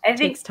takes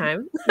think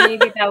time.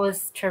 maybe that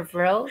was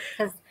Tervril,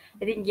 because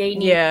I think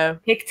Yeni Yeah,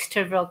 picked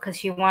Tervril because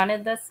she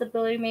wanted that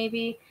stability,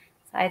 maybe.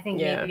 So I think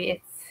yeah, maybe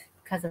it's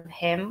because of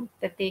him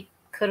that they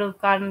could have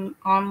gotten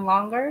on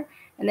longer,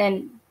 and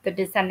then the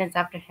descendants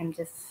after him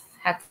just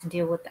had to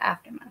deal with the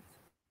aftermath.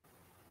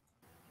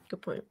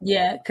 good point.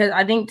 Yeah, because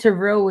I think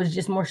Terrell was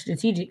just more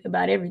strategic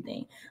about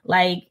everything.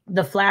 Like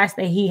the flask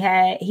that he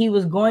had, he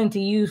was going to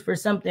use for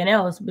something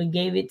else, but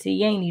gave it to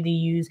Yaney to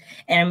use.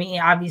 And I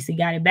mean, obviously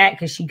got it back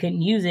because she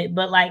couldn't use it.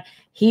 But like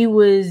he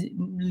was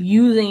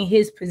using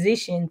his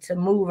position to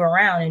move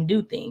around and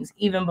do things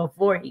even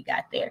before he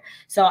got there.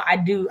 So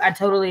I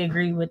totally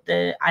agree with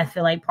I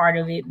feel like part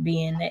of it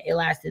being that it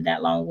lasted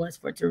that long was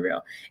for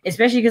Terrell.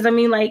 Especially because I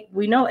mean, like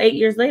we know 8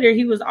 years later,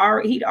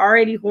 he'd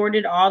already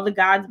hoarded all the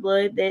God's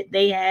blood that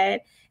they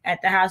had at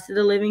the house of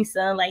the living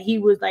son. Like he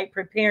was like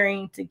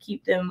preparing to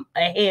keep them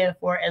ahead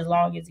for as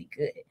long as he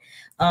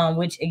could,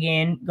 which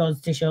again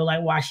goes to show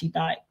like why she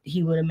thought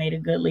he would have made a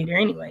good leader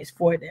anyways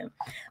for them.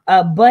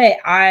 But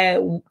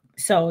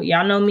so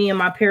y'all know me and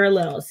my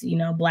parallels,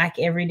 black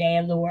every day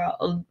of the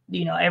world,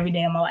 every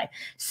day of my life.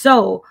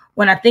 So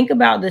when I think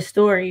about the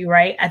story,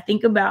 right, I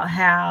think about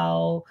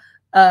how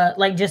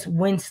like just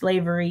when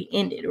slavery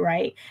ended,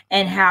 right,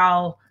 and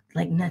how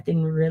like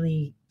nothing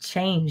really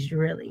changed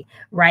really,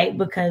 right?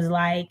 Because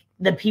like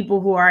the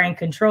people who are in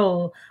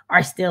control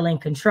are still in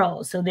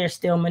control, so they're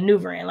still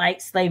maneuvering.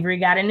 Like slavery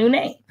got a new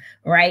name,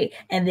 right?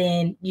 And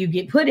then you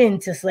get put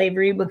into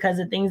slavery because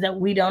of things that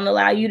we don't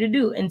allow you to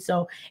do. And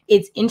so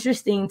it's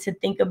interesting to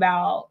think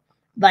about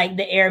like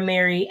the heir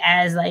Mary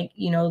as like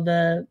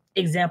the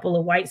example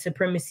of white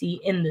supremacy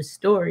in the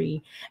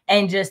story,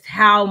 and just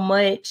how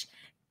much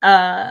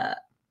uh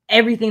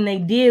everything they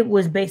did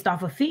was based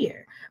off of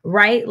fear,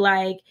 right?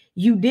 Like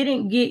you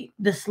didn't get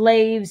the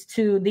slaves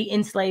to the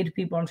enslaved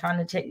people. I'm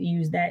trying to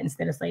use that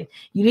instead of slaves.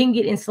 You didn't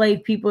get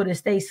enslaved people to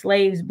stay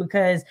slaves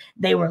because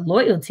they were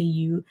loyal to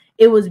you.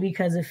 It was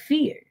because of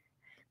fear.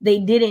 They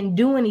didn't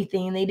do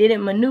anything. They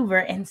didn't maneuver.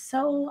 And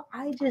so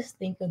I just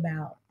think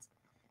about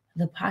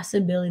the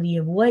possibility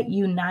of what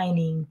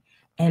uniting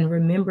and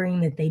remembering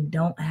that they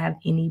don't have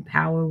any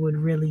power would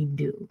really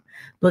do.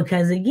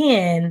 Because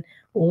again,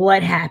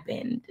 what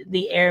happened?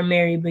 The heir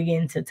Mary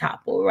began to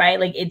topple, right?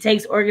 Like it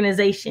takes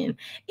organization,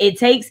 it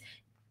takes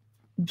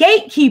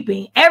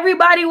gatekeeping.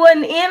 Everybody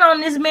wasn't in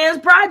on this man's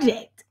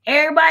project.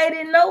 Everybody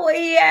didn't know what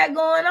he had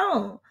going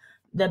on.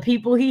 The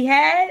people he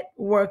had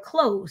were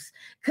close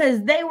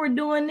because they were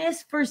doing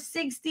this for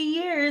 60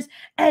 years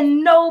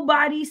and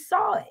nobody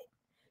saw it.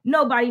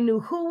 Nobody knew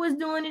who was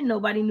doing it.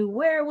 Nobody knew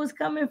where it was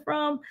coming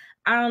from.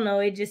 I don't know.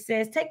 It just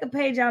says, take a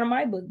page out of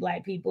my book,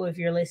 Black people, if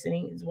you're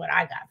listening, is what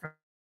I got from.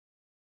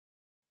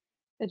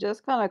 It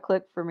just kind of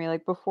clicked for me.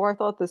 Like before, I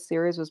thought the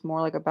series was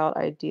more like about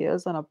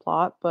ideas and a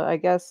plot, but I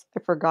guess I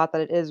forgot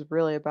that it is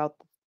really about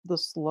the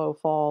slow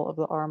fall of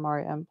the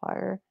Armari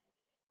Empire.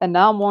 And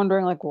now I'm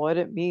wondering like what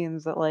it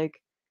means that like,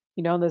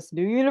 in this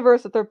new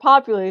universe that they're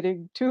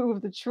populating, two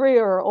of the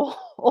trio are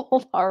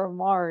old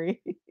Aramari.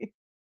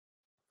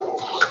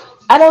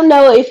 I don't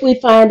know if we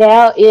find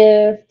out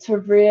if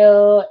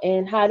Tavril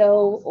and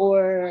Hado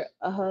or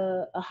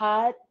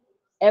Ahad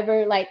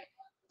ever like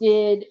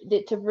did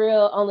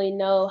Tavril only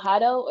know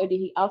Hado or did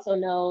he also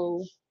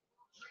know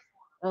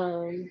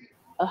um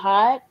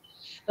Ahad?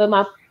 But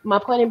my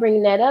point in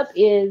bringing that up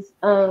is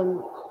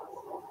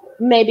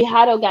maybe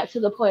Hado got to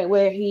the point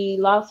where he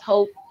lost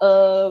hope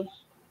of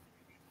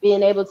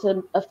being able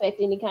to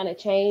affect any kind of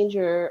change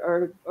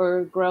or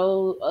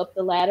grow up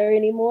the ladder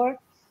anymore.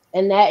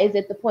 And that is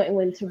at the point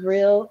when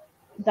Tavril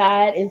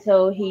died, and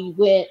so he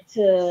went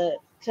to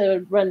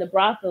run the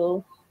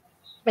brothel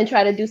and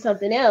try to do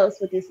something else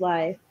with his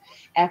life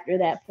after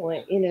that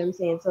point. You know what I'm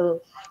saying?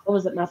 So what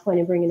was it? My point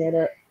in bringing that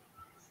up?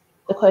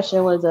 The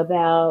question was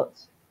about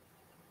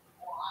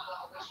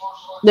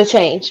the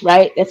change,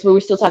 right? That's what we're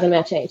still talking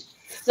about change.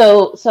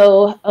 So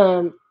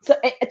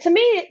to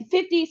me,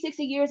 50,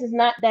 60 years is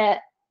not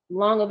that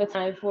long of a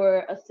time for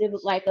a civil,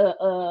 like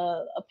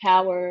a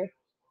power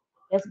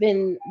that's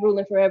been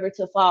ruling forever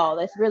to fall.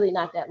 That's really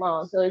not that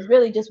long. So it's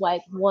really just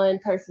like one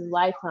person's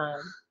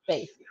lifetime,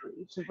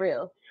 basically, to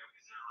real,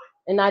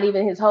 and not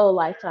even his whole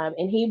lifetime.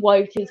 And he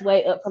worked his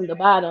way up from the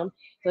bottom,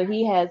 so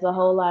he has a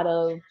whole lot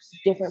of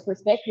different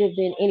perspective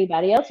than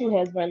anybody else who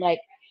has run.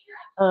 Like,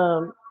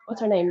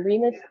 what's her name,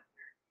 Remus?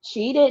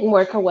 She didn't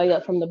work her way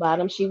up from the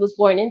bottom. She was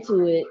born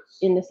into it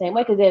in the same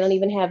way because they don't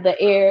even have the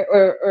air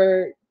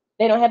or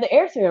they don't have the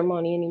air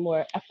ceremony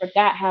anymore. I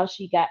forgot how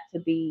she got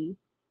to be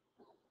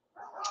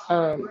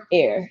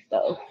heir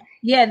though.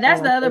 Yeah,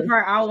 that's the other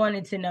part I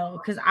wanted to know,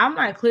 because I'm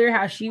not clear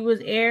how she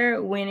was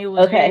heir when it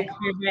was very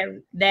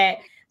clear that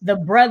the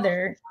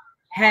brother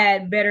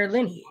had better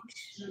lineage.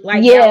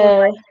 Like that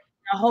was like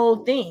the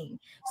whole thing.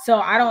 So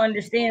I don't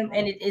understand,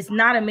 and it's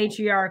not a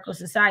matriarchal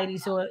society,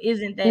 so it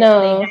isn't that they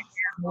had to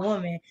have a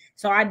woman.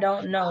 So I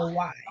don't know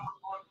why.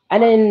 I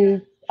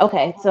didn't.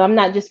 Okay, so I'm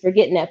not just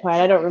forgetting that part.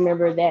 I don't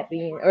remember that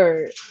being,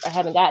 or I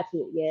haven't got to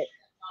it yet.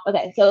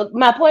 Okay, so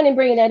my point in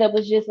bringing that up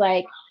was just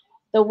like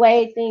the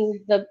way things,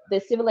 the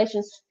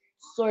civilization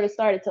sort of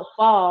started to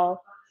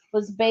fall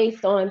was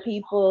based on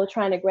people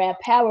trying to grab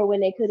power when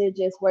they could have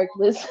just worked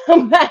with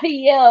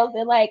somebody else,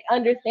 and like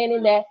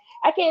understanding that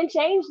I can't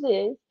change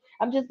this.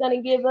 I'm just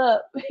gonna give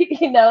up.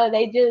 And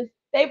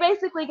they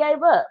basically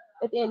gave up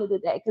at the end of the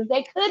day, because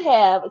they could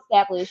have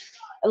established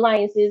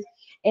alliances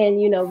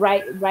and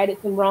righted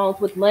some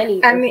wrongs with money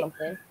or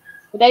something,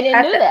 but they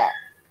didn't do that.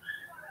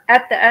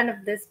 At the end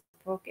of this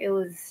book, it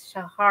was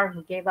Shahar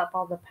who gave up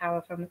all the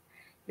power from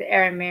the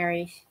Aaron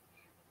Mary.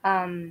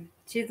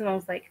 She's the one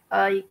who's like,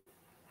 "Oh, you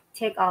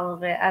take all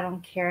of it. I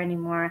don't care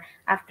anymore."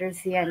 After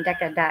Sia and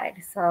Decca died,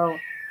 so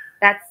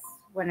that's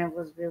when it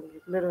was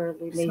really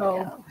literally laid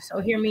down. So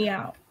hear me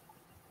out.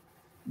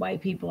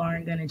 White people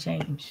aren't gonna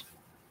change.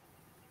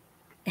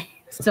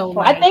 So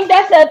I think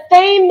that's a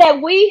theme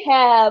that we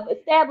have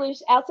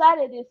established outside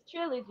of this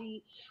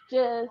trilogy.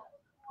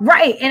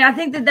 Right, and I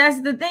think that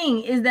that's the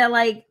thing, is that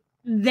like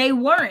they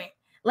weren't,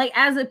 like,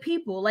 as a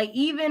people, like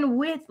even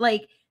with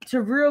like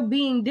Tavril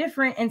being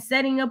different and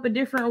setting up a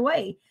different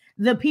way,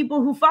 the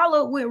people who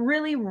followed went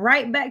really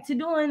right back to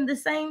doing the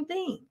same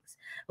things.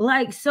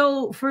 Like,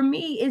 so for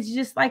me, it's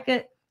just like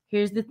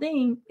here's the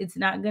thing, it's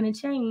not gonna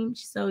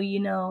change. So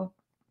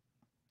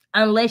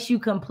unless you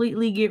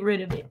completely get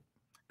rid of it,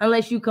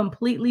 unless you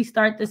completely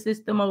start the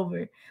system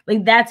over,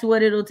 like that's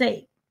what it'll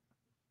take.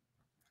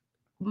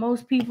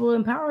 Most people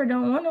in power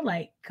don't want to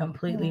like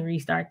completely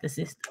restart the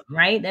system,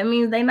 right? That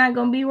means they're not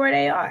gonna be where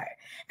they are.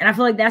 And I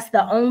feel like that's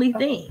the only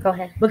thing. Go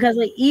ahead. Because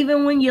like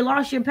even when you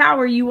lost your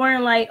power, you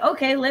weren't like,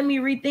 okay, let me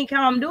rethink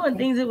how I'm doing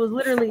things. It was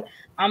literally,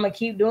 I'm gonna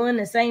keep doing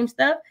the same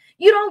stuff.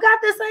 You don't got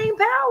the same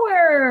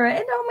power.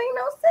 It don't make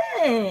no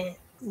sense.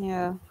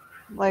 Yeah.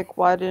 Like,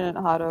 why didn't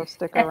Hado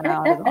stick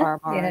around in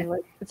Armari?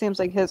 Like, it seems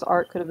like his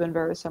art could have been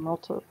very similar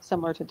to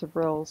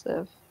Tavril's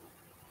if.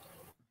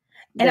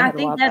 And I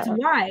think that's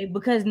why,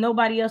 because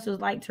nobody else was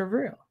like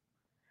Tavril.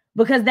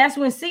 Because that's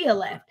when Sia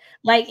left.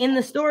 Like in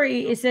the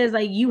story, it says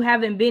like, you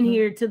haven't been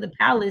here to the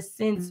palace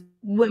since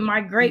when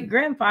my great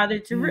grandfather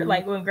Tavril,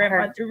 like when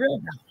Grandpa Tavril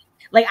died.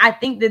 Like I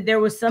think that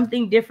there was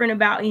something different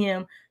about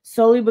him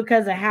solely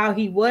because of how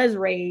he was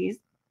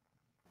raised.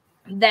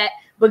 That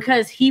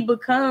because he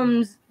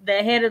becomes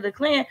the head of the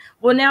clan.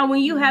 Well, now when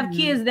you have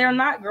kids, they're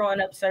not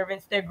growing up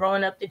servants; they're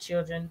growing up the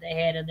children, the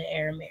head of the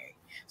heir Mary.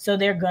 So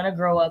they're gonna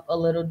grow up a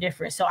little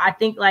different. So I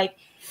think like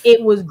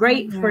it was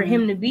great for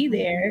him to be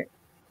there,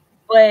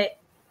 but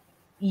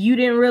you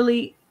didn't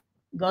really.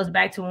 Goes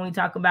back to when we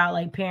talk about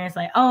like parents,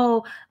 like,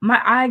 oh,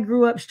 I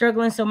grew up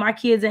struggling, so my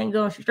kids ain't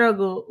gonna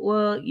struggle.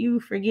 Well, you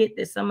forget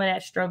that some of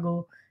that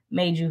struggle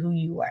made you who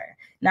you were.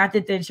 Not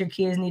that your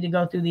kids need to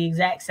go through the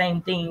exact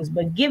same things,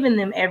 but giving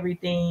them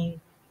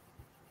everything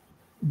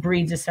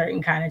breeds a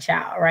certain kind of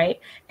child, right?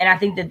 And I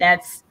think that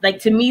that's like,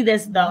 to me,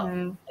 that's the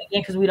again,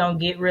 because we don't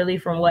get really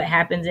from what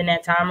happens in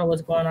that time or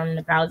what's going on in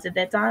the palace at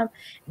that time.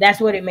 That's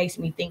what it makes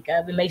me think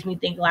of. It makes me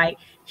think like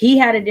he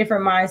had a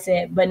different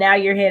mindset, but now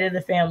you're head of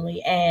the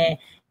family, and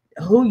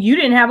who you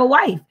didn't have a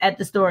wife at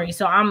the story.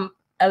 So I'm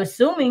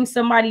assuming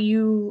somebody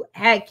you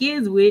had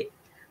kids with,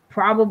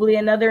 probably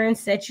another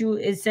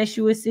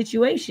incestuous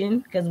situation,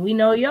 because we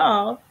know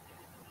y'all.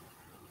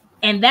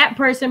 And that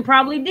person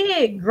probably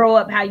did grow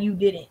up how you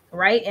didn't,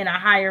 right? In a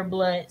higher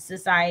blood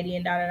society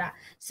and da.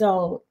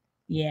 So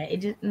yeah, it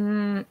just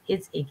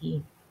it's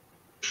icky.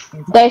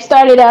 They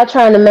started out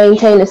trying to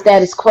maintain the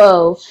status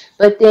quo,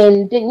 but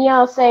then didn't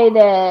y'all say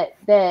that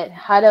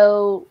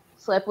Hado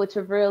slept with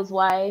Tavril's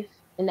wife,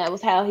 and that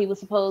was how he was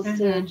supposed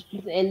to?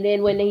 And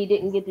then when he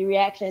didn't get the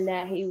reaction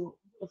that he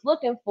was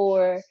looking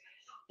for,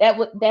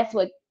 that's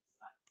what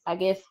I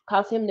guess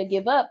caused him to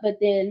give up. But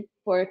then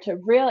for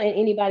Tavril and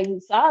anybody who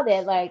saw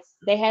that, like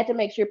they had to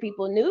make sure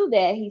people knew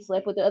that he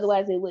slept with her,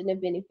 otherwise it wouldn't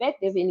have been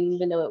effective. And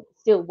even though it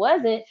still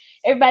wasn't,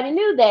 everybody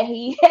knew that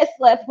he had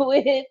slept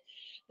with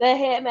the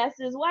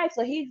headmaster's wife.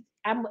 So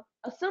I'm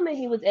assuming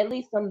he was at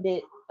least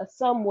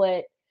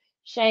somewhat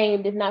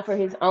shamed, if not for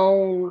his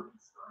own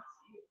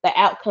the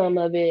outcome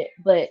of it,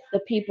 but the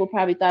people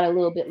probably thought a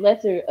little bit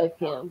lesser of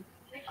him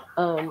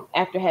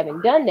after having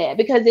done that,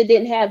 because it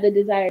didn't have the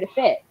desired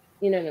effect.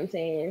 You know what I'm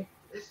saying?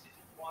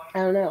 I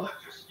don't know.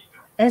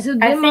 And so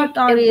then my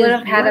thought is, would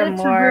have had a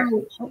more.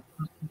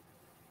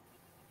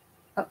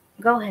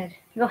 Go ahead.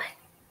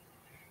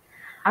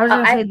 I was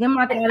gonna say, then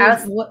my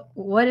thought is,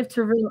 what if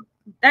Tavril?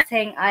 That's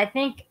saying, I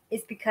think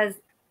it's because.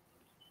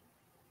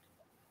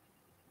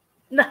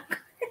 No.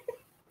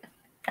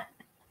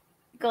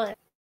 Go ahead.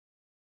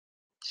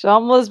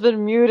 Shamla's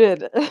been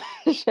muted.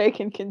 Shay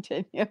can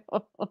continue.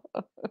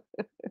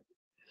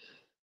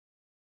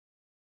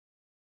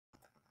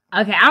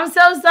 Okay, I'm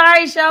so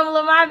sorry,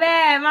 Shamla. My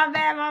bad, my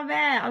bad, my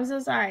bad. I'm so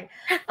sorry.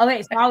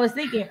 Okay, so I was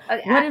thinking,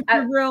 Okay, what if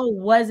Tyrell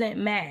wasn't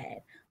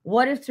mad?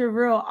 What if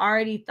Tyrell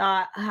already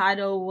thought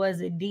Hado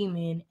was a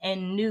demon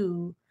and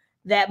knew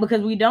that,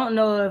 because we don't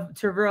know if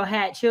Tyrell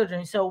had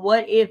children. So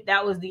what if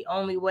that was the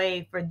only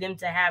way for them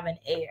to have an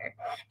heir?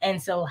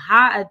 And so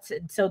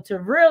so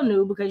Tyrell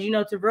knew, because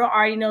Tyrell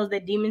already knows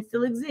that demons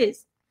still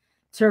exist.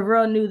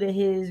 Tyrell knew that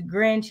his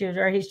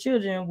grandchildren or his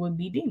children would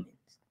be demons.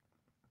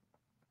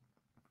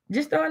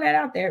 Just throwing that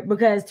out there,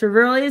 because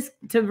Tyrell is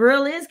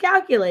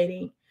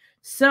calculating.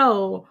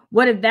 So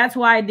what if that's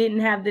why it didn't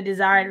have the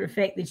desired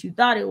effect that you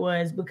thought it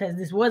was, because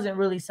this wasn't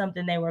really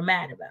something they were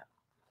mad about?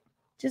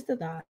 Just a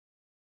thought.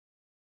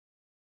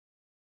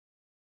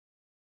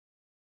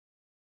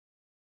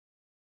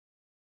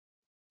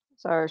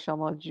 Sorry,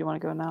 Shelma, do you want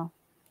to go now?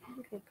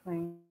 good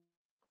point.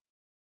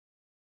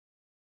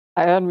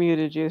 I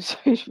unmuted you, so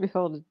you should be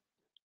able to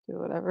do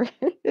whatever.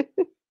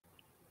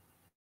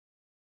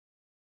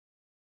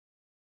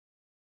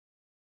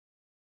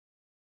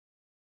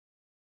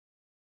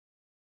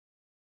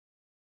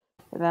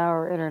 Now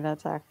our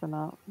internet's acting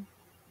up.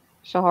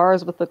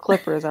 Shahar's with the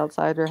clippers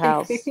outside your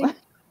house.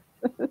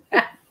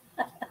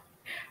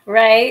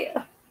 Right?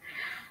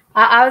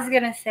 I was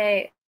gonna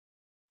say,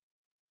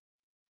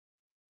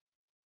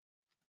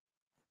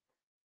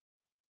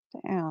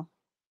 Damn.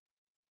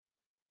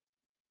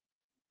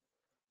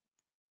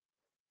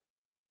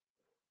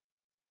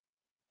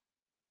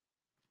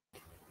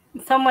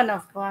 someone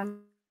else go.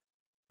 I'm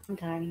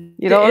done.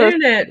 You The don't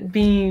understand. internet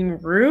being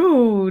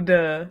rude.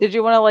 Did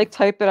you want to like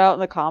type it out in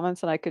the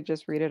comments and I could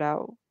just read it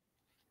out?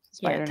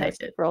 Since my Yeah, type internet's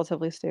it.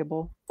 relatively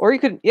stable. Or you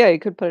could, yeah, you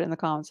could put it in the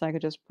comments and I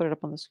could just put it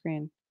up on the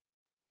screen.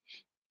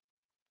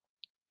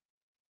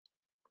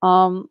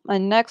 My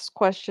next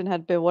question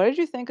had been, what did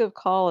you think of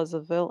Call as a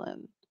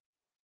villain?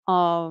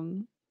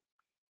 Um,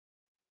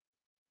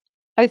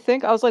 I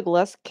think I was like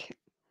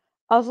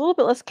I was a little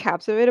bit less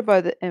captivated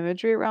by the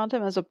imagery around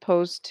him as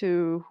opposed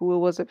to who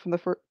was it from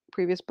the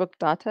previous book,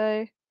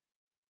 Date.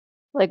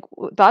 Like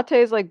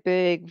Date's like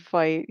big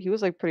fight, he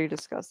was like pretty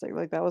disgusting.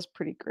 Like that was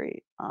pretty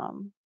great.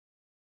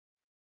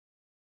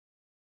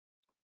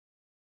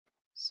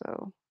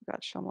 So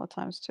got Shomla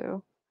times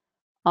two.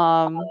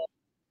 Um,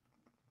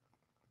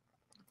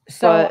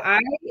 So but I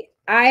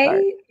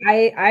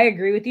sorry. I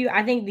agree with you.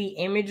 I think the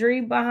imagery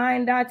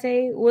behind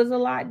Date was a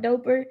lot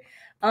doper.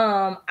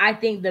 I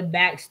think the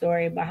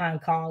backstory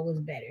behind Call was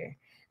better.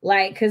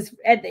 Like, cause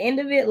at the end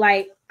of it,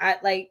 like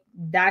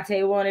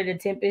Date wanted a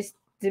Tempest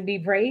to be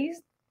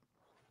praised.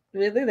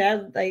 Really,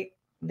 that like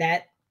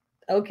that.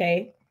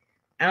 Okay,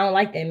 I don't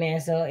like that man,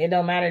 so it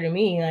don't matter to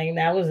me. Like,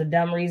 that was a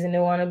dumb reason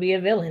to want to be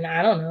a villain.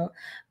 I don't know.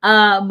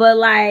 But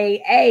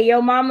like, hey,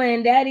 your mama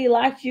and daddy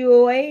locked you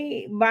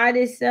away by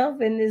this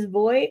self in this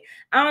void.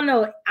 I don't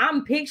know.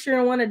 I'm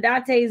picturing one of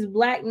Date's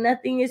black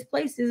nothingness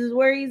places is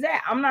where he's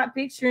at. I'm not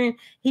picturing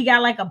he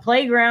got like a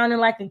playground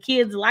and like a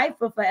kid's life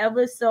for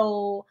forever.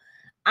 So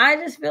I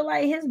just feel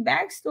like his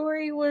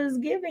backstory was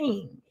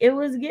giving. It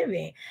was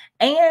giving.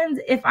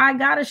 And if I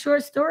got a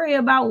short story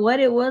about what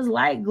it was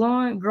like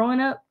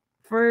growing up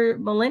for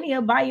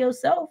millennia by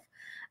yourself,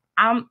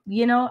 I'm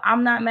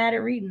not mad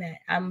at reading that.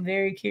 I'm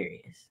very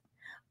curious.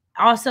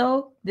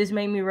 Also, this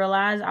made me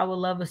realize I would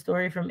love a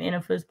story from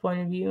Enifa's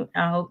point of view.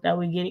 I hope that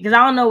we get it, because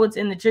I don't know what's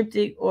in the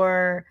triptych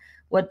or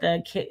what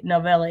the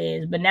novella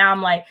is, but now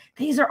I'm like,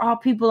 these are all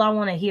people I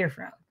want to hear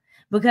from,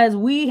 because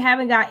we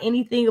haven't got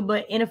anything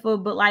but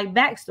Enifa, but like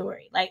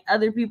backstory, like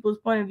other people's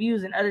point of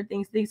views and other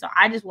things. So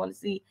I just want to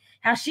see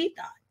how she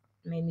thought.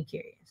 It made me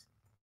curious.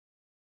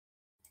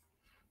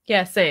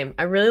 Yeah, same.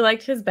 I really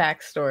liked his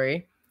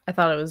backstory. I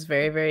thought it was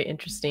very, very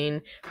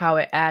interesting how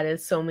it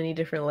added so many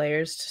different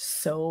layers to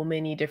so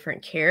many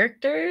different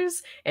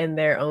characters and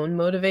their own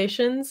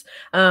motivations.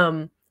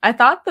 I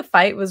thought the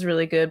fight was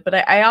really good, but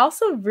I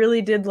also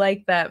really did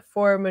like that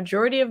for a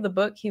majority of the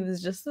book, he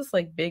was just this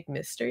like big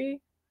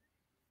mystery.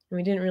 And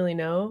we didn't really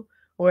know.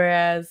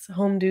 Whereas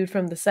Home Dude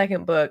from the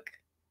second book,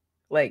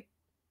 like,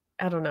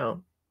 I don't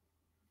know.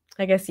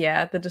 I guess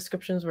yeah, the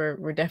descriptions were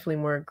definitely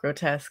more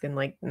grotesque and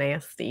like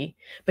nasty,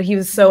 but he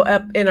was so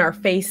up in our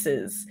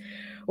faces.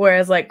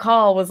 Whereas like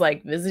Call was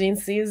like visiting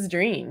Sia's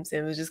dreams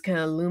and was just kind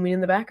of looming in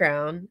the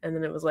background, and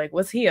then it was like,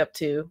 what's he up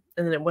to?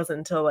 And then it wasn't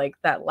until like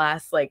the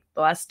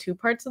last two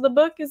parts of the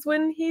book is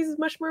when he's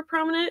much more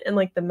prominent and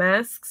like the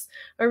masks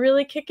are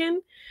really kicking.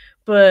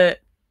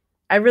 But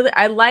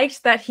I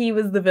liked that he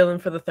was the villain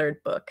for the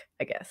third book,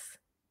 I guess.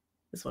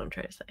 Is what I'm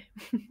trying to say.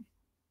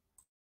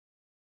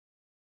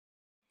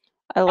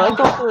 I like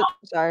also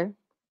sorry.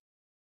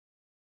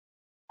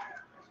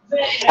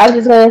 I was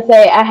just gonna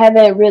say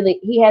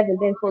he hasn't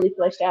been fully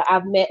fleshed out.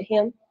 I've met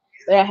him,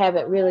 but I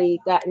haven't really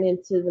gotten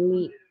into the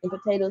meat and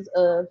potatoes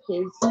of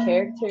his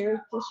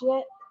character just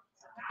yet.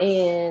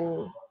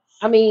 And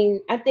I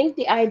mean, I think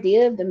the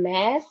idea of the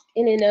mask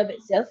in and of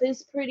itself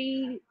is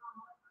pretty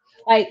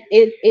like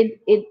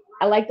it.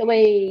 I like the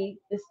way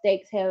the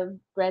stakes have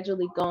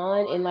gradually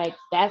gone, and like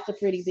that's a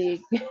pretty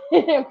big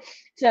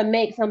to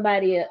make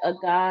somebody a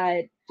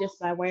god just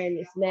by wearing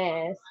this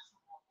mask.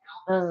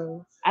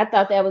 I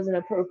thought that was an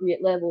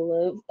appropriate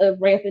level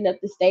of ramping up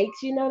the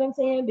stakes. You know what I'm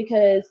saying?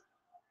 Because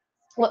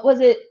what was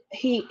it?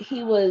 He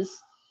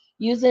was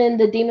using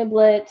the demon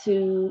blood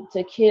to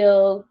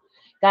kill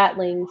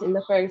godlings in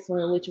the first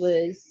one, which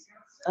was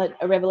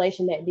a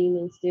revelation that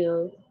demons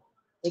still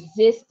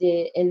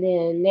existed. And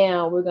then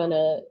now we're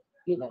gonna,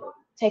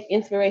 take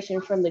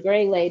inspiration from the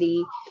gray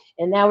lady,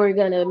 and now we're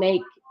gonna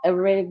make a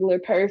regular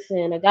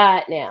person a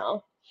god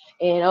now.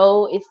 And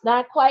oh, it's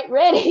not quite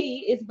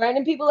ready. It's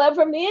burning people up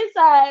from the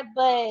inside,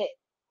 but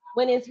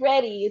when it's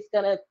ready, it's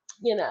gonna,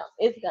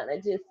 it's gonna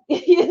just,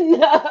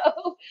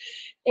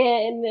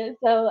 And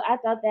so I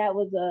thought that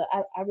was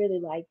I really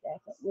like that.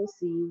 But we'll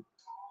see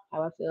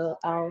how I feel.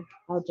 I'll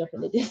jump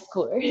in the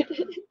Discord.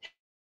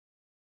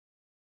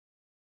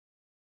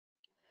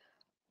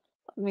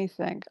 Let me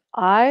think.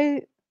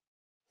 I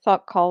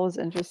thought Call was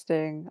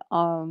interesting.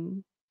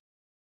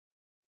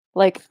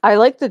 Like I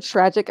like the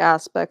tragic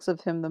aspects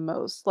of him the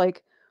most.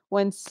 Like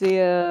when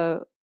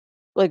Sia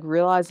like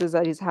realizes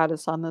that he's had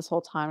his son this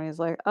whole time and he's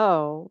like,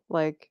 "Oh,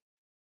 like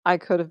I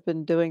could have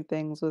been doing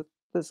things with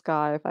this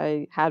guy if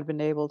I had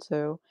been able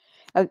to."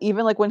 And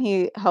even like when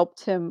he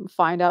helped him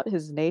find out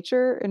his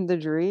nature in the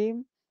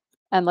dream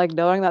and like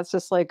knowing that's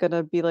just like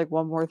gonna be like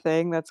one more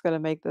thing that's gonna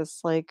make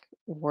this like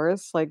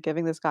worse, like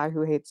giving this guy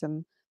who hates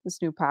him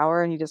this new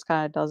power and he just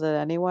kind of does it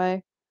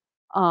anyway.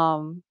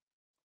 Um,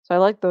 so I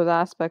like those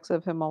aspects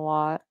of him a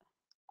lot.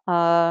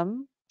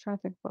 Trying to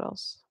think what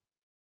else.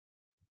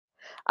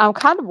 I'm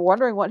kind of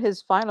wondering what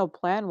his final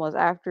plan was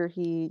after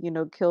he,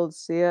 killed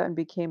Sia and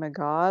became a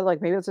god.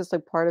 Like maybe it's just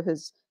like part of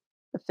his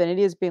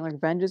affinity as being like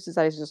vengeance is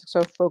that he's just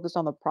so focused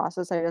on the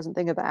process that he doesn't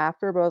think of the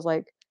after. But I was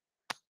like,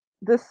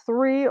 the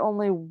three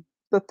only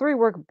the three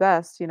work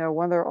best,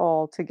 when they're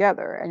all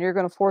together. And you're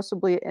gonna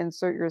forcibly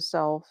insert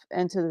yourself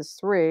into this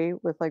three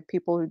with like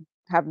people who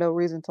have no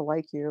reason to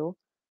like you,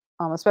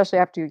 especially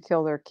after you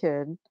kill their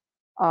kid.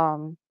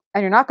 And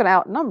you're not gonna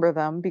outnumber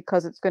them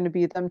because it's gonna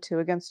be them two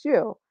against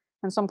you.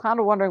 And so I'm kind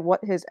of wondering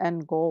what his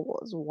end goal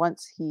was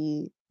once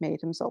he made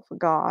himself a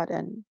god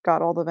and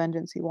got all the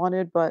vengeance he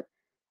wanted. But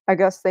I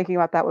guess thinking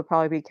about that would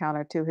probably be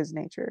counter to his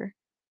nature.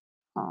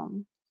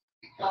 Um,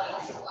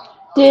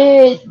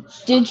 Did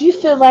you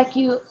feel like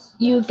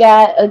you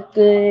got a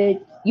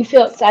good you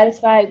felt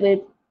satisfied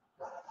with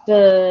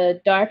the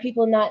dark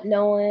people not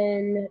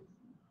knowing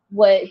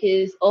what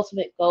his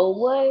ultimate goal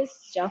was?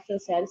 Did y'all feel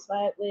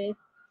satisfied with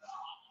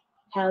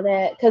how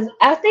that? Because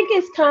I think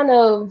it's kind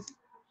of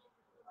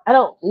I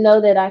don't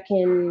know that I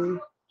can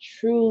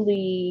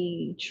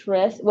truly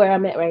trust where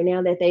I'm at right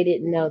now that they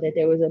didn't know that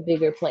there was a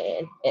bigger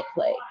plan at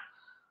play.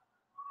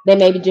 They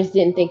maybe just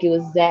didn't think it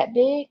was that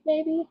big.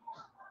 Maybe.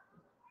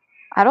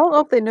 I don't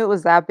know if they knew it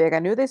was that big. I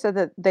knew they said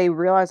that they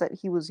realized that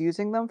he was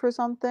using them for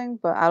something,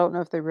 but I don't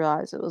know if they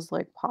realized it was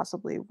like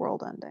possibly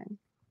world ending.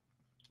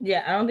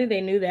 Yeah, I don't think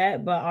they knew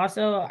that, but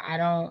also I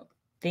don't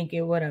think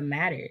it would have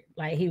mattered.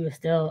 Like he was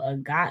still a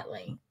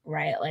godling,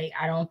 right? Like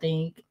I don't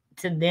think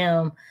to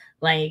them,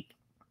 like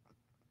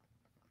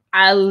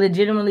I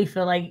legitimately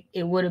feel like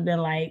it would have been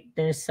like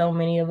there's so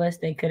many of us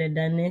that could have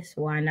done this.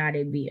 Why not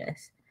it be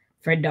us?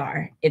 For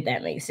Dar, if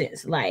that makes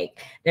sense.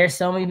 Like there's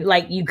so many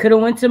like you could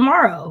have went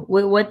tomorrow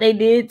with what they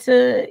did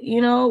to,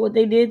 what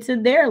they did to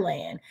their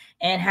land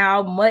and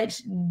how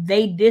much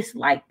they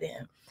disliked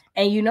them.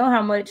 And you know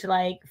how much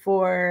like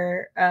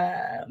for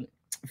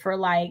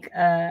like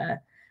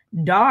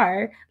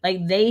Dar,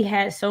 like they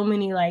had so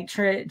many like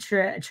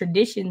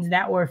traditions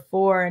that were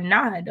for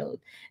Nahadot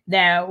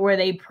that where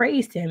they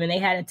praised him and they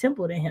had a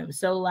temple to him.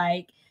 So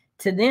like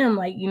to them,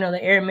 like the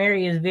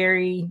Aramari is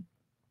very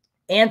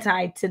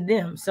anti to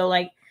them. So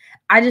like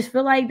I just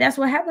feel like that's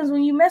what happens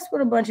when you mess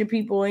with a bunch of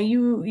people and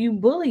you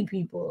bully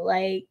people.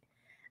 Like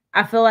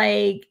I feel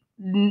like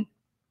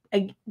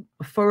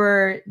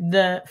for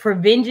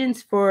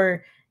vengeance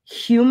for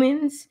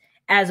humans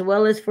as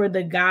well as for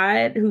the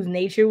god whose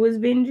nature was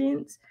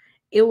vengeance,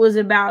 it was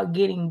about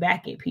getting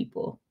back at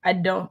people. I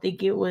don't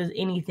think it was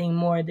anything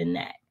more than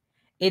that.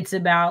 It's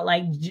about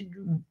like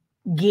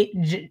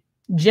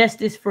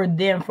justice for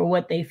them for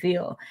what they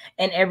feel,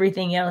 and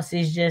everything else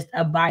is just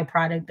a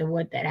byproduct of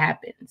what that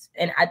happens.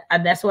 And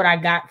that's what I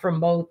got from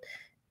both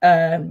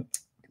um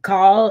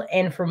Call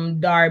and from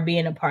Dar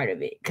being a part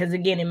of it. Because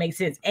again, it makes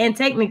sense. And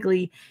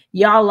technically,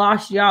 y'all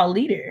lost y'all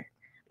leader.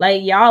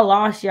 Like y'all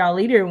lost y'all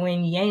leader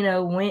when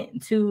Yena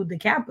went to the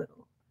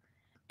capital.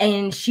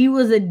 And she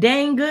was a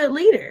dang good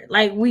leader.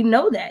 Like we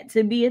know that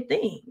to be a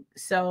thing.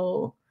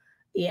 So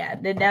yeah,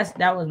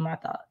 that was my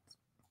thoughts.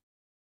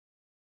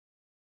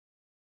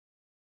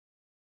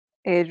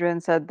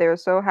 Adrian said they were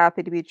so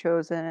happy to be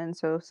chosen and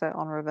so set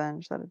on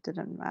revenge that it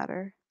didn't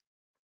matter.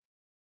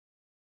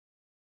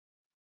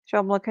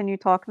 Shamla, can you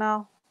talk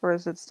now? Or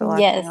is it still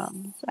acting Yes, up?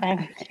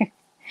 I'm.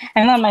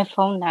 I'm on my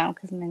phone now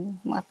because my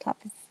laptop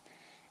is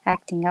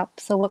acting up.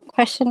 So, what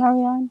question are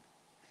we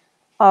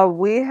on?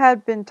 We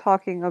had been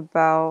talking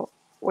about.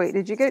 Wait,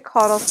 did you get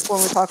caught up when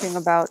we're talking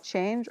about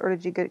change, or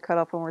did you get caught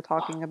up when we're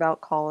talking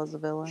about Call as a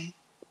villain?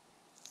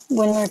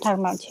 When we were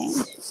talking about change.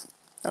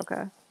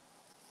 Okay.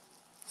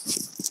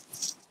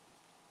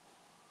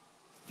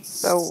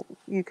 So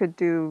you could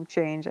do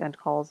change and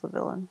call as the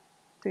villain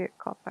to get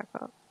caught back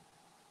up.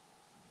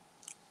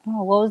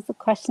 Oh, what was the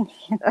question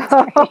again?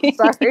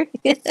 Sorry.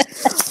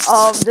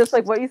 Just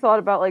like what you thought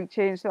about like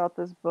change throughout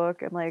this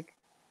book, and like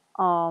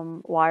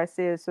why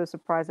Sia is so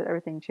surprised at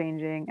everything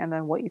changing, and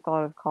then what you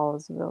thought of Call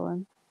as the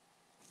villain.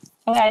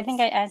 Okay, I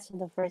think I answered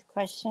the first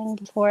question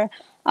before.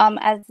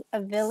 As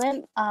a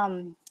villain,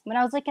 when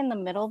I was like in the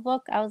middle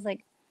book, I was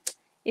like,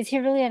 is he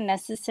really a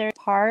necessary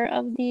part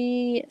of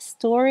the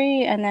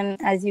story? And then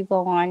as you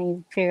go on,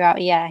 you figure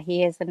out, yeah,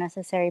 he is a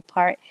necessary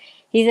part.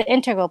 He's an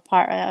integral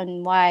part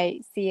on why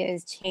Sia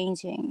is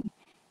changing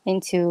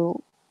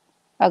into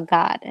a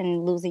god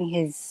and losing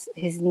his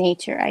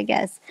nature, I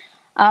guess.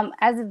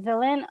 As a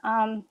villain,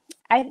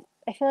 I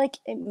feel like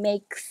it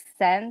makes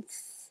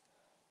sense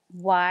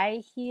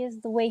why he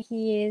is the way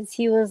he is.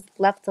 He was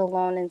left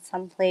alone in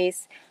some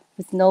place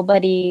with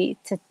nobody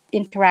to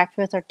interact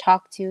with or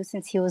talk to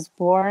since he was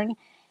born.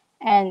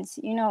 And,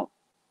 you know,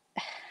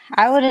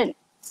 I wouldn't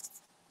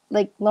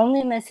like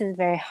loneliness is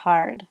very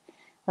hard.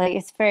 Like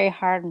it's very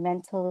hard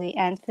mentally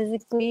and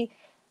physically,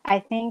 I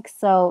think.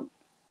 So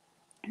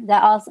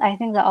I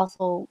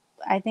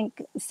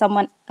think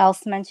someone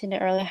else mentioned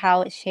it earlier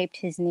how it shaped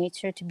his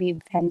nature to be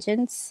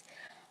vengeance.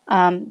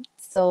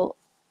 So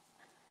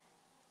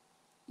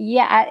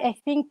yeah, I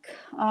think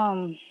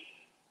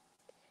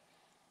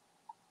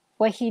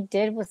what he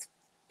did was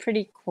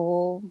pretty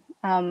cool.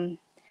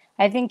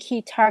 I think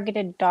he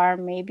targeted Dar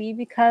maybe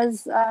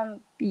because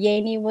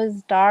Yeni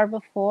was Dar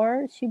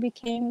before she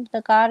became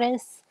the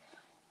goddess,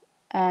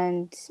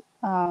 and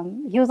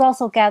he was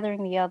also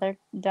gathering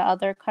the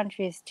other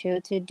countries too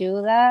to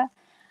do that.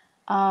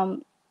 I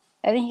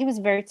think he was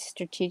very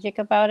strategic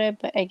about it,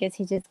 but I guess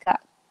he just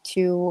got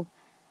too.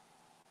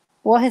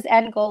 Well, his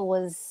end goal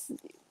was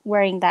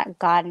wearing that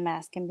god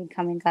mask and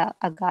becoming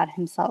a god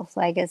himself.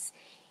 So I guess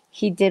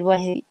he did what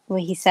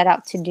he set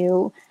out to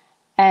do,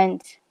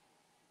 and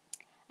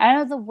I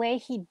don't know the way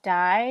he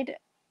died.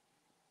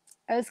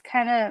 It was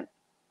kind of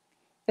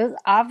it was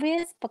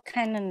obvious, but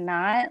kind of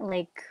not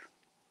like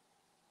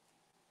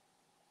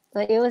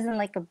it wasn't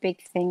like a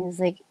big thing. It was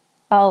like,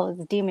 oh,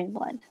 it's demon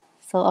blood,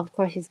 so of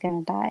course he's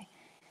gonna die.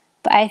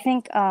 But I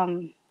think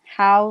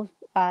how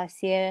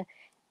Sia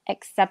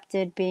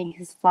accepted being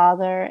his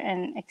father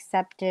and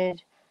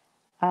accepted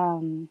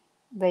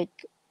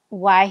like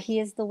why he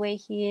is the way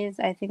he is.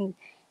 I think,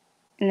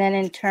 and then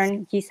in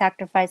turn he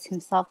sacrificed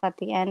himself at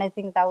the end. I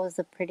think that was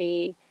a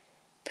pretty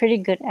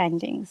good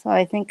ending. So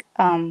I think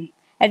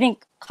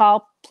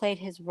Carl played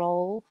his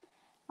role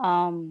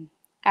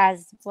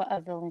as what a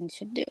villain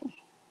should do.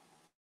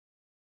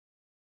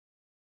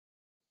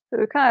 So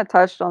we kind of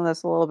touched on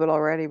this a little bit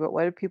already, but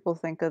what did people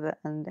think of the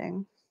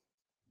ending?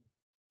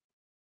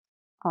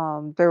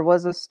 There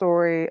was a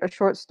story, a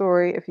short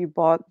story, if you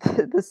bought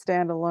the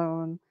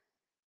standalone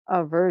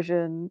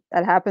version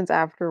that happens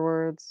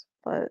afterwards,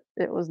 but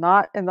it was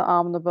not in the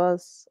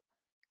omnibus.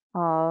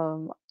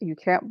 You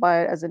can't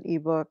buy it as an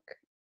ebook.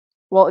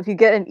 Well, if you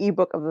get an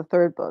ebook of the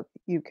third book,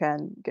 you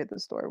can get the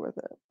story with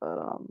it.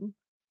 But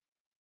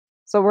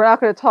so we're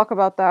not going to talk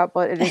about that,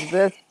 but it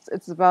exists.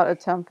 It's about a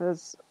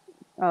Tempest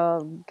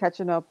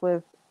catching up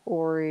with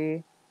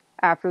Ori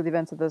after the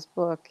events of this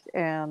book,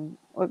 and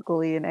what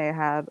Glee and A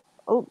had.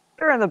 Oh,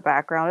 they're in the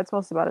background. It's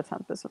mostly about a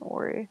Tempest and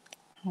Ori.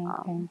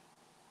 Okay.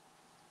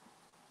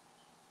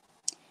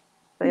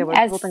 But yeah, what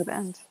do people think of the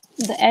end?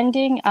 The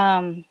ending,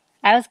 I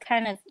was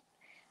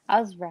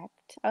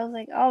wrecked. I was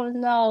like, oh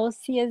no,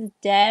 Sia's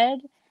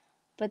dead.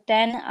 But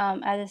then,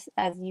 as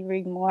you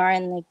read more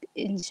and like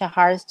in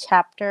Shahar's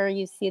chapter,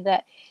 you see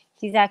that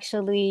he's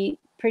actually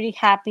pretty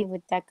happy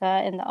with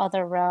Decca in the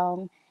other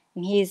realm,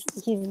 and he's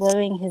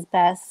living his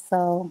best.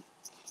 So,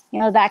 you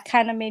know, that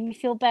kind of made me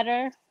feel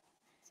better.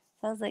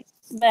 So I was like,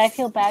 but I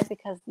feel bad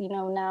because you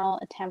know now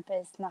a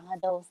Tempest,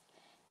 Nahados,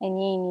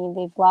 and Yeni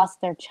they've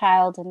lost their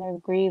child and they're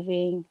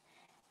grieving,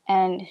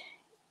 and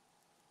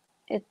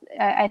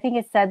I think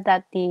it said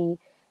that the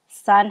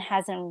sun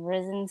hasn't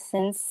risen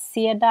since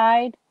Sia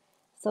died,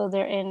 so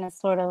they're in a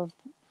sort of,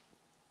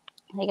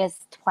 I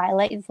guess,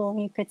 twilight zone,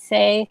 you could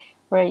say,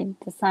 where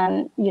the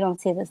sun, you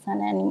don't see the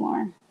sun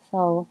anymore.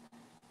 So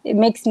it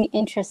makes me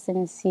interested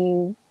in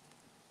see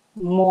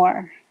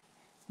more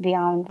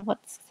beyond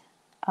what's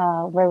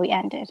where we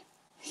ended.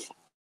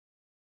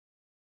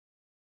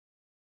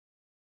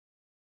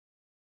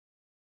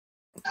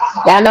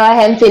 Y'all know I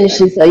hadn't finished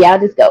it, so y'all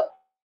just go.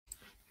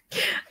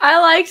 I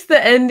liked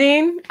the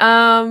ending.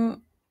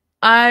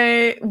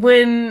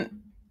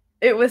 When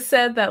it was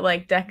said that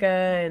like Decca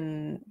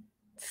and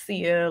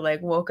Sia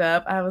like woke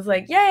up, I was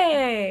like,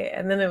 yay!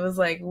 And then it was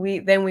like we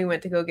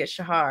went to go get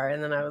Shahar,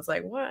 and then I was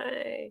like,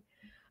 why?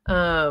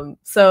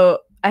 So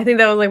I think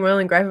that was like my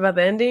only gripe about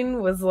the ending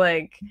was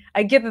like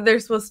I get that they're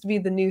supposed to be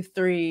the new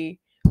three,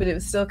 but it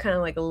was still kind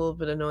of like a little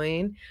bit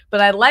annoying. But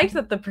I liked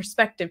that the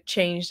perspective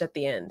changed at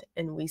the end,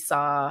 and we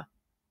saw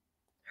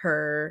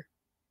her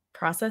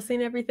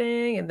processing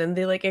everything and then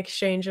the like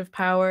exchange of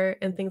power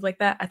and things like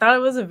that. I thought it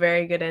was a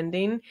very good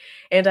ending,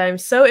 and I'm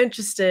so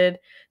interested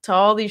to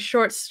all these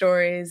short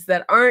stories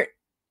that aren't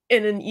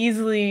in an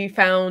easily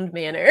found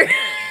manner.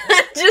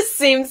 It just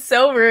seems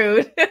so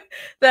rude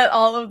that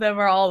all of them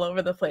are all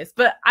over the place.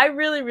 But I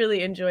really,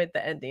 really enjoyed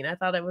the ending. I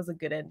thought it was a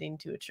good ending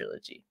to a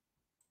trilogy.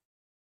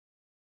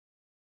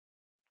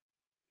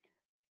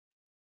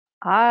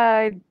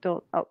 I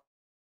don't. Oh,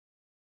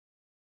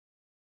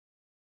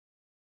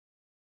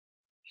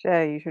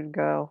 Shay, you should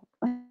go.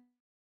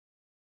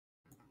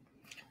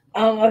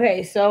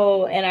 Okay,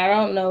 so and I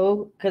don't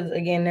know because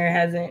again,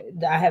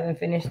 I haven't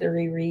finished the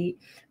reread,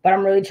 but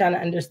I'm really trying to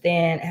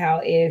understand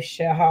how if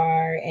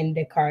Shahar and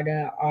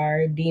Dakota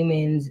are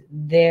demons,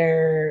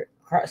 their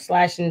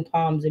slashing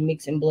palms and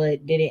mixing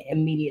blood didn't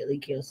immediately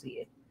kill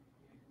Sia.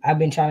 I've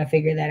been trying to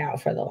figure that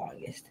out for the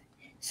longest.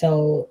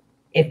 So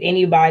if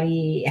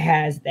anybody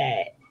has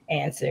that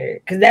answer,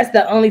 because that's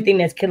the only thing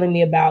that's killing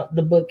me about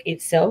the book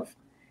itself,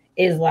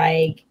 is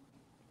like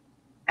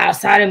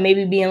outside of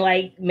maybe being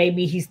like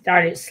maybe he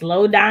started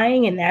slow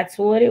dying and that's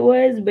what it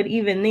was, but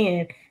even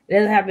then it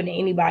doesn't happen to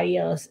anybody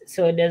else,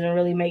 so it doesn't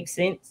really make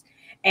sense.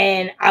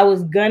 And I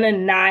was gonna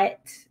not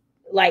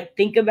like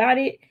think about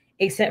it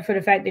except for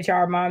the fact that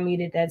y'all remind me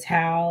that that's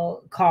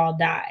how Carl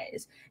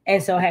dies.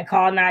 And so had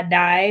Carl not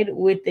died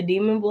with the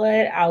demon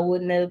blood, I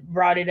wouldn't have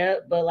brought it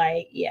up. But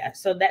like, yeah,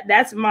 so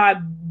that's my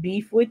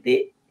beef with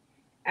it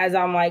as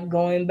I'm like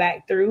going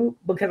back through,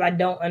 because I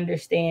don't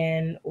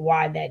understand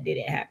why that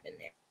didn't happen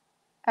there.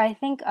 I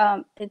think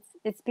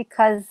it's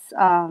because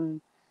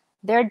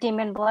their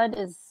demon blood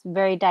is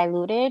very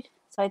diluted.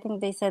 So I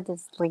think they said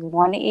it's like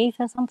 1/8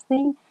 or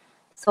something.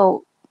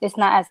 So it's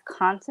not as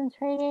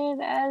concentrated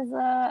as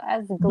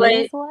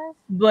Glee's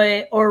But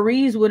was.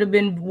 Ori's would have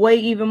been way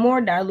even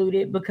more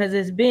diluted because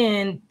it's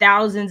been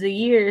thousands of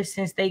years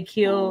since they Oh,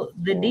 killed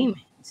the true.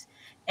 demons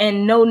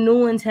and no new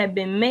ones have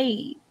been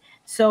made.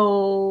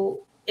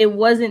 So it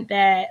wasn't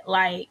that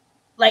like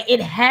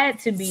it had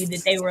to be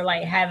that they were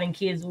like having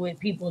kids with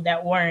people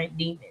that weren't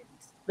demons.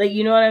 Like,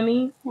 you know what I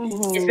mean?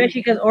 Mm-hmm.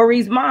 Especially because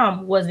Ori's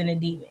mom wasn't a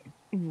demon.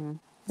 Mhm.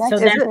 So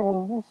That's Is it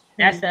true. that's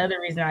That's the true.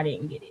 other reason I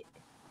didn't get it.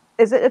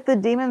 is it if the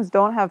demons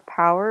don't have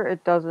power,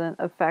 it doesn't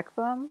affect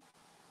them?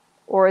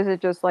 Or is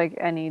it just like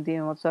any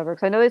demon whatsoever?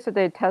 Because I know they said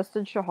they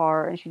tested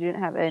Shahar and she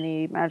didn't have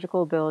any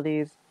magical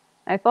abilities.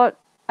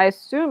 I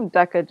assumed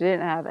Dekka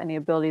didn't have any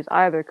abilities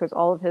either because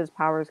all of his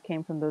powers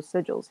came from those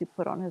sigils he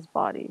put on his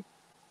body.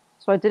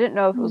 So I didn't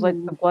know if it was like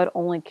the Mm. blood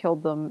only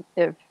killed them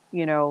if,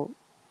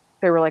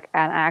 they were like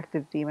an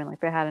active demon, like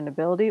they had an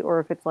ability, or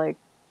if it's like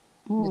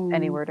just Mm.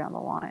 anywhere down the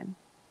line.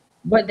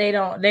 But they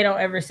don't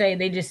ever say,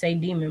 they just say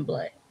demon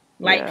blood.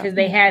 Like, Yeah. because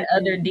they had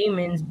other Mm.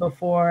 demons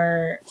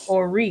before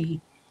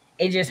Ori.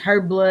 It just her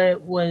blood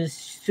was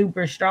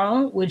super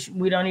strong, which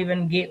we don't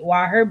even get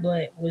why her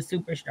blood was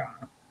super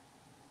strong.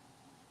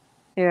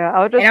 Yeah, I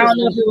would And just I don't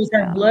know assume, if it was her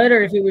yeah. blood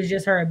or if it was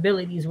just her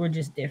abilities were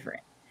just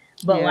different.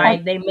 But Yeah.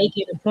 like they make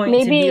it a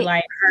point to be Maybe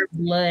like her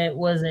blood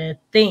was a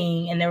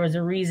thing and there was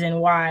a reason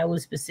why it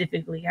was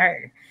specifically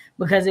her.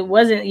 Because it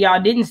wasn't,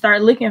 y'all didn't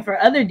start looking for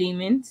other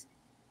demons,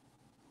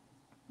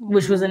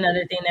 which was mm,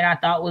 another thing that I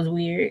thought was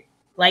weird.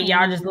 Like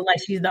y'all just mm, look like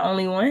she's the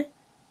only one.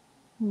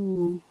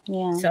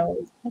 yeah. So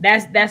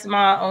That's that's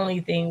my only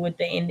thing with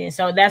the ending.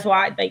 So that's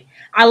why I think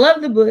I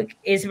love the book.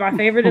 It's my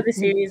favorite of the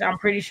series. I'm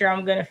pretty sure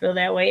I'm gonna feel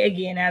that way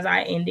again as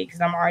I end it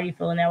because I'm already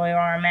feeling that way where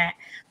I'm at.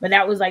 But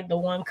that was like the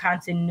one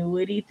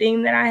continuity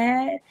thing that I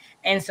had.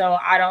 And so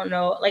I don't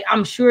know, like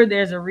I'm sure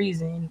there's a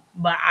reason,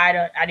 but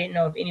I didn't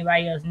know if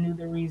anybody else knew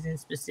the reason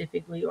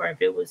specifically or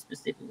if it was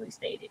specifically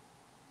stated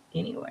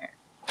anywhere.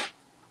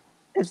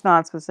 It's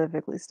not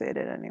specifically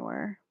stated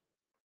anywhere.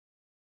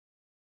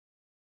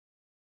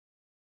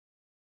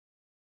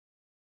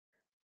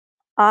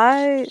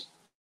 I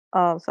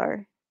oh,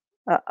 sorry.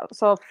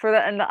 So for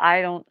the end,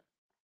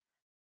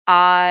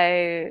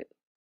 I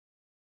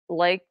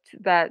liked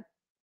that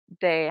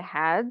they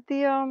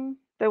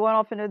went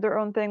off and did their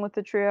own thing with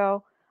the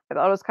trio. I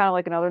thought it was kind of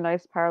like another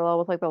nice parallel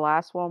with like the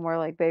last one where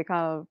like they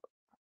kind of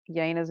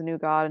Yane is a new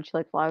god and she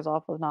like flies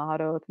off with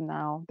Nahadoth and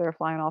now they're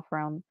flying off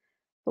around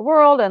the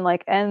world and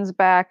like ends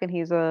back and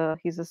he's a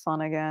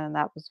son again and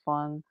that was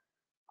fun.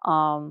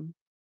 Um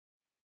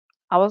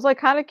I was like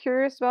kind of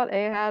curious about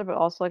Ahad, but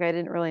also like I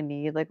didn't really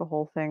need like a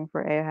whole thing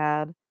for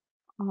Ahad.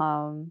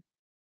 Um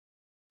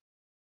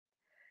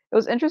It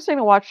was interesting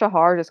to watch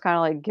Shahar just kinda,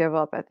 like, give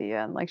up at the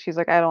end, like, she's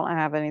like, "I don't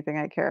have anything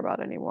I care about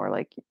anymore,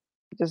 like,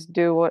 just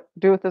do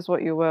with this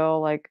what you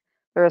will," like,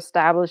 they're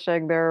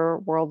establishing their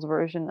world's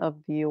version of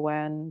the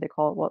UN, they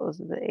call it what was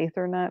it, the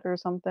Aethernet or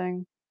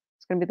something?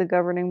 It's gonna be the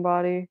governing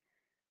body.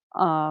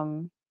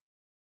 Um,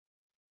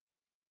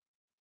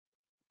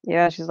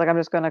 yeah, she's like, "I'm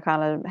just gonna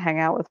kinda hang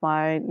out with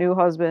my new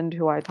husband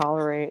who I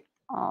tolerate,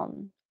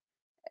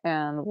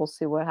 and we'll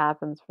see what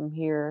happens from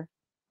here."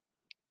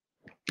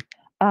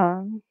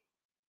 Um,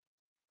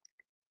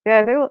 yeah,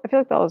 I feel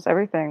like that was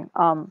everything.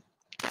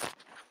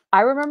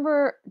 I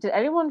remember, did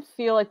anyone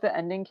feel like the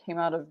ending came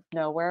out of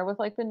nowhere with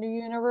like the new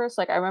universe?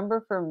 Like I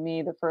remember for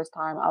me the first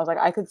time I was like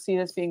I could see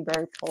this being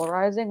very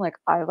polarizing. Like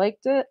I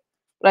liked it,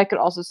 but I could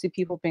also see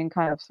people being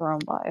kind of thrown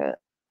by it.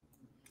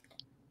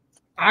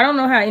 I don't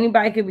know how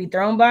anybody could be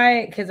thrown by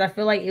it because I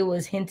feel like it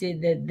was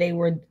hinted that they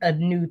were a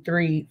new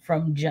three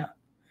from jump.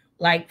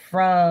 Like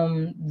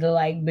from the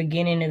like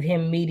beginning of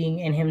him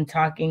meeting and him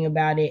talking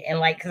about it, and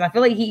like because I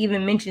feel like he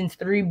even mentions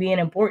three being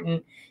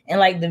important in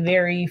like the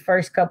very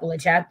first couple of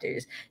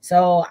chapters.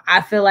 So I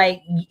feel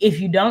like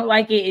if you don't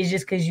like it, it's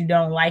just because you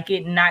don't like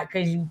it, not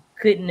because you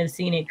couldn't have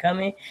seen it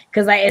coming.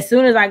 Because like as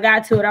soon as I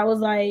got to it, I was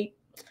like,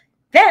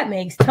 that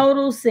makes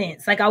total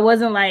sense. Like I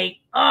wasn't like,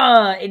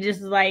 oh, it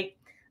just was like,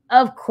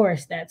 of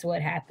course that's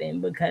what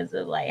happened because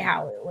of like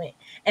how it went.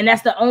 And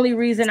that's the only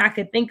reason I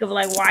could think of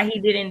like why he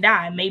didn't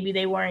die. Maybe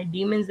they weren't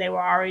demons, they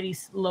were already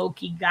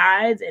low-key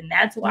gods, and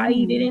that's why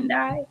he didn't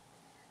die.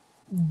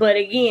 But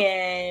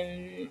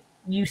again,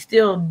 you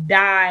still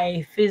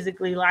die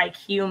physically like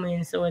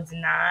humans, so it's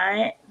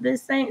not the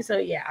same. So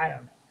yeah, I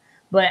don't know.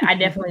 But I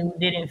definitely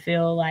didn't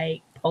feel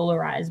like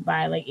polarized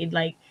by like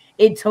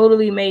it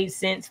totally made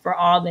sense for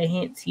all the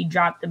hints he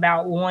dropped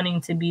about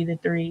wanting to be the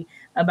three,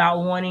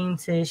 about wanting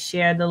to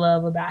share the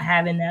love, about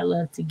having that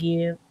love to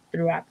give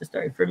throughout the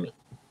story for me.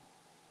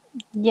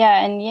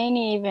 Yeah, and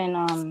Yeni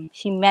even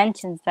she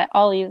mentions that,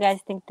 oh, you guys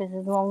think this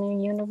is the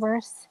only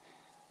universe?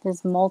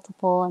 There's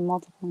multiple and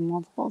multiple and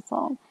multiple,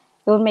 so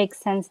it would make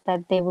sense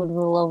that they would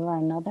rule over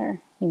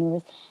another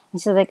universe.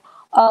 And she's like,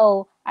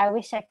 oh, I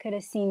wish I could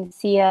have seen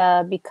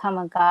Sia become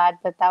a god,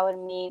 but that would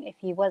mean if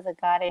he was a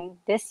god in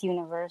this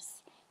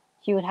universe,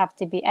 he would have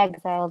to be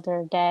exiled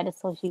or dead,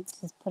 so she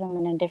just put him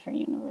in a different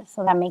universe.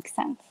 So that makes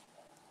sense.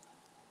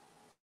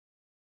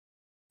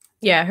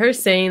 Yeah, her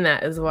saying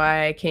that is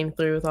why I came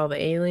through with all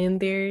the alien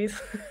theories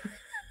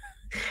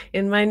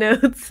in my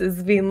notes,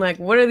 is being like,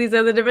 what are these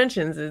other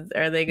dimensions?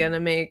 Are they going to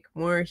make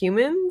more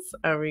humans?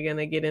 Are we going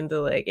to get into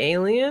like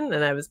Alien?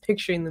 And I was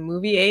picturing the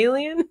movie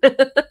Alien.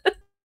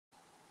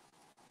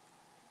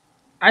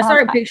 I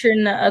started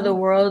picturing the other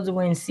worlds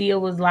when Sia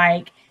was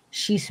like,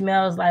 she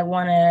smells like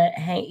one of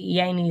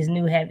Yani's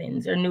new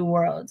heavens or new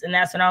worlds. And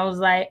that's when I was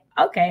like,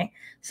 okay,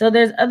 so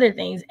there's other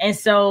things. And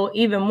so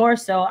even more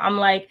so, I'm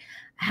like,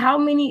 how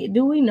many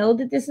do we know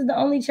that this is the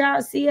only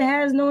child Sia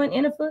has knowing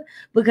Inifa?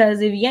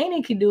 Because if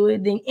Yani could do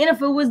it, then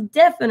Inifa was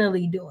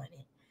definitely doing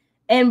it.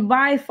 And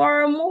by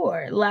far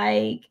more.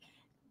 Like,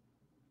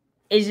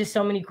 it's just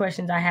so many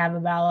questions I have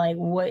about like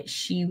what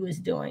she was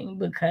doing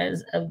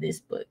because of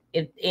this book,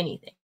 if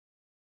anything.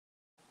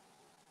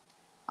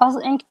 Also,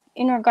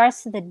 in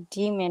regards to the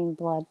demon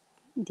blood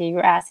that you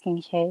were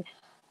asking, Shay,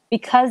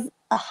 because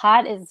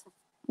Ahad is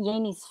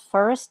Yani's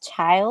first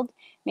child,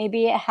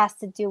 maybe it has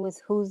to do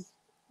with whose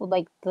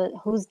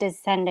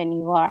descendant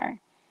you are.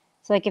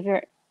 So like if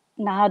you're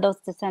Nahado's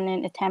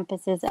descendant,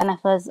 Tempest's,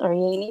 Anafa's, or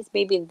Yani's,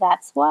 maybe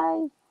that's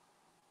why.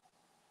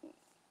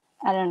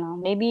 I don't know.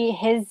 Maybe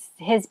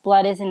his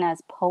blood isn't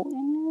as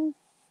potent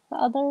as the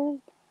other,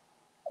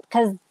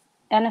 because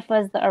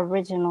Anafa is the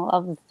original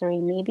of the three.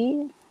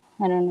 Maybe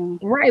I don't know.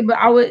 Right, but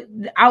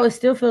I would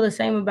still feel the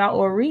same about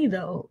Ori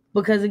though,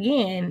 because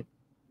again,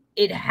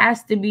 it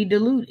has to be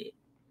diluted.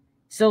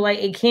 So like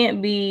it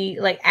can't be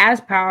like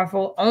as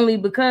powerful only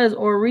because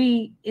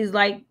Ori is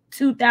like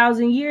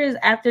 2,000 years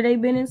after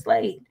they've been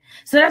enslaved.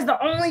 So that's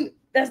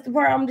the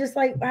part I'm just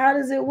like, how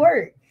does it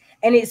work?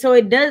 And it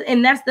does,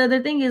 and that's the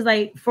other thing is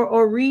like for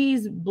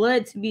Ori's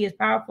blood to be as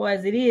powerful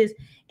as it is,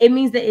 it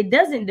means that it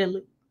doesn't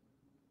dilute.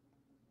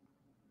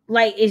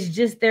 Like it's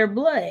just their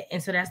blood.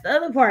 And so that's the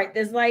other part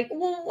that's like,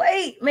 well,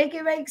 wait, make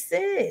it make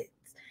sense.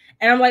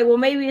 And I'm like, well,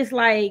 maybe it's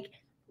like,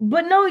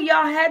 but no,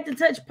 y'all had to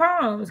touch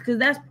palms because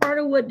that's part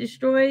of what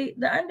destroyed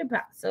the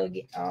underpass. So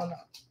again, I don't know.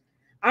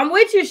 I'm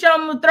with you,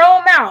 Sean. I'm gonna throw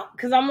them out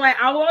because I'm like,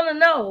 I want to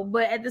know,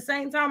 but at the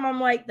same time, I'm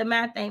like, the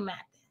math ain't math.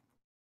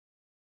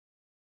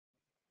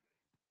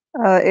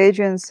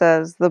 Adrian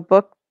says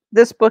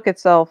this book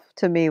itself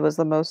to me was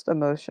the most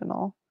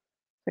emotional.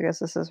 I guess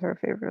this is her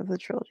favorite of the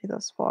trilogy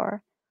thus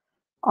far.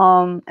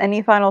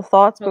 Any final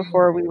thoughts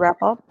before we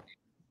wrap up?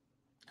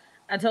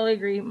 I totally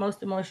agree.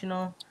 Most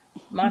emotional.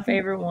 My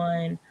favorite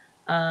one.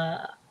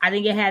 I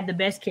think it had the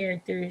best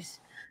characters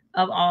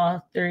of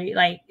all three,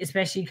 like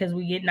especially because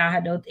we get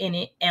Nahadoth in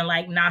it, and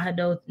like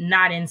Nahadoth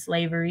not in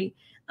slavery.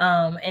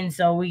 And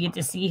so we get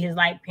to see his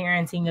like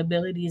parenting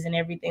abilities and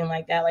everything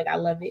like that. Like I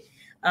love it.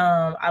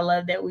 I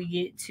love that we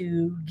get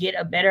to get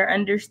a better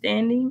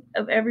understanding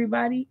of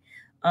everybody.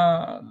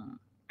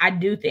 I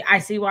do think I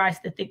see why it's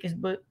the thickest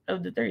book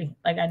of the three.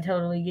 Like I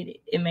totally get it.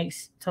 It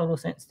makes total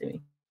sense to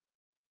me.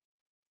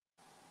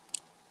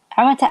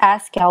 I want to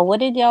ask y'all,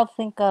 what did y'all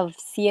think of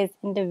Sia's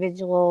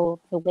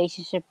individual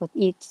relationship with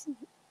each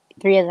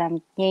three of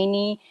them,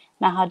 Yeni,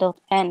 Nahadoth,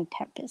 and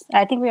Tempest?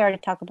 I think we already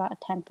talked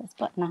about Tempest,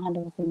 but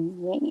Nahadoth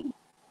and Yeni.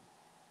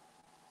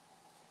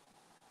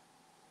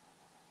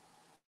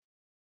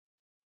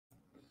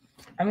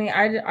 I mean,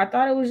 I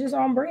thought it was just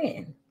on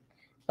brand.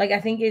 Like I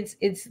think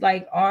it's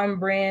like on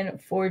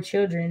brand for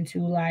children to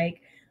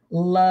like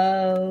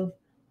love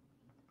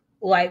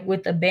like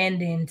with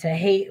abandon, to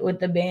hate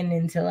with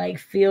abandon, to like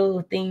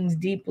feel things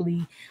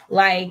deeply.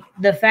 Like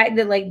the fact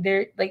that like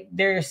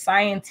there's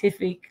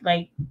scientific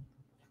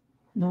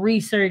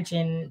research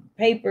and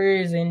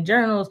papers and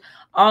journals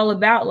all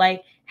about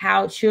like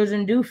how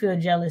children do feel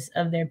jealous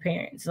of their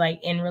parents, like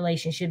in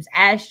relationships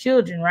as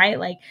children, right?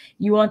 Like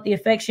you want the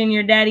affection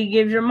your daddy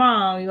gives your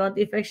mom, you want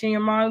the affection your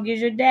mom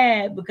gives your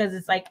dad, because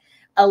it's like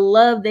a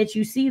love that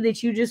you see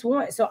that you just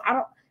want. So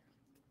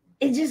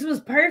it just was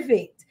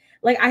perfect.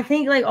 Like I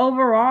think like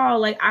overall,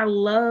 like I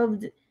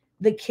loved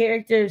the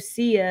character of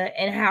Sia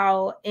and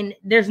how, and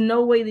there's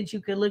no way that you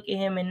could look at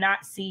him and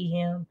not see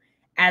him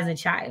as a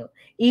child.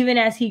 Even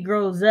as he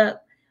grows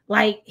up,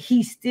 like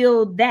he's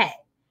still that.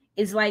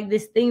 It's like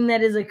this thing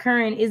that is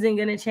occurring isn't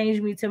going to change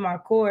me to my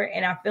core.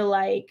 And I feel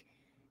like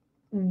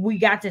we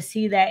got to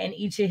see that in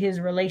each of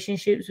his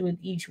relationships with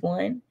each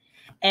one.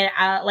 And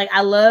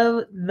I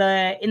love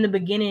in the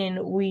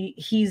beginning,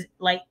 he's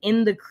like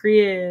in the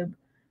crib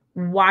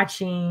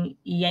watching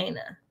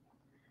Yena.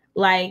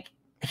 Like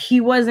he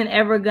wasn't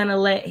ever gonna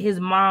let his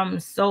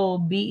mom's soul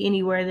be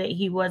anywhere that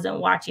he wasn't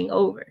watching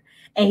over.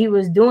 And he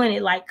was doing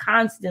it like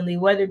constantly,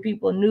 whether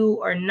people knew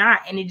or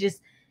not. And it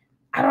just,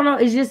 I don't know,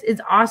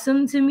 it's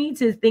awesome to me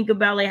to think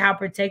about like how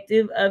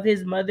protective of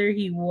his mother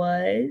he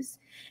was,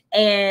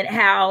 and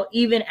how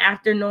even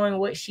after knowing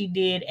what she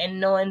did and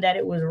knowing that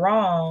it was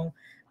wrong,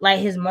 like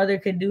his mother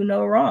could do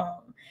no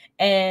wrong.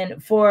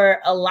 And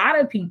for a lot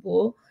of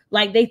people,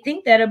 like they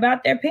think that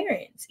about their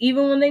parents,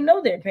 even when they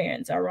know their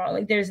parents are wrong.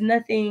 Like there's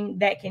nothing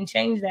that can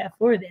change that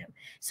for them.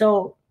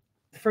 So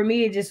for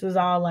me, it just was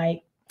all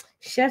like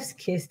chef's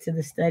kiss to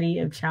the study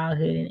of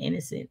childhood and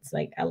innocence.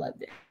 Like I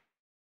loved it.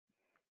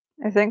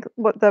 I think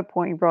what the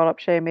point you brought up,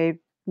 Shay, made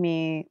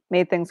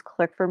things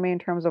click for me in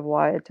terms of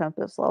why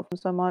Tempest loved him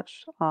so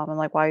much, and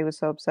like why he was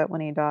so upset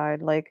when he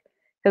died. Like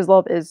his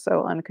love is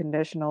so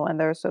unconditional, and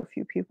there are so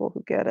few people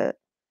who get it.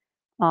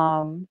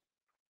 Um,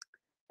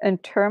 in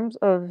terms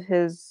of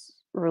his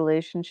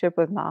relationship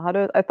with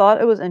Nahadoth, I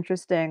thought it was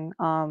interesting.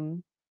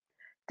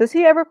 Does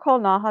he ever call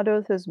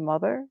Nahadoth his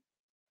mother,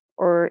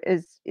 or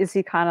is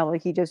he kind of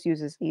like he just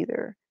uses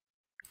either?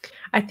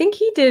 I think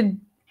he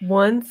did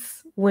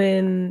once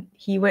when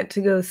he went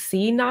to go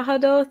see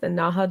Nahadoth, and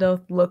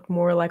Nahadoth looked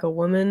more like a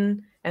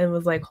woman and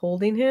was like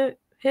holding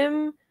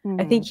him.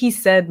 I think he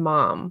said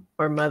mom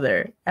or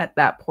mother at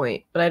that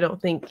point, but I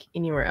don't think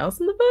anywhere else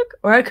in the book.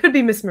 Or I could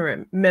be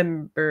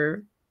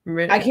misremember.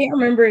 I can't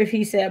remember if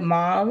he said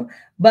mom,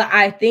 but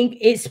I think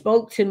it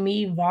spoke to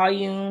me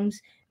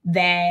volumes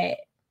that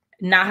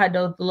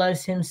Nahadoth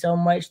loves him so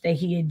much that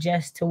he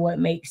adjusts to what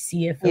makes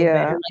Sia feel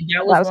better. Like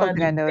that was one of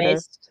something I the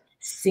noticed. best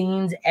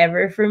scenes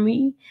ever for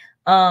me.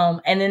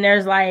 And then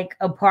there's like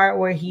a part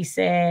where he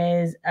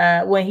says,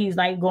 when he's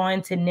like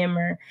going to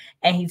Nimmer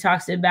and he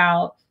talks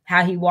about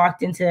how he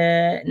walked into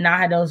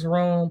Nahadoth's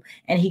room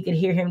and he could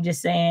hear him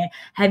just saying,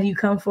 "Have you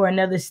come for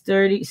another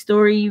story,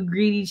 you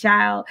greedy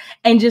child?"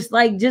 And just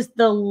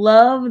the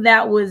love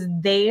that was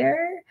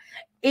there,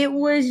 it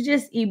was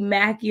just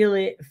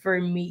immaculate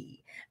for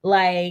me.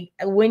 Like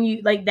when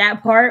you like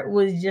that part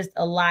was just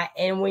a lot.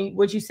 And when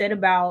what you said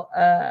about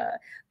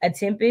a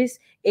Tempest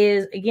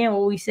is again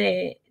what we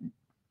said,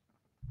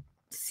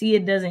 Sia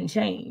doesn't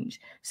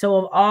change. So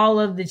of all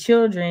of the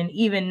children,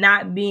 even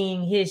not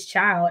being his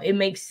child, it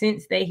makes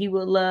sense that he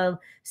would love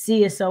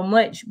Sia so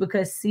much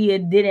because Sia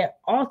didn't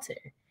alter.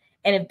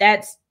 And if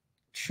that's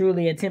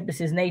truly a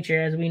Tempest's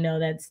nature, as we know,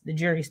 that's the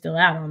jury's still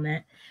out on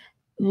that.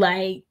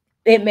 Like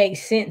it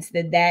makes sense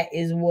that that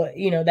is what,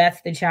 you know,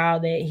 that's the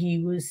child that he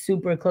was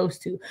super close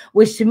to,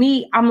 which to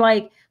me, I'm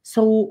like,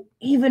 so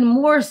even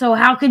more so,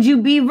 how could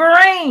you be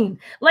Varane?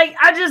 Like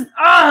I just,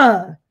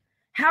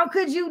 how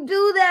could you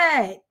do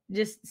that?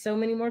 Just so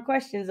many more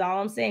questions.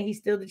 All I'm saying, he's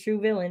still the true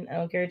villain. I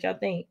don't care what y'all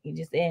think. He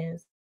just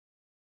is.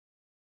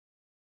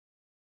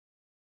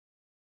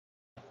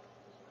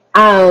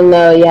 I don't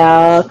know,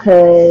 y'all,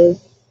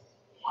 because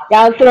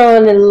y'all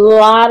throwing a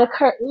lot of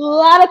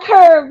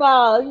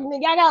curveballs.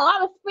 Y'all got a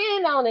lot of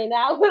spin on it.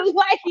 I was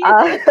like,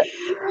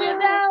 you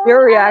know,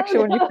 your reaction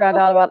when you found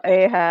out about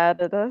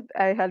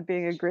Ahad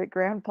being a great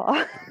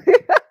grandpa.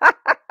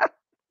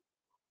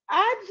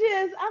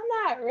 I'm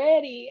not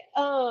ready.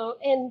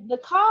 And the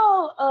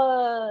call,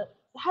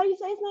 how do you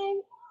say his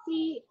name?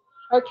 C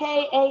or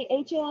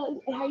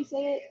Kahal? How you say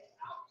it?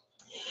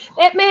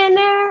 That man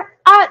there,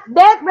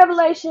 that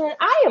revelation,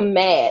 I am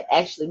mad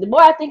actually. The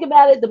more I think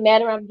about it, the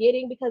madder I'm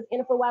getting because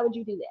Jennifer, why would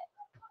you do that?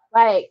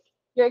 Like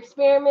your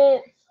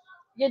experiments,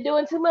 you're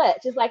doing too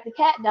much. It's like the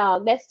cat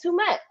dog. That's too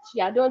much.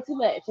 Y'all doing too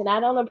much, and I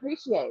don't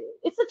appreciate it.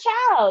 It's a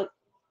child.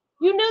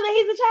 You knew that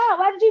he's a child.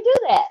 Why did you do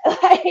that?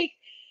 Like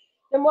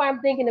the more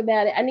I'm thinking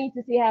about it, I need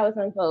to see how it's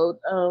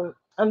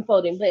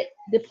unfolding. But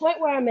the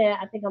point where I'm at,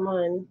 I think I'm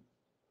on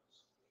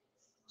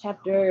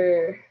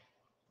chapter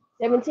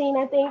 17,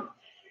 I think.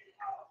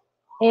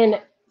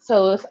 And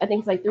so I think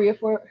it's like 3 or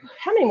 4.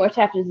 How many more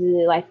chapters is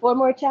it? Like 4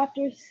 more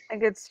chapters? I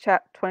think it's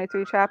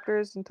 23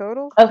 chapters in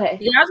total. Okay.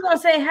 Yeah, I was gonna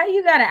say, how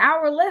you got an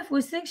hour left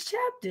with 6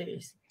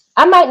 chapters?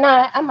 I might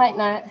not. I might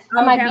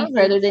Okay, be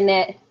further than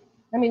that.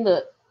 Let me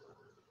look.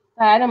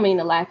 I don't mean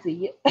to lie to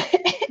you.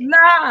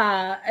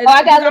 Nah.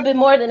 I got a little bit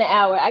more than an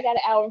hour. I got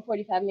an hour and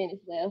 45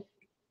 minutes left.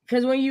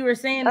 Because when you were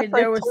saying That's that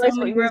like there were so twice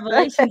what many you said.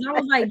 revelations, I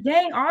was like,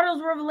 dang, all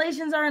those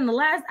revelations are in the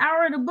last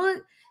hour of the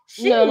book.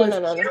 She No, no, was no,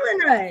 no, no.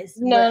 killing us.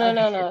 No, But no, okay.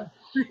 no, no.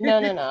 No,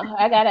 no, no.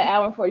 I got an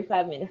hour and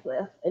 45 minutes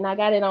left. And I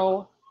got it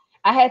on.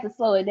 I had to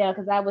slow it down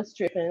because I was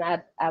tripping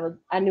and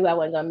I knew I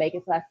wasn't gonna make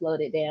it, so I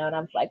slowed it down. I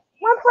was like,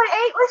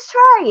 1.8, let's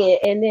try it.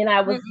 And then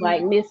I was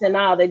like Mm-mm. missing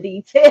all the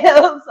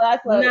details, so I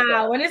slowed it Nah,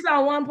 down. when it's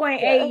on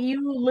 1.8, Yeah.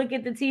 you look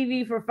at the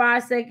TV for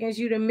 5 seconds,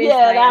 you'd have missed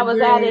Yeah, and like I a was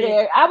out of good.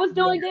 there. I was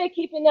Yeah. doing good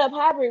keeping up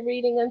hybrid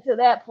reading until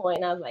that point.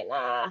 And I was like,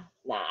 nah,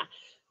 nah.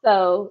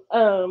 So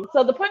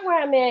the point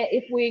where I'm at,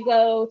 if we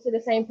go to the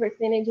same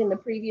percentage in the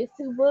previous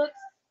two books,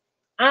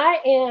 I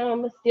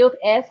am still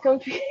as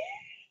confused,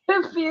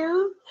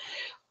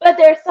 but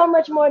there's so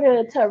much more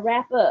to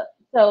wrap up.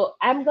 So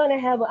I'm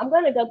gonna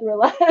go through a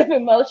lot of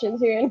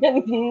emotions here in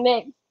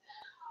the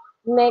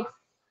next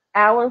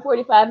hour and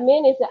 45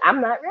 minutes that I'm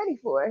not ready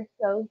for.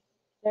 So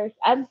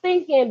I'm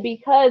thinking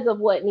because of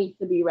what needs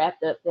to be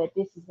wrapped up that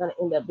this is gonna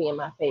end up being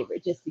my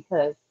favorite, just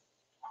because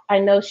I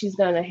know she's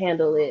gonna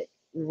handle it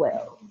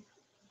well.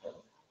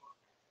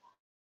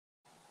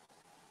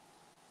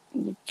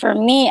 For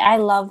me, I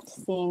loved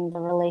seeing the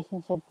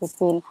relationship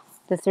between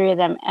the three of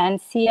them and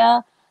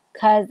Sia,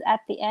 because at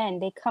the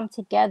end they come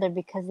together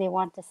because they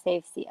want to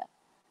save Sia.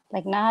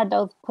 Like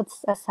Nahado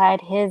puts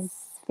aside his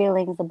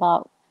feelings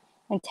about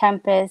and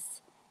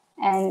Tempest,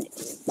 and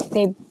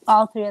they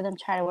all three of them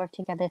try to work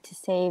together to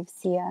save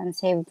Sia and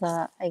save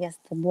the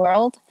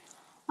world.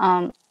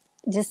 Um,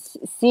 just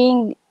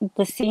seeing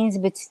the scenes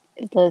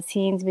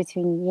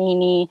between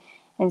Yeni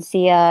and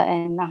Sia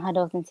and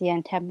Nahados and Sia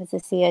and Tempest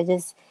and Sia,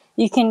 just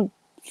you can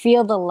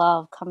feel the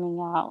love coming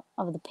out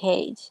of the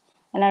page,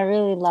 and I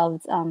really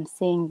loved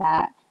seeing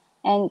that.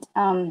 And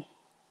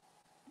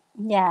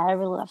yeah, I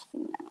really loved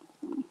seeing that.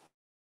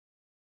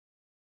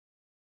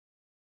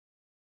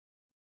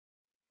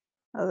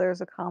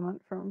 There's a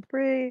comment from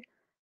Bree.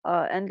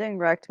 Ending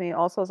wrecked me.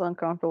 Also, was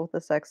uncomfortable with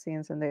the sex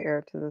scenes and the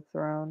heir to the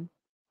throne.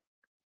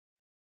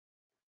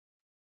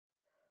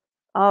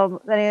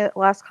 Any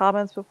last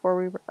comments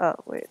before we? Oh,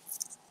 wait.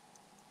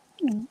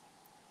 Mm.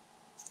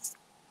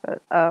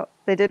 But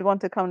they did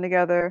want to come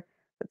together,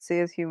 but see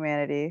his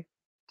humanity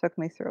took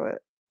me through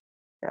it.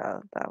 Yeah,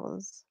 that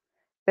was.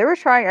 They were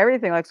trying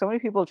everything. Like so many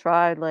people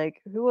tried.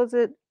 Like who was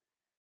it?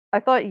 I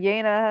thought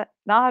Yena,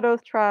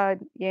 Nahadoth tried,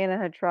 Yena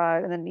had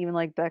tried, and then even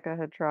like Becca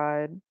had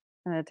tried,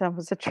 and the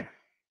Tempest had tried.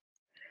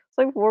 It's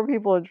like four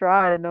people had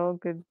tried, and no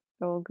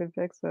one could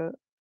fix it.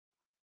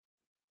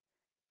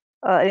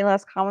 Any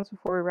last comments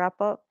before we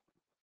wrap up?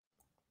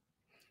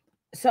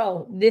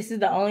 So this is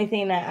the only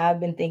thing that I've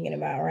been thinking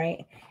about,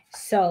 right?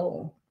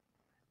 So,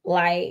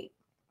 like,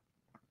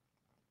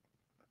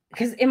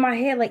 because in my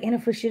head, like,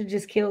 Ennifer should have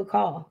just killed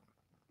Call.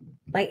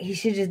 Like, he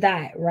should just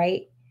die,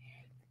 right?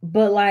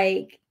 But,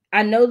 like,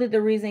 I know that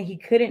the reason he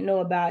couldn't know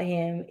about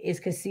him is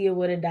because Sia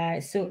would have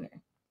died sooner.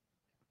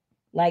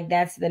 Like,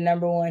 that's the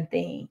number one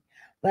thing.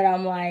 But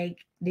I'm like,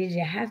 did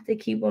you have to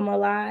keep him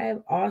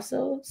alive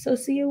also so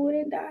Sia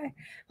wouldn't die?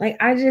 Like,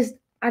 I just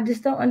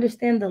don't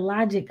understand the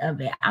logic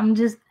of it.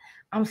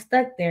 I'm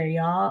stuck there,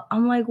 y'all.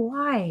 I'm like,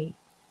 why?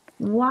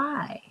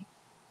 Why?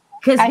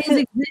 Because I his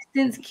feel.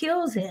 existence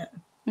kills him.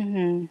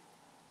 Mm-hmm.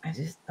 I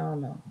just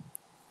don't know.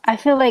 I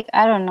feel like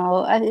I don't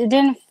know. It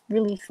didn't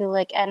really feel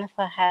like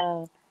Anifa had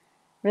a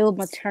real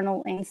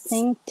maternal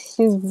instinct.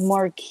 She's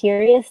more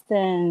curious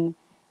than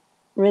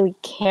really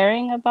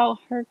caring about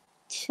her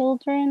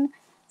children.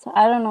 So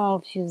I don't know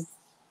if she's.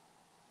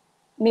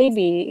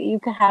 Maybe you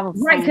could have a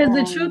Right, point. because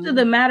the truth of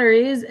the matter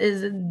is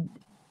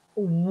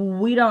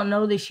we don't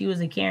know that she was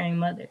a caring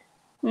mother.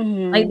 Like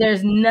Mm-hmm.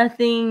 there's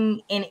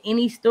nothing in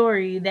any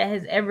story that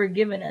has ever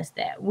given us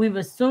that. We've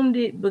assumed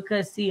it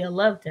because Sia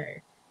loved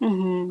her.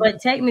 Mm-hmm. But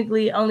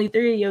technically only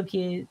three of your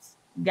kids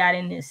got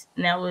in this.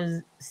 And that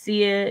was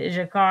Sia,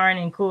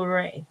 Jakarn, and Cool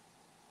Ray.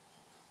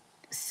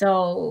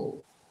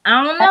 So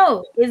I don't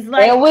know. It's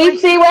like And we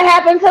see what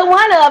happened to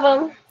one of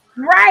them.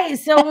 right.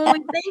 So when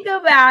we think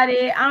about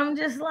it, I'm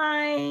just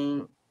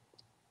like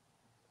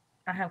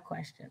I have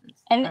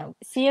questions. And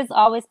Sia's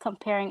always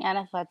comparing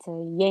Anifa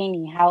to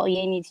Yeni, how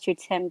Yeni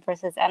treats him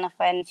versus Anifa,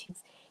 and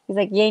he's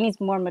like Yeni's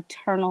more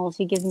maternal.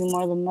 She gives me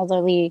more of the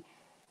motherly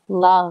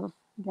love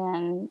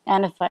than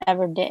Anifa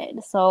ever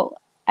did. So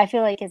I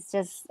feel like it's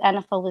just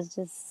Anifa was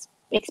just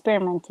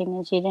experimenting,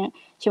 and she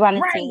wanted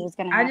to see what right. was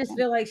gonna I just happen.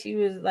 feel like she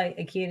was like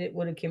a kid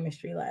with a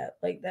chemistry lab.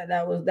 Like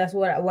that's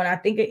what when I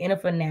think of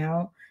Inifa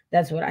now,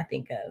 that's what I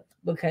think of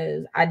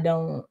because I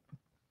don't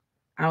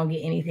get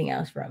anything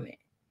else from it.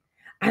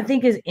 I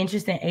think it's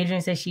interesting.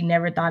 Adrian said she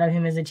never thought of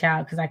him as a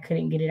child because I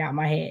couldn't get it out of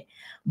my head.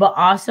 But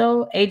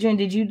also, Adrian,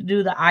 did you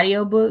do the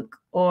audio book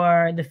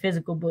or the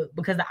physical book?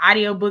 Because the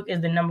audio book is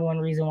the number one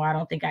reason why I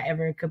don't think I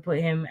ever could put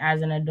him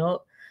as an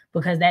adult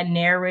because that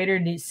narrator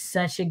did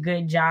such a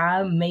good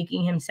job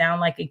making him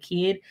sound like a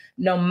kid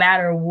no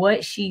matter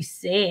what she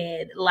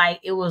said.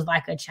 Like it was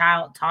like a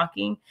child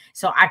talking.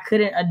 So I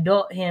couldn't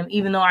adult him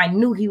even though I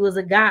knew he was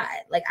a guy.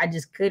 Like I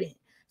just couldn't.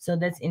 So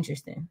that's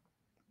interesting.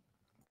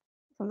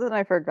 Something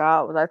I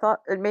forgot was I thought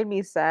it made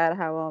me sad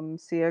how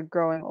Sia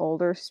growing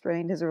older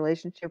strained his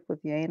relationship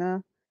with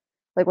Yena.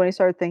 Like when he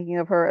started thinking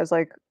of her as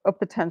like a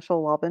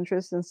potential love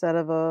interest instead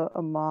of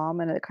a mom,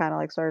 and it kind of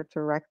like started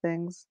to wreck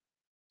things.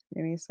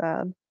 Made me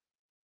sad.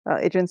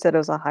 Adrian said it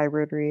was a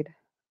hybrid read.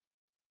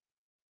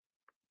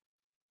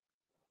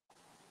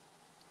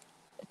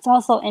 It's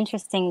also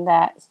interesting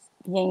that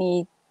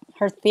Yeni,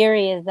 her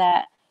theory is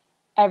that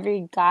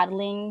every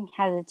godling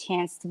has a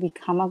chance to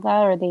become a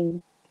god,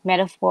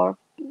 or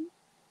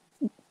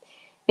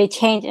they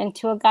change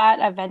into a god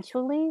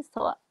eventually.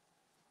 So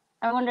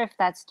I wonder if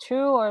that's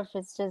true, or if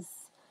it's just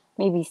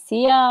maybe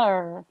Sia,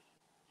 or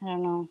I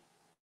don't know.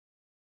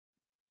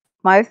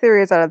 My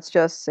theory is that it's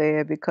just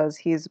Seiya because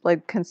he's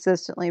like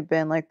consistently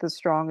been like the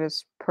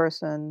strongest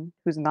person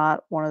who's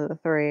not one of the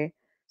three.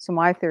 So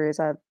my theory is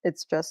that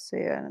it's just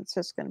Seiya and it's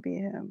just going to be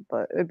him.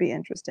 But it would be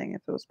interesting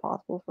if it was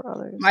possible for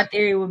My others.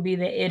 theory would be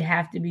that it'd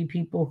have to be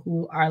people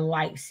who are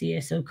like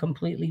Sia, so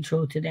completely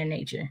true to their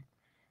nature.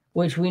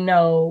 Which we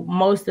know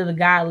most of the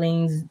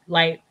godlings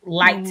like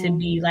to Mm-hmm.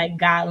 be like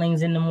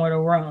godlings in the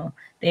mortal realm.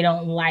 They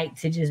don't like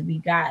to just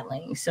be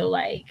godlings. So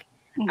like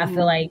I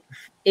feel Mm-hmm. like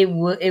it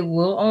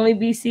will only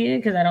be Sia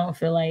because I don't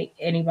feel like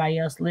anybody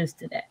else lives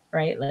to that,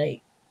 right?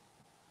 Like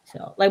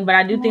so like but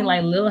I do think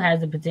like Lil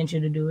has the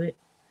potential to do it.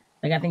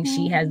 Like I think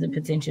she has the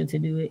potential to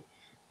do it.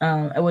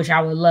 Which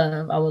I would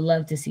love. I would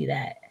love to see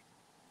that.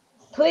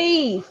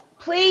 Please,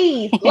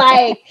 please.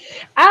 Like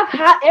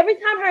every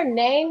time her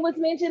name was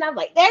mentioned, I'm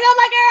like, there go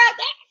my girl,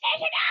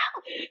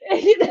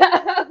 there she go.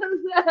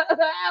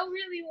 So I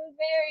really was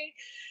very.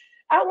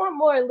 I want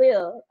more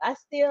Lil. I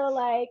still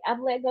like. I've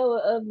let go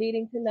of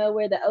needing to know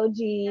where the OG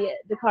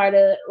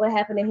Jakarta, what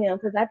happened to him,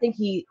 because I think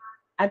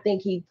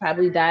he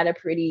probably died a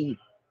pretty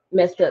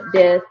messed up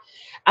death.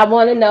 I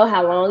want to know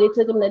how long it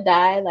took him to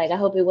die. Like, I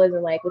hope it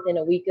wasn't like within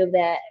a week of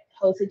that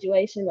whole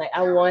situation. Like,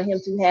 I want him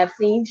to have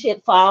seen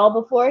shit fall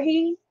before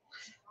he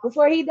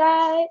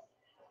died.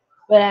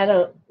 But I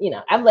don't,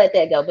 I've let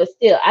that go. But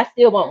still, I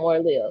still want more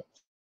Lil.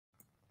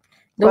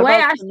 The What way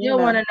about I still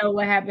want Samina? to know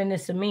what happened to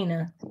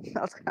Samina.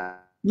 That's kind of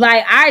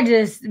Like I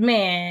just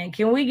man,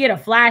 can we get a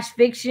flash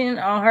fiction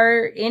on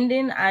her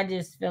ending? I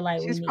just feel like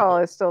we she's need it.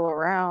 probably still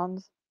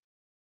around.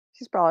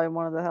 She's probably in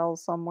one of the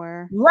hells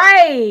somewhere.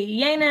 Right.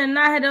 Yena and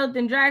Nahadoth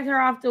then dragged her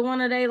off to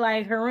one of they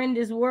like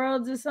horrendous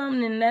worlds or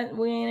something, and that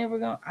we ain't ever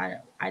gonna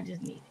I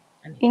just need it.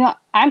 I need You know,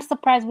 I'm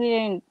surprised we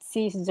didn't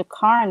see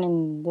Jakarn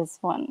in this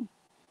one,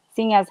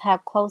 seeing as how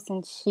close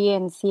and she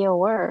and Sia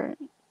were.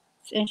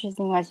 It's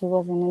interesting why she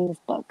wasn't in this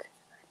book.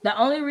 The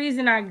only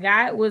reason I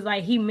got was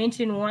like he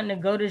mentioned wanting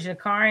to go to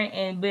Jakaran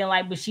and being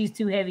like, but she's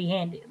too heavy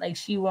handed. Like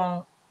she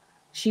won't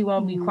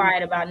be Mm-hmm.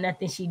 quiet about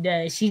nothing she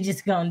does. She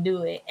just gonna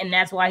do it, and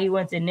that's why he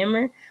went to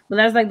Nimmer. But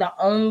that's like the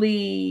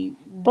only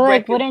But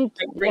like, record wouldn't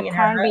like bringing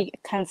her Jakarn up. be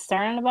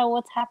concerned about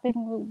what's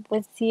happening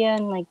with Sia,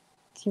 and like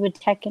she would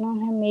check in on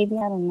him? Maybe,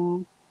 I don't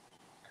know.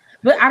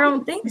 But I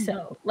don't think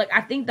so. Like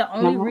I think the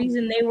only No.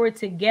 reason they were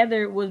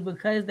together was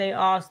because they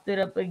all stood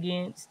up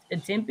against a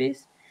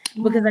Tempest.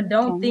 Because I Mm,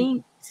 don't okay.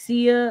 think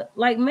Sia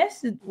like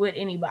messes with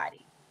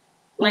anybody.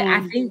 Like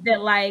I Mm, think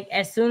that like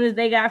as soon as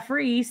they got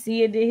free,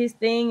 Sia did his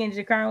thing, and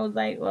Jakaran was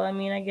like, "Well, I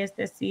mean, I guess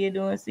that's Sia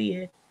doing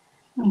Sia."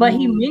 But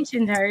he mm-hmm.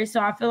 mentioned her, so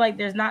I feel like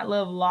there's not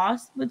love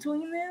lost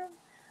between them.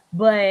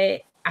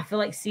 But I feel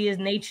like Sia's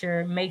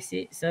nature makes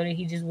it so that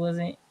he just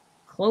wasn't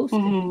close to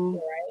Mm-hmm.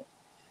 people, right?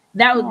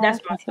 That's Yeah, I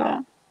my can see thought.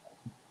 that.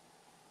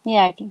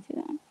 Yeah, I can see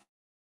that.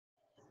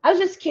 I was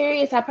just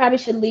curious. I probably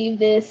should leave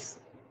this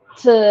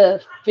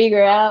to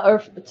figure out or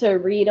to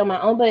read on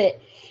my own. But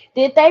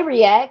did they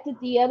react? Did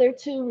the other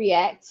two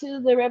react to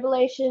the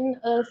revelation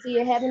of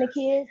Sia having a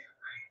kid,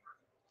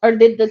 or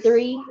did the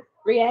three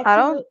react I to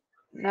don't it?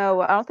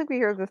 know. I don't think we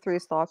hear the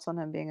three's thoughts on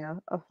him being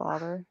a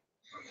father.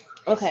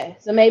 Okay,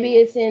 so maybe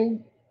it's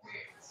in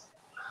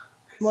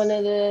one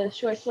of the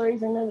short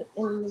stories in the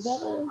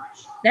Bella.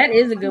 That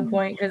is a good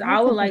point because I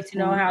That's would like to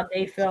know interesting. how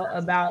they felt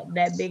about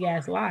that big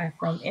ass lie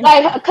from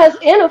Like, Inifa. cause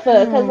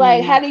Inifa, cause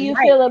like, Hmm. how do you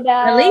Right. feel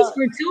At least about?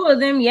 for two of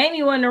them,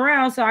 Yanni wasn't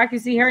around, so I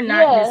could see her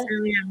not Yeah,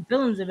 necessarily having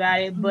feelings about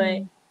it. But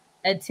Mm.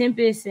 a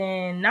Tempest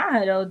and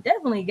Naha though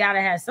definitely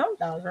gotta have some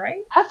thoughts,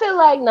 right? I feel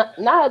like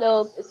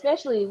Nado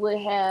especially would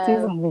She's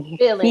have gonna be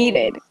feelings.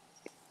 heated.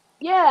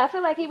 Yeah, I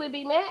feel like he would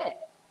be mad.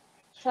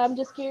 So I'm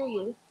just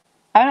curious.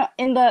 I don't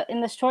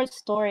in the short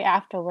story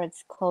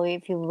afterwards, Chloe,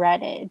 if you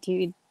read it,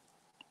 do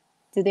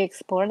they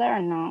explore that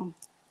or no?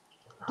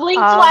 Blink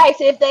Um,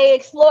 twice if they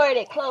explored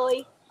it,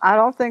 Chloe. I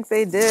don't think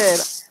they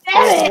did.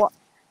 There's Damn it! one.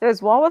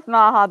 There's one with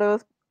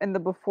Nahados in the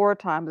before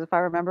times, if I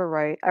remember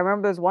right. I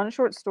remember there's one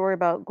short story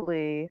about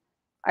Glee.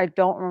 I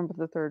don't remember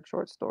the third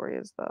short story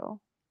is though.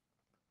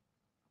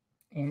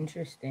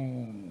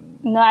 Interesting.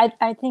 No,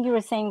 I think you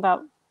were saying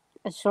about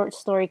a short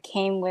story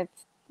came with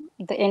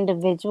the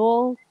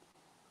individual.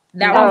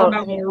 That That was Oh, was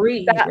about it.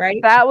 Marie, that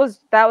right?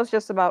 that was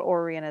just about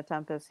Ori and a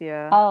Tempest.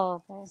 Yeah,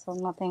 Oh, okay. So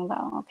nothing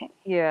about okay.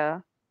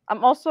 yeah.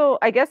 I'm also.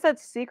 I guess that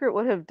secret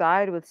would have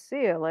died with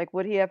Sia. Like,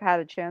 would he have had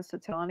a chance to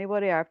tell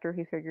anybody after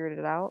he figured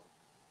it out?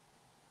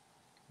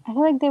 I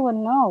feel like they would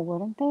know,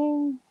 wouldn't they?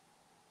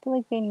 I feel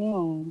like they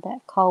knew that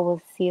call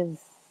was Sia's.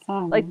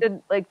 son.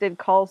 Did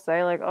Cole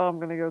say like, "Oh, I'm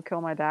gonna go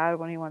kill my dad"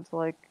 when he went to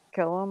like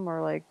kill him,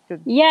 or like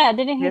did? Yeah,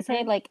 didn't he you say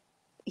think? like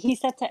he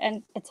said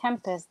to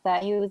Tempest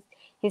that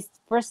his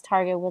first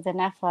target was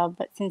Anefa,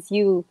 but since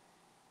you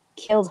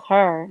killed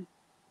her,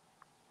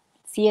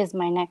 Sia's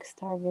my next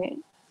target.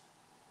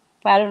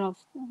 But I don't know.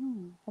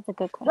 That's a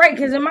good question. Right,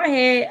 because in my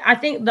head, I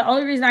think the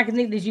only reason I can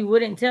think that you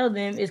wouldn't tell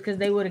them is because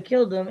they would have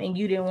killed him and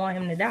you didn't want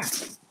him to die.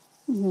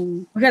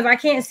 Mm-hmm. Because I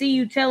can't see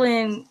you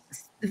telling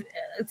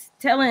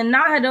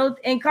Nahadoth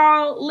and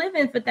Carl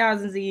living for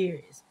thousands of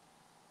years.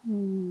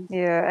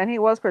 Yeah, and he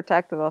was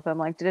protective of him.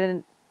 Like,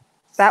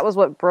 that was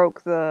what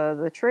broke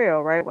the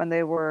trio, right? When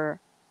they was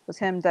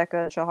him,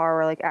 Decca, and Shahar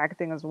were like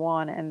acting as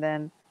one, and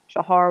then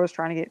Shahar was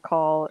trying to get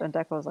Call, and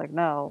Decca was like,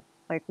 "No,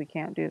 like we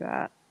can't do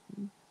that."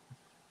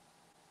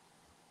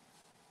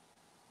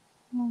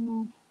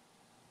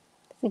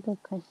 That's a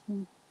good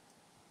question.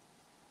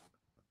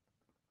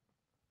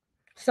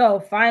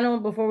 So, final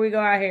before we go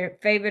out here,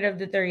 favorite of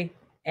the three,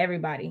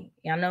 everybody.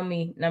 Y'all know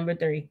me, number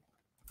 3.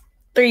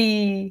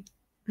 3.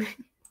 I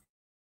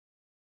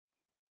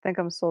think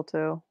I'm still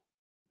 2.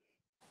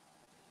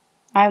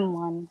 I'm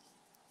 1.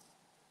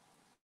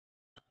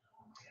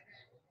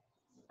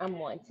 I'm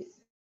 1 too.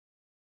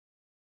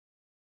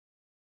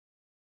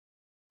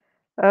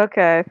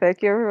 Okay,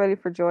 thank you everybody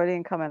for joining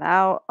and coming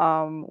out.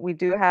 We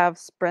do have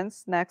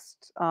sprints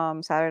next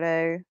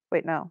Saturday.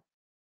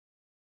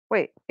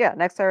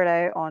 Next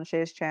Saturday on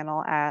Shay's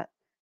channel at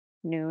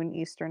noon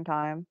Eastern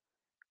time.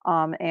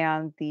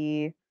 And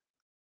the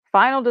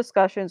final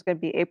discussion is going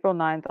to be April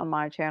 9th on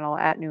my channel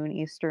at noon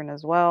Eastern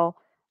as well.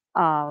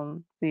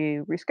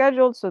 We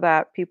rescheduled so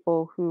that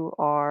people who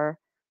are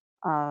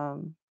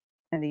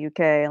in the UK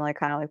and like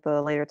kind of like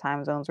the later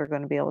time zones are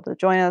going to be able to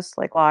join us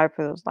like live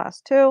for those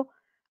last 2.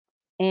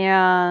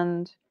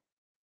 And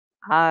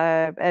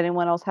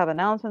anyone else have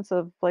announcements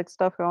of like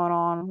stuff going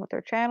on with their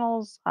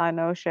channels? I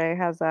know Shay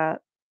has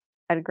that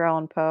Edgar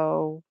Allan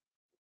Poe.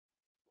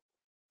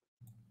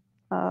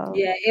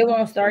 Yeah, it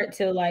won't start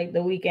till like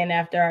the weekend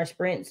after our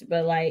sprints,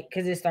 but like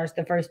because it starts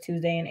the first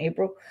Tuesday in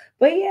April.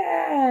 But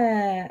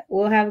yeah,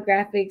 we'll have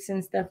graphics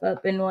and stuff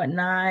up and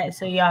whatnot,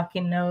 so y'all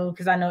can know,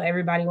 because I know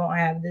everybody won't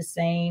have the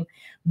same.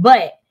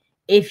 But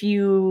if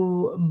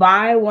you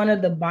buy one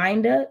of the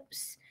bind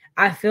ups,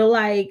 I feel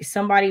like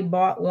somebody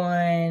bought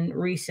one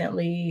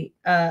recently.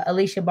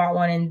 Alicia bought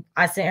one, and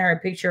I sent her a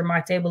picture of my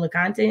table of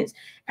contents.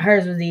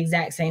 Hers was the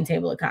exact same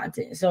table of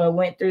contents, so it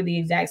went through the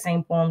exact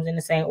same poems in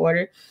the same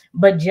order.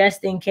 But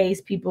just in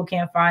case people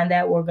can't find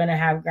that, we're gonna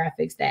have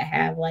graphics that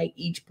have like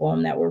each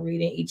poem that we're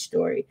reading, each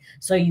story,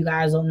 so you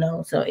guys will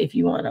know. So if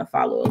you want to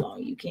follow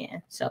along, you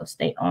can. So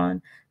stay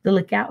on the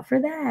lookout for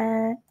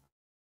that.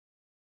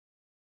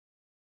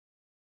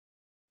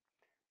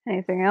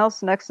 Anything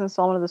else? Next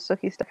installment of the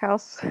Sookie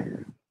Steakhouse.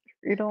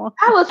 Readalong.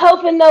 I was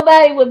hoping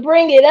nobody would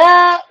bring it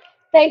up.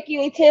 Thank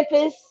you,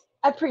 Tempest.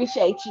 I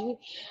appreciate you.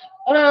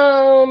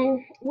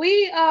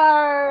 We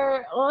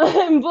are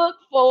on book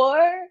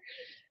 4.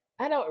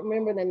 I don't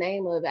remember the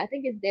name of it. I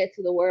think it's Dead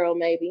to the World,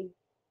 maybe.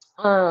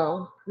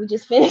 We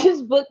just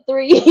finished book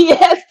 3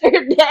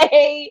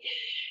 yesterday,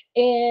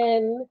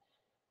 and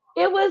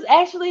it was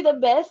actually the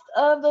best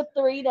of the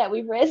 3 that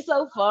we've read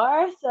so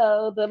far.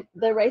 So the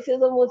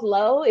racism was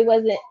low. It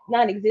wasn't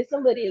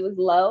non-existent, but it was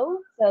low.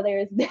 So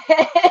there's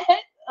that.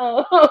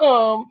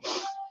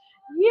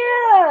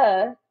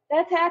 Yeah,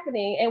 that's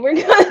happening, and we're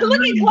gonna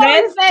look at The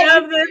Chloe's best face.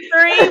 of the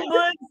 3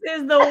 books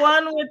is the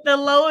one with the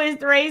lowest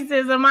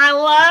racism. I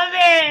love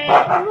it.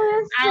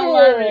 Listen, I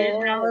love it.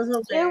 That was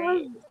it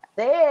hilarious. was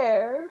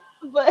there,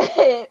 but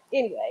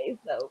anyway,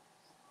 so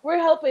we're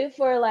hoping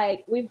for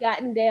like we've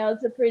gotten down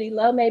to pretty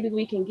low. Maybe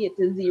we can get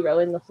to 0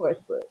 in the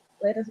 4th book.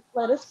 Let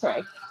us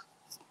pray.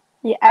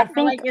 Yeah, I I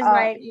feel think. like it's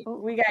like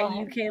we Go got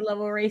ahead. UK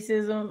level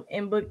racism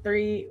in book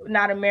 3,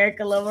 not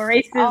America level Oh,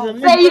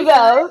 racism. There you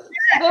go,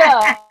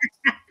 girl.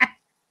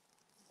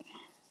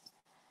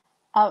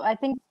 I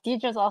think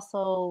Deidre's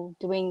also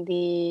doing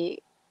the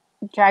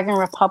Dragon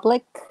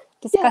Republic Yeah.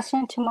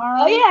 discussion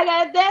tomorrow. Oh yeah, I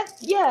got that.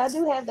 Yeah, I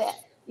do have that.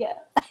 Yeah,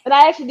 but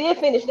I actually did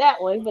finish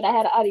that one, but I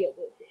had an audio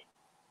book.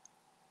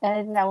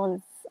 And that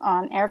was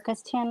on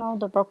Erica's channel,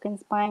 The Broken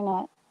Spine.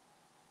 At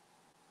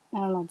I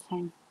don't know the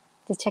time.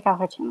 Just check out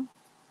her channel.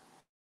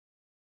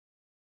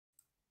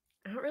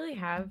 I don't really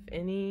have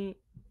any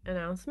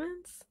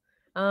announcements.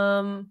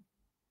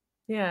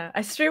 Yeah,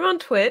 I stream on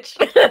Twitch.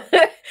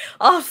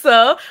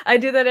 Also, I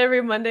do that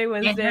every Monday,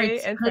 Wednesday,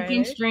 and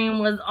cooking Friday. stream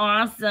was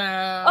awesome.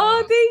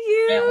 Oh, thank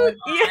you. It was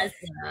Yeah.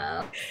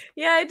 awesome.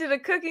 Yeah, I did a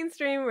cooking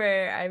stream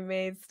where I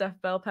made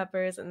stuffed bell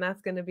peppers, and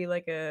that's going to be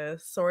like a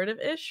sort of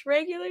ish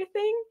regular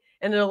thing.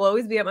 And it'll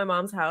always be at my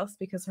mom's house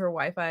because her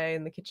Wi-Fi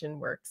in the kitchen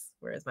works,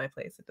 whereas my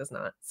place it does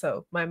not.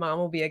 So my mom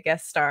will be a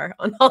guest star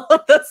on all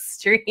of those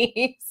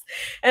streams.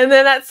 And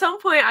then at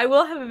some point, I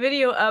will have a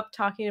video up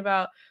talking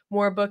about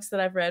more books that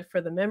I've read for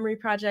the memory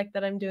project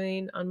that I'm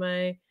doing on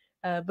my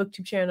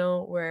booktube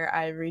channel, where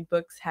I read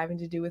books having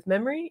to do with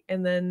memory,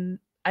 and then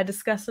I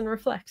discuss and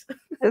reflect.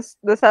 This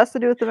has to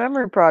do with the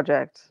memory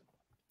project.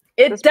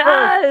 It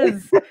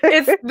does.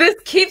 This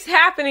keeps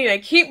happening. I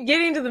keep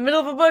getting to the middle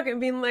of a book and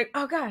being like,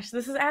 oh gosh,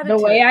 this is added The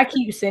to way it. I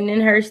keep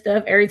sending her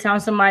stuff every time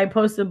somebody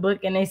posts a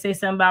book and they say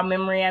something about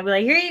memory, I'd be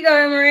like, here you go,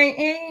 memory.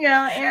 Here you go.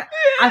 Yeah.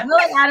 I feel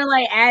like I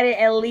done added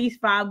at least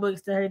 5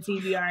 books to her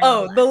TBR.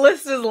 Oh, the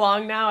list is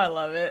long now. I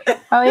love it.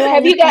 Oh yeah.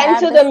 Have you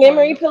gotten to the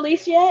Memory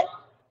Police yet?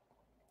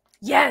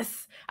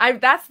 Yes.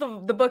 That's the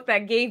book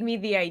that gave me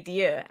the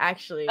idea,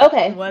 actually.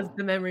 Okay. Was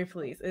the Memory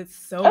Police. It's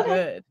so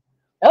good.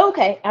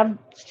 Okay. I've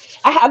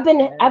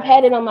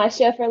had it on my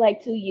shelf for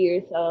like 2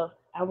 years, so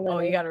I'm gonna. Oh,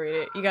 you gotta read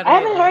it. I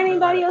haven't heard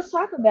anybody else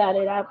talk about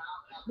it.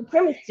 The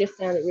premise just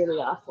sounded really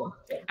awesome.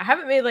 So. I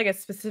haven't made like a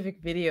specific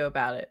video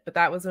about it, but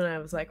that was when I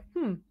was like,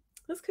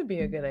 this could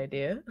be a good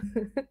idea.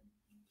 Okay.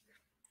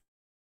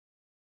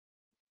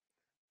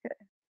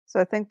 So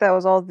I think that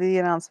was all the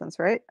announcements,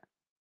 right?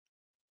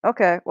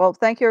 Okay. Well,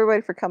 thank you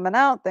everybody for coming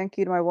out. Thank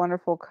you to my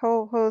wonderful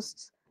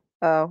co-hosts.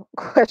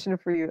 Question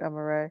for you,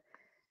 Emma Ray.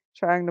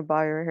 Trying to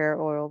buy your hair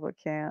oil but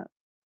can't.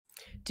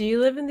 Do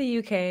you live in the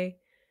UK?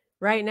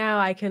 Right now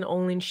I can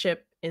only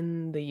ship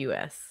in the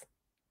US.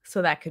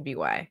 So that could be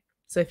why.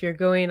 So if you're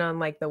going on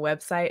like the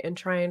website and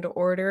trying to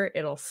order,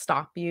 it'll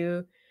stop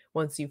you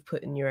once you've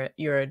put in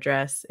your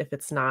address if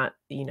it's not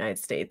the United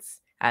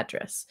States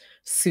address.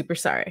 Super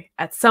sorry.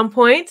 At some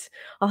point,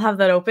 I'll have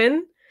that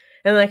open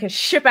and then I can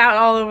ship out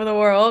all over the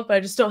world, but I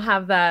just don't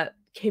have that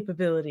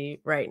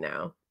capability right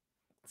now.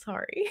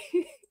 Sorry.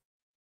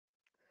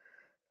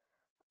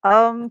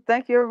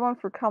 Thank you everyone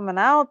for coming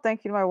out.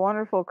 Thank you to my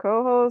wonderful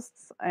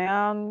co-hosts.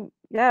 And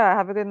yeah,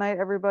 have a good night,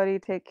 everybody.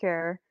 Take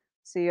care.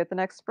 See you at the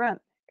next sprint.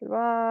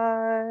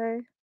 Goodbye.